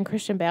Ryder and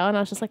Christian Bale, and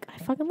I was just like, I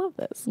fucking love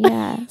this.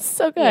 Yeah,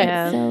 So good.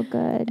 Yeah. so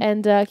good.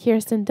 And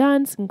Kirsten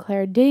Dunst and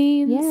Claire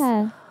Danes.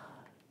 Yeah,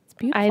 It's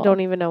beautiful. I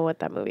don't even know what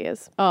that movie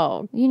is.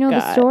 Oh, you know the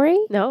God. story.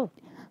 No.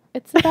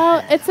 it's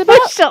about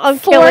Michelle, I'm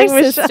four killing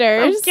Michelle.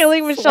 sisters. I'm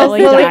killing Michelle. Slowly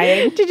Slowly.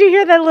 dying. Did you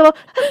hear that little?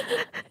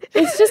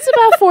 It's just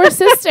about four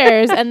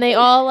sisters, and they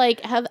all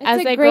like have It's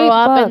as a they great grow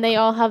up, book. and they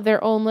all have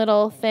their own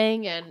little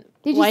thing. And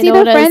Did you see the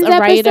Winona's Friends a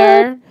writer.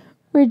 episode?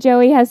 Where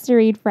Joey has to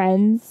read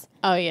Friends,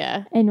 Oh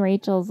yeah. and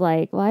Rachel's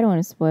like, "Well, I don't want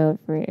to spoil it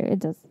for you." It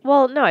does.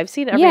 Well, no, I've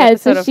seen every Yeah,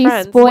 episode so of she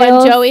Friends. spoils-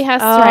 When Joey has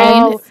to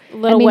Oh. read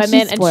Little I mean, she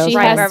Women, and spoils she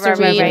it. has Right, to right,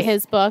 read right.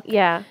 his book.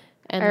 Yeah,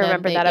 And I then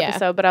remember they- that yeah.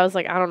 episode, but I was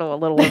like, I don't know what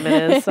Little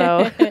Women is.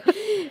 So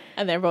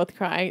And they're both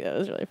crying. That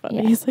was really funny.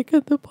 Yeah. He's like,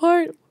 at the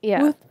part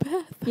yeah. with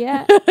Beth.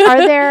 Yeah,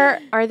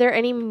 Are there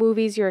any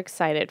movies you're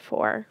excited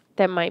for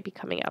that might be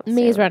coming out?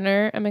 Maze soon?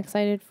 Runner, I'm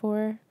excited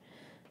for.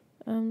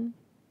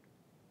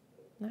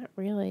 Not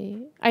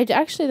really. I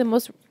actually the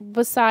most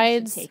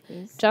besides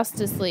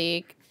Justice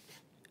League.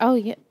 Oh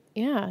yeah,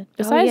 yeah.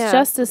 Besides yeah.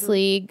 Justice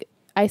League,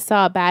 I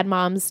saw Bad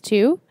Moms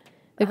 2,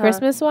 the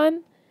Christmas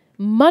one.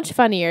 Much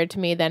funnier to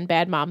me than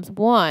Bad Moms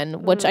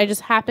 1, which I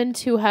just happened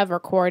to have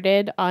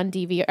recorded on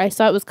DVR. I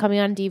saw it was coming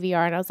on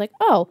DVR, and I was like,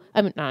 oh,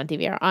 I mean, not on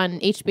DVR, on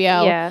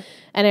HBO. Yeah.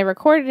 And I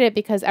recorded it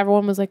because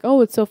everyone was like,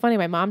 oh, it's so funny.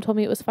 My mom told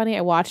me it was funny.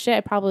 I watched it.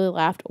 I probably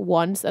laughed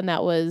once, and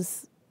that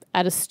was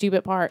at a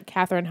stupid part.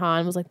 Catherine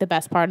Hahn was like the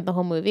best part of the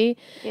whole movie.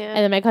 Yeah. And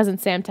then my cousin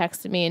Sam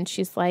texted me, and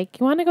she's like,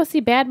 you want to go see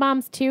Bad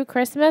Moms 2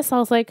 Christmas? I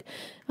was like,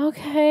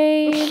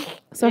 okay.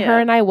 So Yeah. her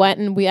and I went,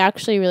 and we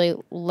actually really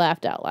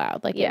laughed out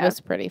loud. Like, it Yeah.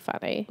 was pretty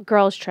funny.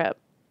 Girls Trip.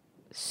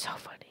 So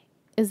funny.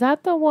 Is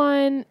that the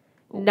one?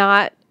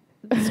 Not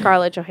the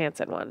Scarlett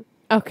Johansson one.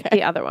 Okay.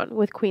 The other one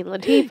with Queen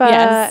Latifah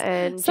Yes.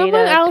 and Someone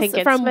Jada else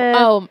Pinkett from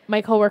Smith.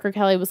 my coworker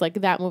Kelly was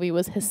like, that movie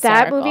was That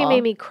hysterical. movie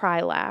made me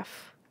cry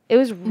laugh. It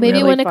was Maybe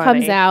really when it funny.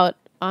 comes out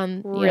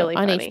on Really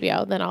on funny.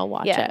 HBO, then I'll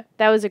watch Yeah, it.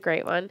 that was a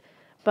great one.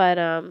 But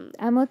I'm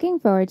looking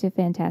forward to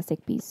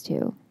Fantastic Beasts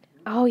too.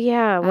 oh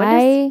yeah,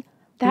 that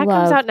comes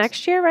loved- out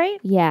next year, right?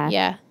 Yeah,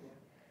 Yeah.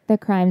 The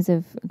Crimes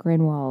of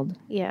Grindelwald.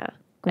 Yeah.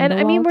 And I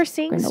mean, Grindelwald? we're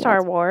seeing Star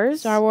Grindelwald. Wars.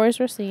 Star Wars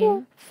we're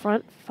seeing.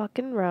 Front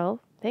fucking row.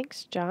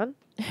 Thanks, John.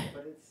 But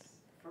it's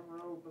front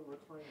row, but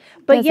reclining.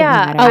 But Doesn't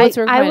yeah, matter. Oh, it's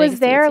I reclining was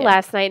there seats, yeah.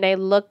 last night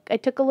and I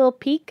took a little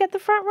peek at the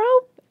front row.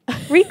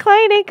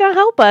 Recline ain't gonna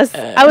help us.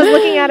 I was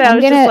looking at it. I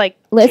was just like,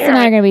 Liss and I "Damn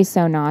are it." gonna be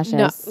so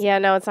nauseous. Yeah,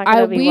 no, it's not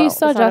gonna be. We well.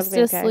 saw It's not gonna be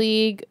Justice okay.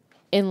 League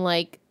in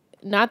like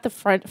not the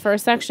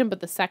first section, but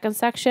the second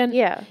section.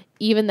 Yeah,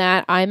 Even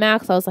that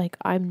IMAX, I was like,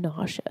 I'm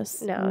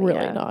nauseous. No,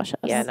 really yeah. nauseous.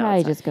 Yeah, I'll no, probably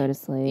it's just go to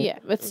sleep. Yeah,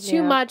 it's too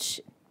Yeah.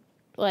 much.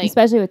 Like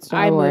Especially with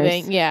Star eye Wars.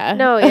 moving. Yeah.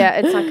 no, yeah,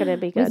 it's not gonna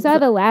be We good. saw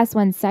the last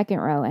one second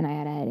row, and I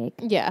had a headache.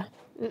 Yeah.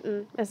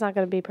 It's not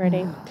gonna be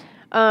pretty.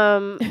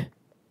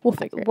 We'll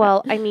figure it out.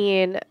 Well, I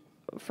mean,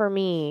 for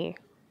me,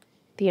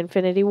 the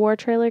Infinity War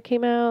trailer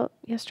came out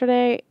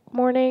yesterday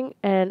morning,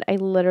 and I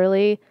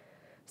literally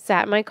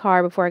sat in my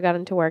car before I got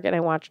into work, and I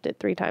watched it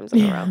 3 times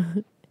in a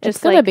row. It's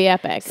gonna be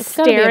epic. It's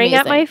gonna be Staring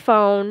at my amazing.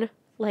 phone,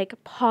 like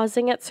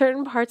pausing at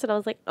certain parts, and I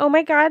was like, "Oh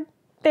my god,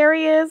 there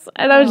he is!"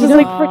 And I was just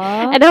like,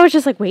 Aw. and I was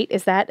just like, "Wait,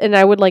 is that?" And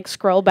I would like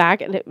scroll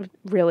back, and it was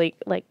really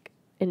like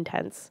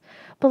intense.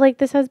 But like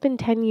this has been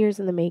 10 years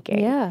in the making,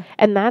 Yeah.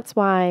 and that's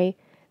why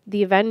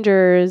the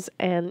Avengers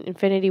and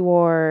Infinity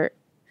War,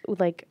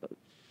 like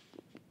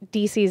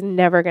DC's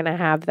never gonna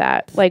have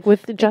that. Like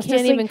with the Justice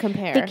can't League, even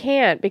compare. They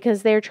can't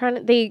because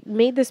they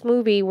made this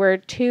movie where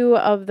 2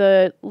 of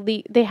the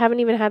they haven't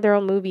even had their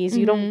own movies.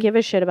 You don't give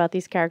a shit about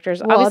these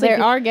characters. Well, Obviously,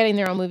 they are getting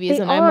their own movies,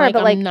 they and I'm are, like, but,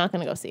 I'm like, not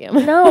gonna go see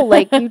them. no,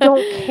 like you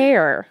don't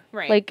care.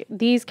 Right. Like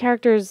these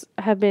characters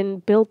have been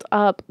built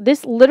up. The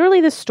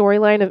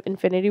storyline of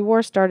Infinity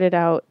War started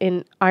out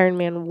in Iron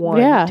Man 1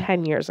 Yeah.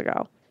 10 years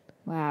ago.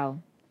 Wow.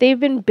 They've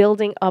been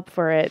building up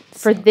for it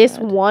for this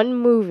one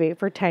movie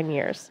for 10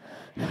 years.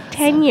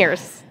 10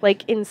 years.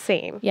 Like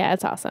insane. Yeah,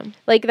 it's awesome.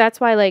 Like that's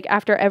why like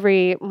after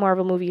every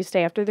Marvel movie you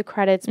stay after the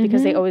credits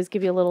because they always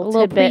give you a little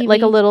tidbit,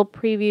 like a preview. little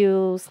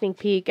preview, sneak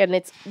peek,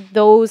 and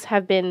those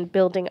have been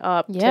building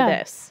up to Yeah.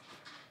 this.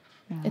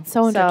 It's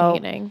so So-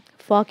 entertaining.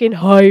 Fucking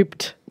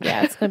hyped.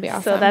 Yeah, it's gonna be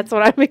awesome. So that's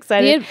what I'm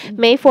excited. The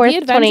May 4th, The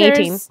 2018.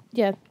 Avengers,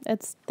 yeah,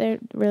 they're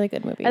really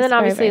good movies. And then Very,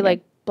 obviously very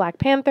like Black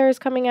Panther is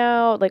coming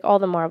out, like all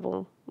the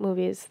Marvel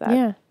movies that good.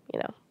 Yeah, you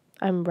know,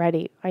 I'm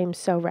ready. I am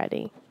so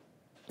ready.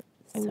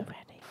 so I'm ready.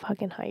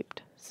 fucking hyped.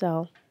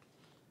 So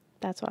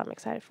that's what I'm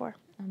excited for.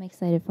 I'm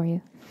excited for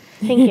you.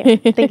 Thank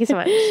you. Thank you so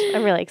much.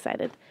 I'm really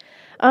excited.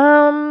 Do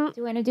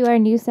you want to do our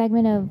new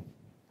segment of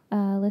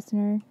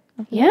listener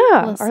Yeah,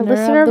 our Listener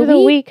listener of of the the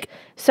week.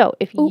 So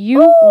if you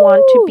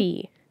want to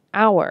be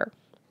our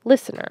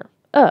listener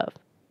of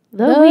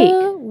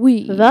the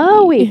week,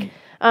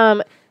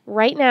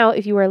 right now,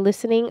 if you are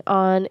listening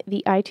on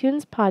the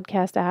iTunes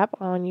podcast app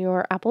on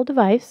your Apple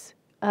device,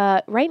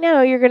 right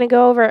now you're going to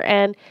go over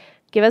and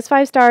give us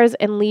 5 stars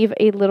and leave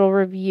a little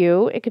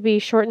review. It could be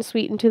short and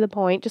sweet and to the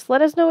point. Just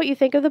let us know what you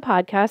think of the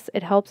podcast.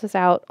 It helps us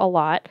out a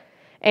lot.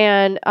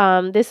 And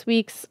this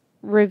week's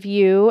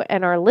review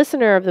and our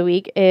listener of the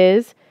week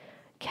is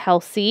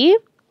Kelsey.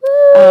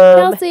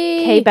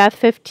 Kelsey.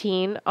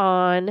 KBeth15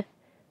 on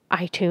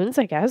iTunes,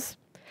 I guess.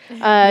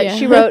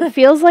 She wrote,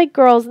 feels like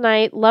girls'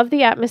 night. Love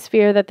the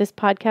atmosphere that this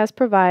podcast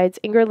provides.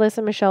 Ingrid, Liss,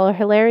 and Michelle are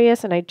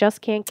hilarious, and I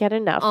just can't get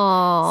enough.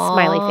 Aww.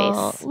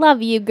 Smiley face.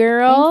 Love you,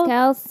 girl.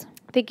 Thanks, Kels.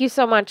 Thank you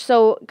so much.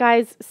 So,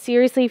 guys,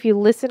 seriously, if you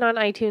listen on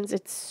iTunes,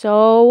 it's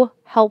so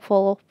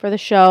helpful for the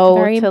show.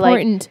 Very to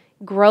important.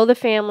 Grow the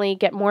family,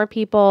 get more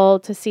people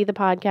to see the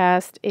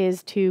podcast,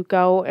 is to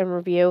go and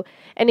review.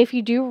 And if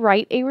you do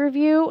write a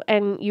review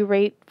and you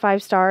rate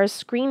 5 stars,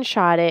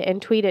 screenshot it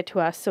and tweet it to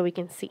us so we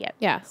can see it.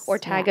 Yes. Or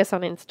tag us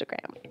on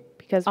Instagram,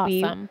 because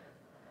Awesome.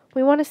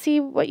 we want to see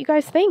what you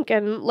guys think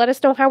and let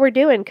us know how we're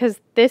doing,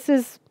 because this,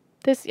 as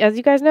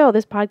you guys know,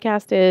 this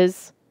podcast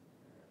is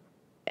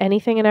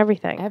anything and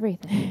everything.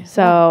 Everything.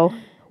 So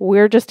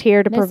we're just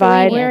here to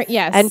provide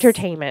Yes.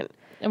 entertainment.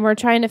 And we're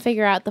trying to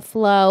figure out the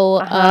flow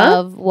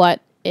of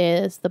what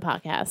is the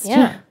podcast.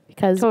 Yeah.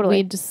 Because Totally.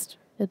 we just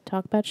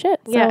talk about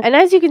shit. So. Yeah, and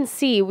as you can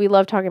see, we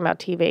love talking about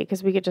TV,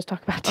 because we could just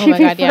talk about TV. Oh my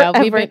God, yeah.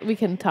 forever. We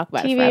can talk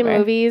about TV it and forever.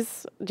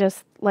 movies,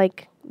 just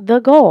like the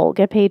goal,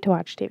 get paid to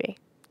watch TV.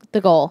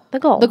 The goal. The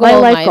goal. The My goal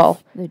in life life. goal.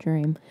 The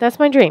dream. That's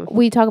my dream.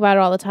 We talk about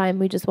it all the time.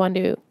 We just want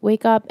to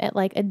wake up at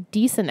like a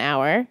decent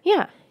hour,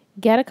 Yeah.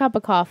 get a cup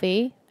of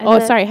coffee. And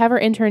then- Have our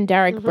intern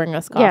Derek bring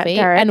us Yeah, coffee.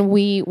 Derek. And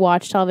we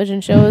watch television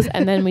shows,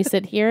 and then we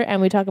sit here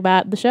and we talk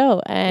about the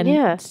show. And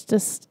Yeah. it's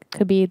just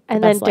could be the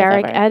And then best life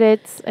Derek ever.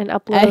 edits and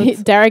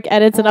uploads. Derek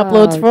edits and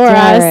uploads Oh, for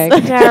Derek.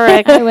 us.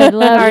 Derek, I would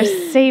love our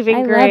saving I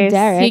love grace.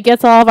 Derek. He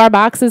gets all of our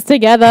boxes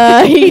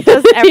together. He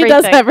does He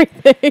does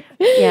everything. everything.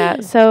 Yeah.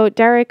 So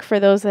Derek, for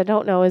those that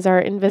don't know, is our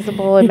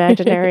invisible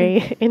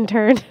imaginary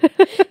intern.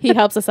 He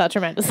helps us out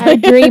tremendously. Our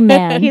dream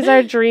man. He's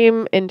our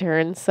dream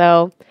intern.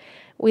 So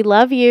we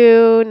love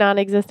you,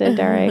 non-existent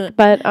Derek. But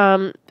But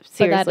that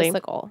seriously, is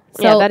the goal.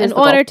 So Yeah, that is in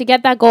the order goal. to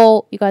get that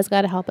goal, you guys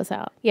got to help us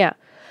out. yeah.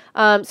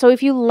 So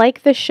if you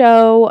like the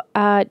show,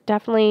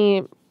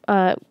 definitely,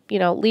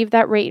 leave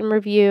that rate and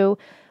review.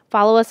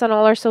 Follow us on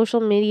all our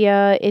social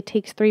media. It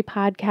Takes 3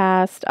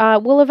 podcast.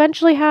 We'll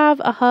eventually have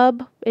a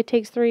hub, It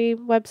Takes 3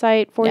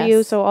 website for you,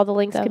 Yes, so all the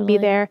links can be definitely.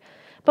 there.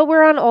 But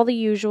we're on all the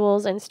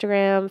usuals,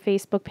 Instagram,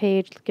 Facebook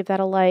page. Give that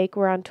a like.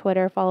 We're on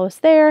Twitter. Follow us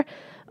there.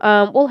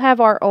 We'll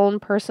have our own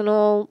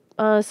personal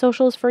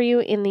socials for you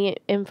in the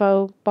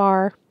info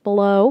bar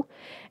below.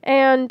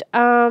 And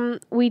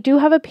we do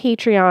have a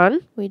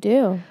Patreon. We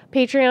do.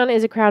 Patreon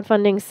is a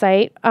crowdfunding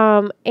site,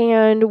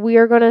 and we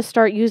are going to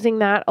start using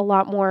that a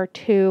lot more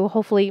too.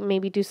 Hopefully,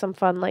 maybe do some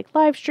fun like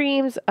live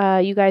streams.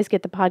 You guys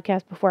get the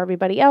podcast before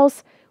everybody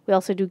else. We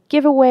also do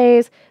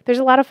giveaways. There's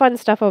a lot of fun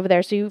stuff over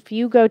there. So if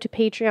you go to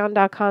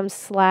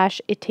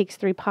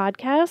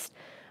patreon.com/ittakes3podcast,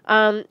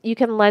 you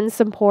can lend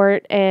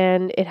support,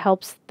 and it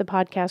helps the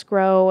podcast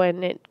grow,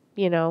 and it,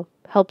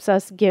 helps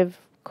us give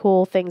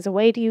cool things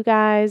away to you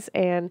guys.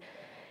 And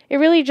it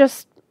really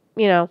just,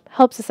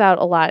 helps us out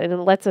a lot, and it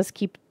lets us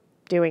keep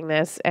doing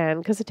this,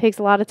 and because it takes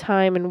a lot of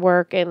time and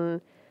work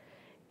and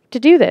to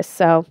do this.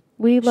 So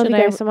we love you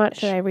guys so much.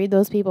 Should I read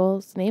those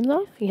people's names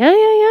off? Yeah.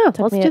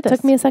 Let's do this.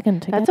 Took me a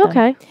second to That's get them.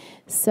 okay.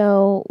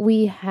 So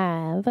we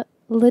have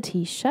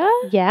Letitia.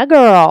 Yeah,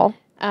 girl.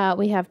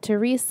 We have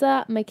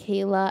Teresa,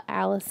 Michaela,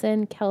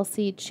 Allison,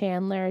 Kelsey,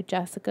 Chandler,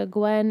 Jessica,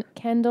 Gwen,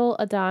 Kendall,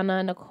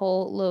 Adana,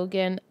 Nicole,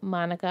 Logan,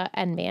 Monica,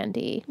 and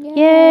Mandy.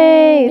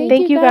 Yay.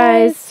 Thank you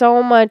guys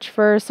so much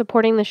for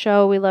supporting the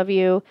show. We love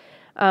you.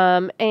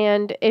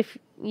 And if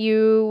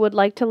you would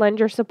like to lend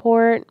your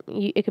support,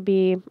 it could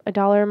be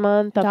 $1 a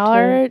month,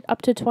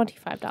 up to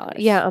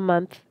 $25. a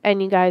month.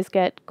 And you guys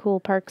get cool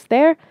perks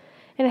there,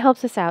 and it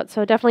helps us out.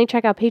 So definitely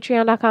check out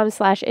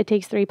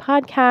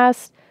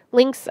patreon.com/ittakes3podcast.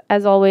 Links,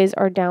 as always,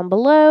 are down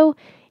below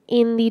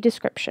in the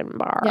description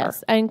bar.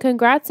 Yes, and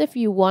congrats if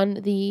you won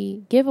the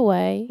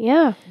giveaway.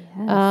 Yeah.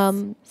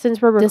 Um,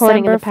 Since we're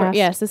recording in the December past.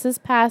 yes, this is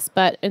past,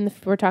 but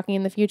we're talking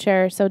in the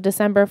future. So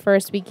December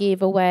 1st, we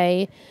gave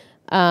away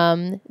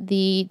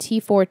the Tea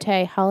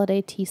Forte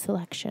holiday tea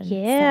selection.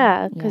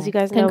 Yeah, because you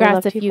guys know we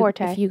love Congrats Tea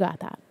Forte. if you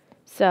got that.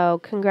 So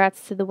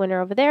congrats to the winner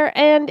over there.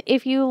 And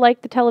if you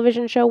like the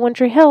television show One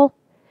Tree Hill,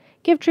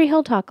 give Tree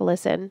Hill Talk a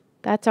listen.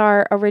 That's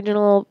our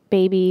original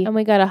baby. And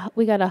we got a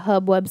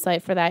hub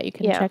website for that. You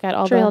can check out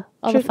all the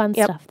fun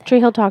stuff there.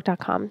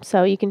 TreeHillTalk.com.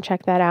 So you can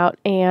check that out.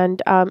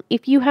 And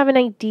if you have an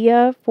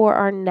idea for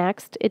our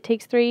next It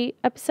Takes 3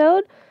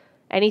 episode,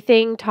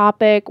 anything,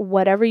 topic,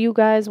 whatever you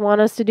guys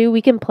want us to do.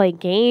 We can play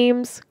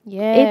games.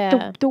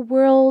 Yeah. The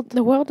world.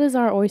 The world is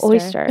our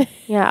oyster.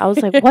 Yeah, I was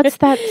like, what's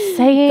that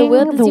saying?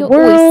 world is your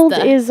world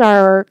oyster. is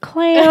our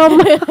clam.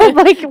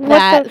 Like, what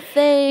That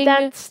thing.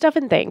 that stuff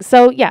and things.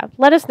 So, yeah,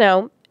 let us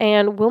know,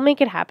 and we'll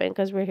make it happen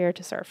because we're here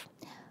to serve.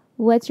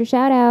 What's your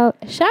shout out?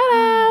 Shout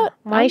out.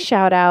 My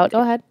shout out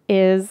Go ahead.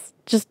 is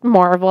just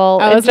Marvel.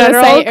 I in was going to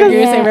general, say, 'cause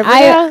you're gonna say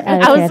Yeah,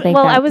 Riverdale?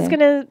 I was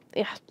gonna,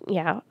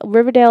 yeah.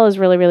 Riverdale is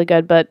really, really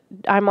good, but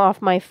I'm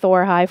off my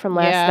Thor high from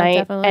last night,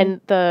 definitely.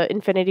 and the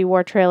Infinity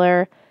War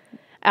trailer.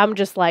 I'm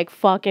just like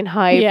fucking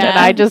hyped, Yeah. and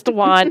I just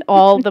want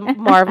all the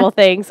Marvel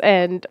things.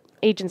 And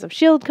Agents of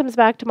Shield comes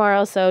back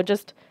tomorrow, so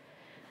just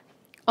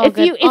if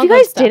you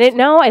guys didn't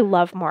know, I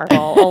love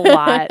Marvel a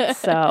lot.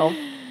 So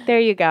there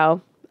you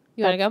go.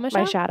 You want to go, My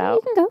Michelle? shout You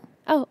out. can go.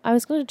 Oh, I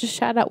was going to just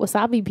shout out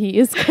wasabi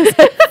peas because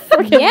I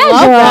freaking Yeah,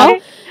 love girl.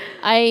 them.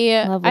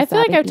 I Love feel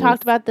like wasabi I've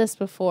talked peas. about this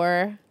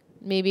before,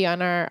 maybe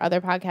on our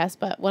other podcast,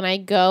 but when I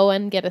go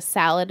and get a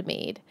salad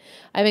made,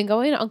 I've been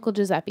going to Uncle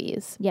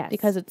Giuseppe's Yes.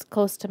 because it's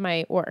close to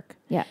my work.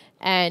 Yeah.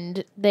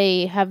 And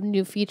they have a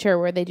new feature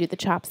where they do the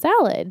chopped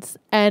salads.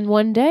 And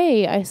one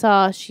day I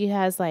saw she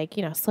has like,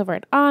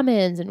 slivered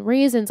almonds and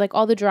raisins, like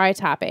all the dry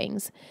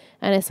toppings.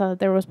 And I saw that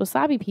there was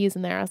wasabi peas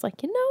in there. I was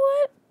like, you know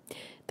what?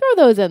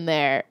 Throw those in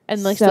there.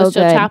 And like, So she'll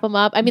good. chop them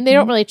up. I mean, they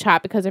don't really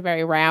chop because they're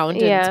very round and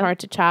it's Yeah. hard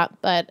to chop,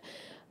 but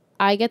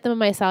I get them in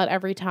my salad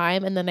every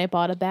time. And then I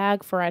bought a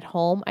bag for at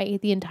home. I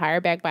ate the entire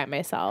bag by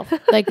myself.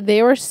 Like,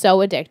 they were so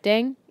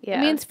addicting. Yeah.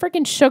 I mean, it's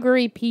freaking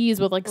sugary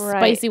peas with like Right.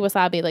 spicy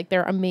wasabi. Like,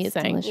 they're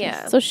amazing. delicious.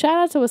 Yeah. So shout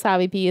out to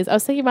wasabi peas. I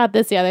was thinking about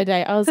this the other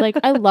day. I was like,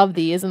 I love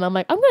these. And I'm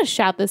like, I'm going to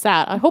shout this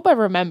out. I hope I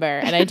remember.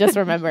 And I just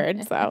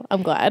remembered. So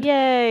I'm glad.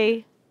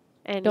 Yay!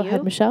 And Go you?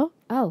 ahead, Michelle.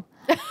 Oh.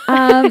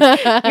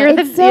 You're the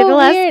It's so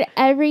last- weird.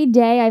 Every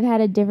day I've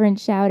had a different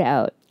shout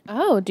out.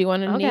 Oh, do you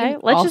want to Okay, name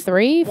let's all just-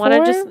 three? Want to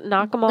four? just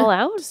knock them all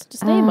out?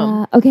 Just name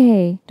them.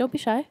 Okay. Don't be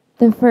shy.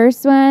 The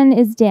first one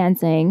is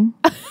dancing.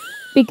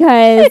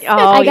 Because Oh,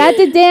 I got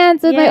to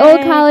dance with my old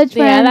Yay. college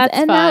Yeah, friends, that's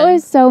and fun. that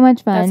was so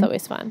much fun. That's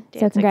always fun. So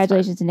Dancing's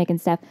congratulations to Nick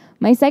and Steph.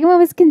 My second one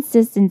was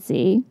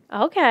consistency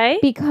Okay.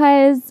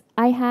 because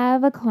I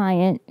have a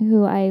client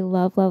who I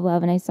love, love,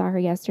 love, and I saw her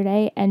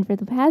yesterday. And for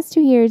the past 2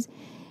 years,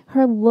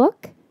 her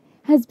look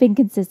has been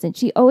consistent.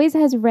 She always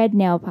has red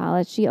nail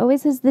polish. She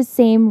always has the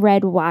same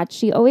red watch.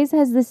 She always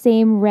has the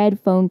same red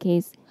phone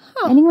case.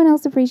 Anyone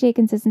else appreciate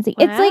consistency?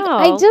 It's like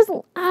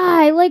Wow.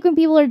 I like when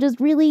people are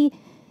just really.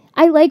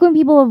 I like when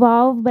people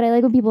evolve, but I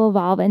like when people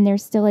evolve and they're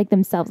still like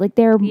themselves, like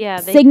their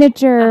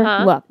signature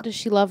look. Does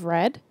she love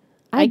red?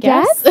 I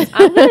guess.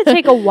 I'm gonna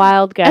take a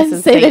wild guess And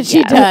and say that she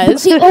yes.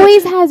 does. She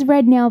always has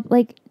red nail,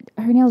 like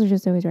her nails are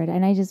just always red,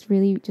 and I just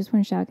really just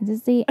want to shout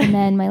consistency. And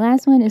then my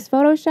last one is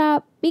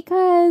Photoshop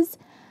because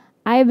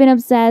I've been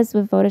obsessed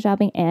with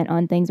photoshopping Ant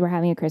on things. We're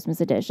having a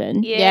Christmas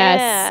edition. Yeah.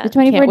 Yes. The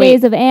 24 Can't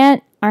days of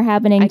Ant are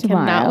happening I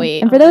tomorrow. cannot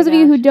wait. And for Oh my those of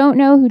you who gosh. don't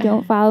know, who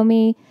don't follow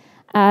me,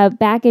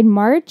 back in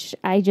March,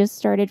 I just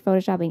started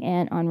photoshopping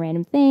Ant on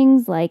random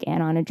things, like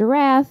Ant on a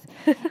giraffe,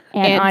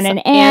 Ant on an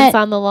Ants ant,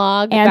 on the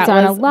log. Ants that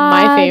on a was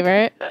my log.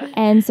 favorite.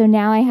 and so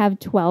now I have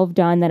 12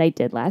 done that I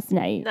did last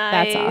night.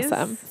 Nice. That's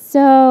awesome.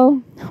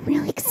 So I'm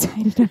really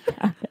excited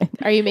about it.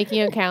 Are you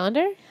making a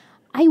calendar?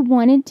 I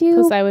wanted to.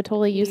 Because I would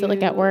totally use it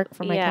like at work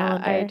for my Yeah,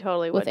 calendar. I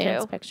totally with would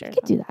Ant's too. pictures. We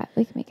could do that.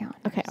 We can make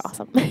calendars. Okay,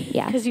 awesome.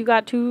 Yeah. Because you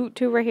got two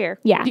right here.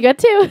 Yeah. You got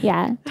two.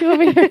 Yeah. Two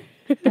over here.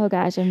 Oh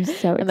gosh, I'm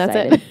so And that's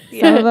excited.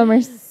 it. Some of them are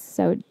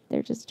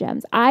they're just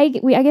gems. I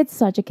get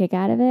such a kick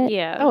out of it.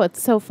 Yeah. Oh,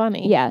 it's so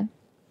funny. Yeah.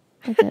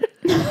 That's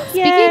it.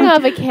 Speaking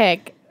of a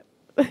kick,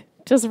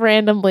 just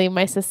randomly,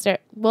 my sister,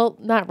 well,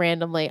 not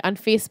randomly, on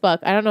Facebook,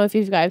 I don't know if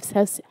you guys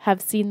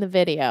have seen the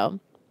video.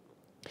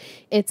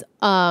 It's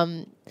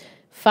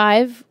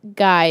 5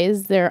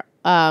 guys, they're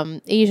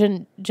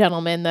Asian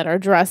gentlemen that are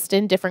dressed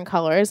in different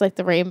colors, like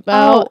the rainbow,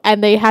 Oh.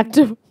 and they have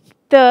to,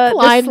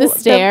 Climb the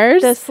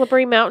stairs. The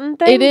slippery mountain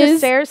thing. It The is-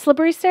 stairs,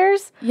 slippery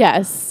stairs.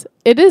 yes,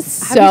 it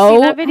is Have you seen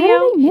that How video? did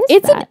I miss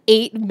It's that? an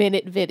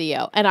 8-minute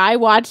video, and I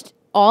watched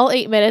all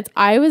 8 minutes.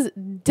 I was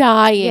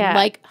dying, Yeah.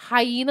 like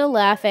hyena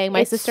laughing.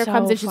 My It's sister so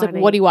comes in, she's funny.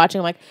 like, "What are you watching?"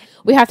 I'm like,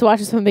 "We have to watch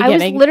this from the I was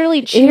beginning."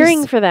 literally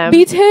cheering for them.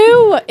 Me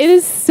too. It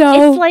is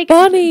so It's like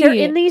funny. they're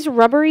in these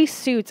rubbery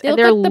suits They and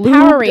look they're like the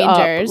Power lubed up.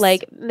 Rangers.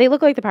 Like they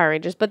look like the Power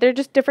Rangers, but they're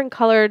just different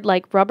colored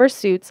like rubber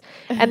suits,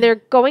 and they're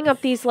going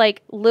up these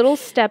like little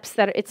steps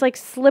that it's like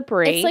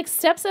slippery. It's like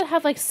steps that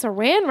have like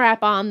saran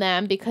wrap on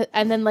them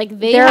and then like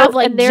they They're- have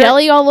like and they're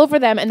jelly all over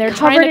them and they're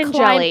covered trying to in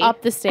climb jelly.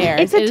 up the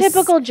stairs. It's a It is-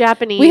 typical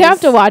Japanese. We have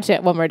to watch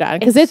it when we're done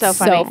because it's so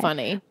so funny.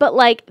 funny. But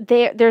like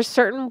there's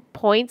certain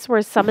points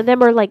where some of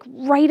them are like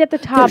right at the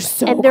top,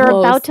 so and they're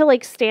close. about to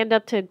like stand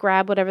up to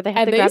grab whatever they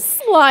have And to they grab,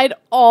 slide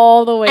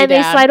all the way and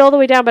down. they slide all the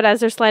way down. But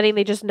as they're sliding,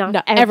 they just knock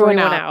No, everyone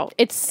everyone out.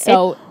 It's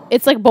so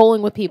it's like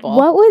bowling with people.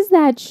 What was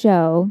that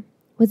show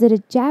was it a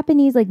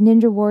Japanese like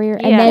Ninja Warrior?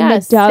 And Yeah. then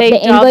Yes, the dub, They the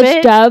dub English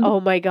it? dub. Oh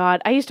my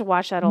god, I used to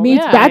watch that all Me,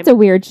 the time. that's a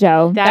weird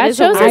show. That is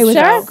a show's weird I was show.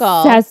 hysterical.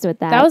 obsessed with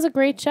that. That was a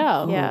great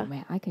show. Yeah. Oh,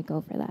 man, I could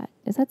go for that.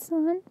 Is that still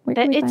on? Where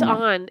That can we it's find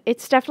that? on.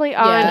 It's definitely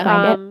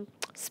Yeah. on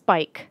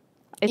Spike.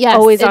 It's Yes,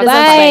 always it on is on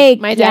Spike. Spike.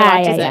 My dad Yeah,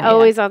 watches yeah, it. yeah.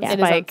 Always on It is on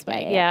Spike.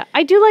 Spike. Yeah,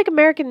 I do like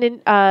American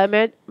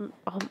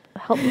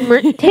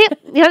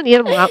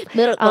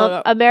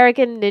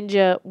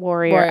Ninja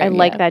Warrior. I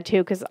like that too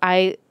because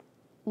I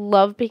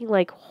love being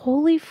like,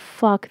 holy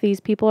fuck, these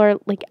people are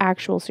like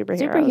actual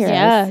superheroes.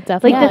 Yeah, Like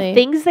definitely. the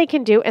things they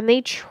can do, and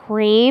they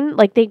train,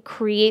 like they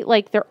create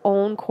like their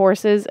own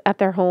courses at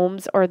their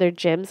homes or their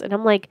gyms, and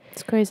I'm like,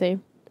 It's crazy.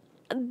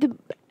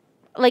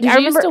 like Did I you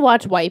remember used to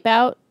watch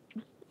Wipeout?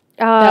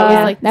 That yeah.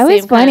 was like the That was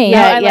same kind of- funny.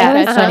 Yeah, Yeah, I yeah.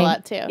 like that show Uh-huh. a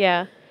lot too.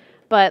 Yeah.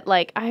 But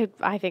like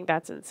I think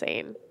that's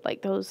insane.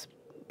 Like those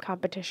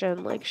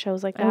competition like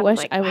shows like that. I wish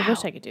I'm like, I wow.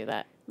 wish I could do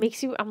that.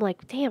 Makes you I'm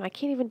like, damn, I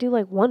can't even do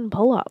like one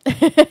pull up.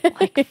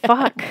 Like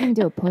fuck. I can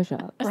do a push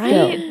up. Right?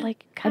 Still.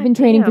 Like I've been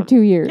training for 2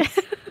 years.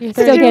 You're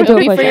Still can't do a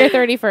for your push-up.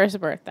 31st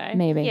birthday.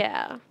 Maybe.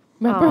 Yeah.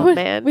 Remember Oh, when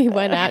man. we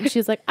went out and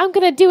she's like, I'm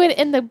going to do it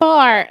in the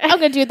bar. I'm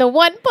going to do the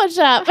one push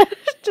up.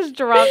 Just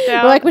drop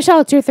down. We're like, Michelle,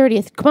 it's your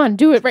 30th. Come on,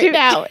 do it right Dude.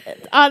 now.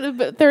 On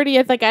the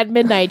 30th, like at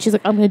midnight, she's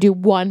like, I'm going to do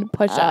one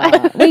push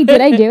up. Wait, did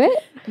I do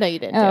it? No, you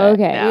didn't. Oh,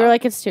 do it. okay. We were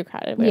like, it's too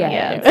crowded. We don't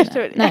Yeah. wanna do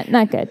it.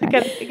 Not good. Not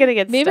good. You're gonna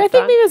get Maybe I stepped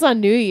think on. maybe it was on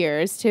New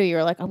Year's too. You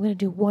were like, I'm going to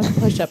do one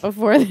push up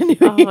before the New Year.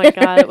 Oh my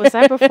god. Was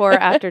that before or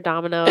after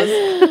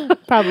Domino's?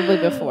 Probably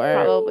before.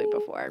 Probably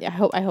before. Yeah,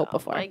 I hope Oh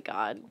before. my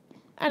god.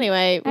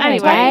 Anyway, we're Anyway.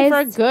 talking for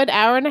a Guys. good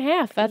hour and a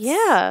half. That's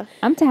Yeah.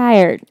 I'm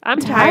tired. I'm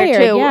tired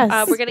too.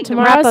 Yes. We're getting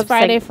Tomorrow's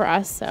Friday for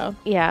us, so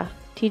Yeah.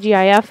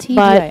 TGIF. TGIF.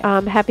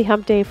 But happy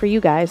hump day for you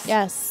guys.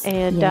 yes.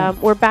 And Yes.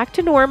 we're back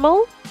to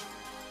normal.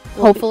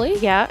 Hopefully.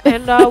 Yeah.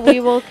 And we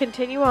will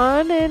continue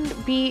on and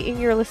be in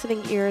your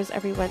listening ears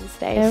every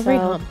Wednesday. Every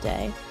So hump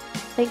day.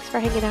 thanks for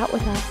hanging out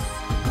with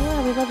us.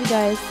 Yeah, we love you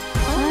guys.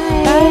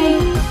 Bye.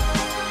 Bye.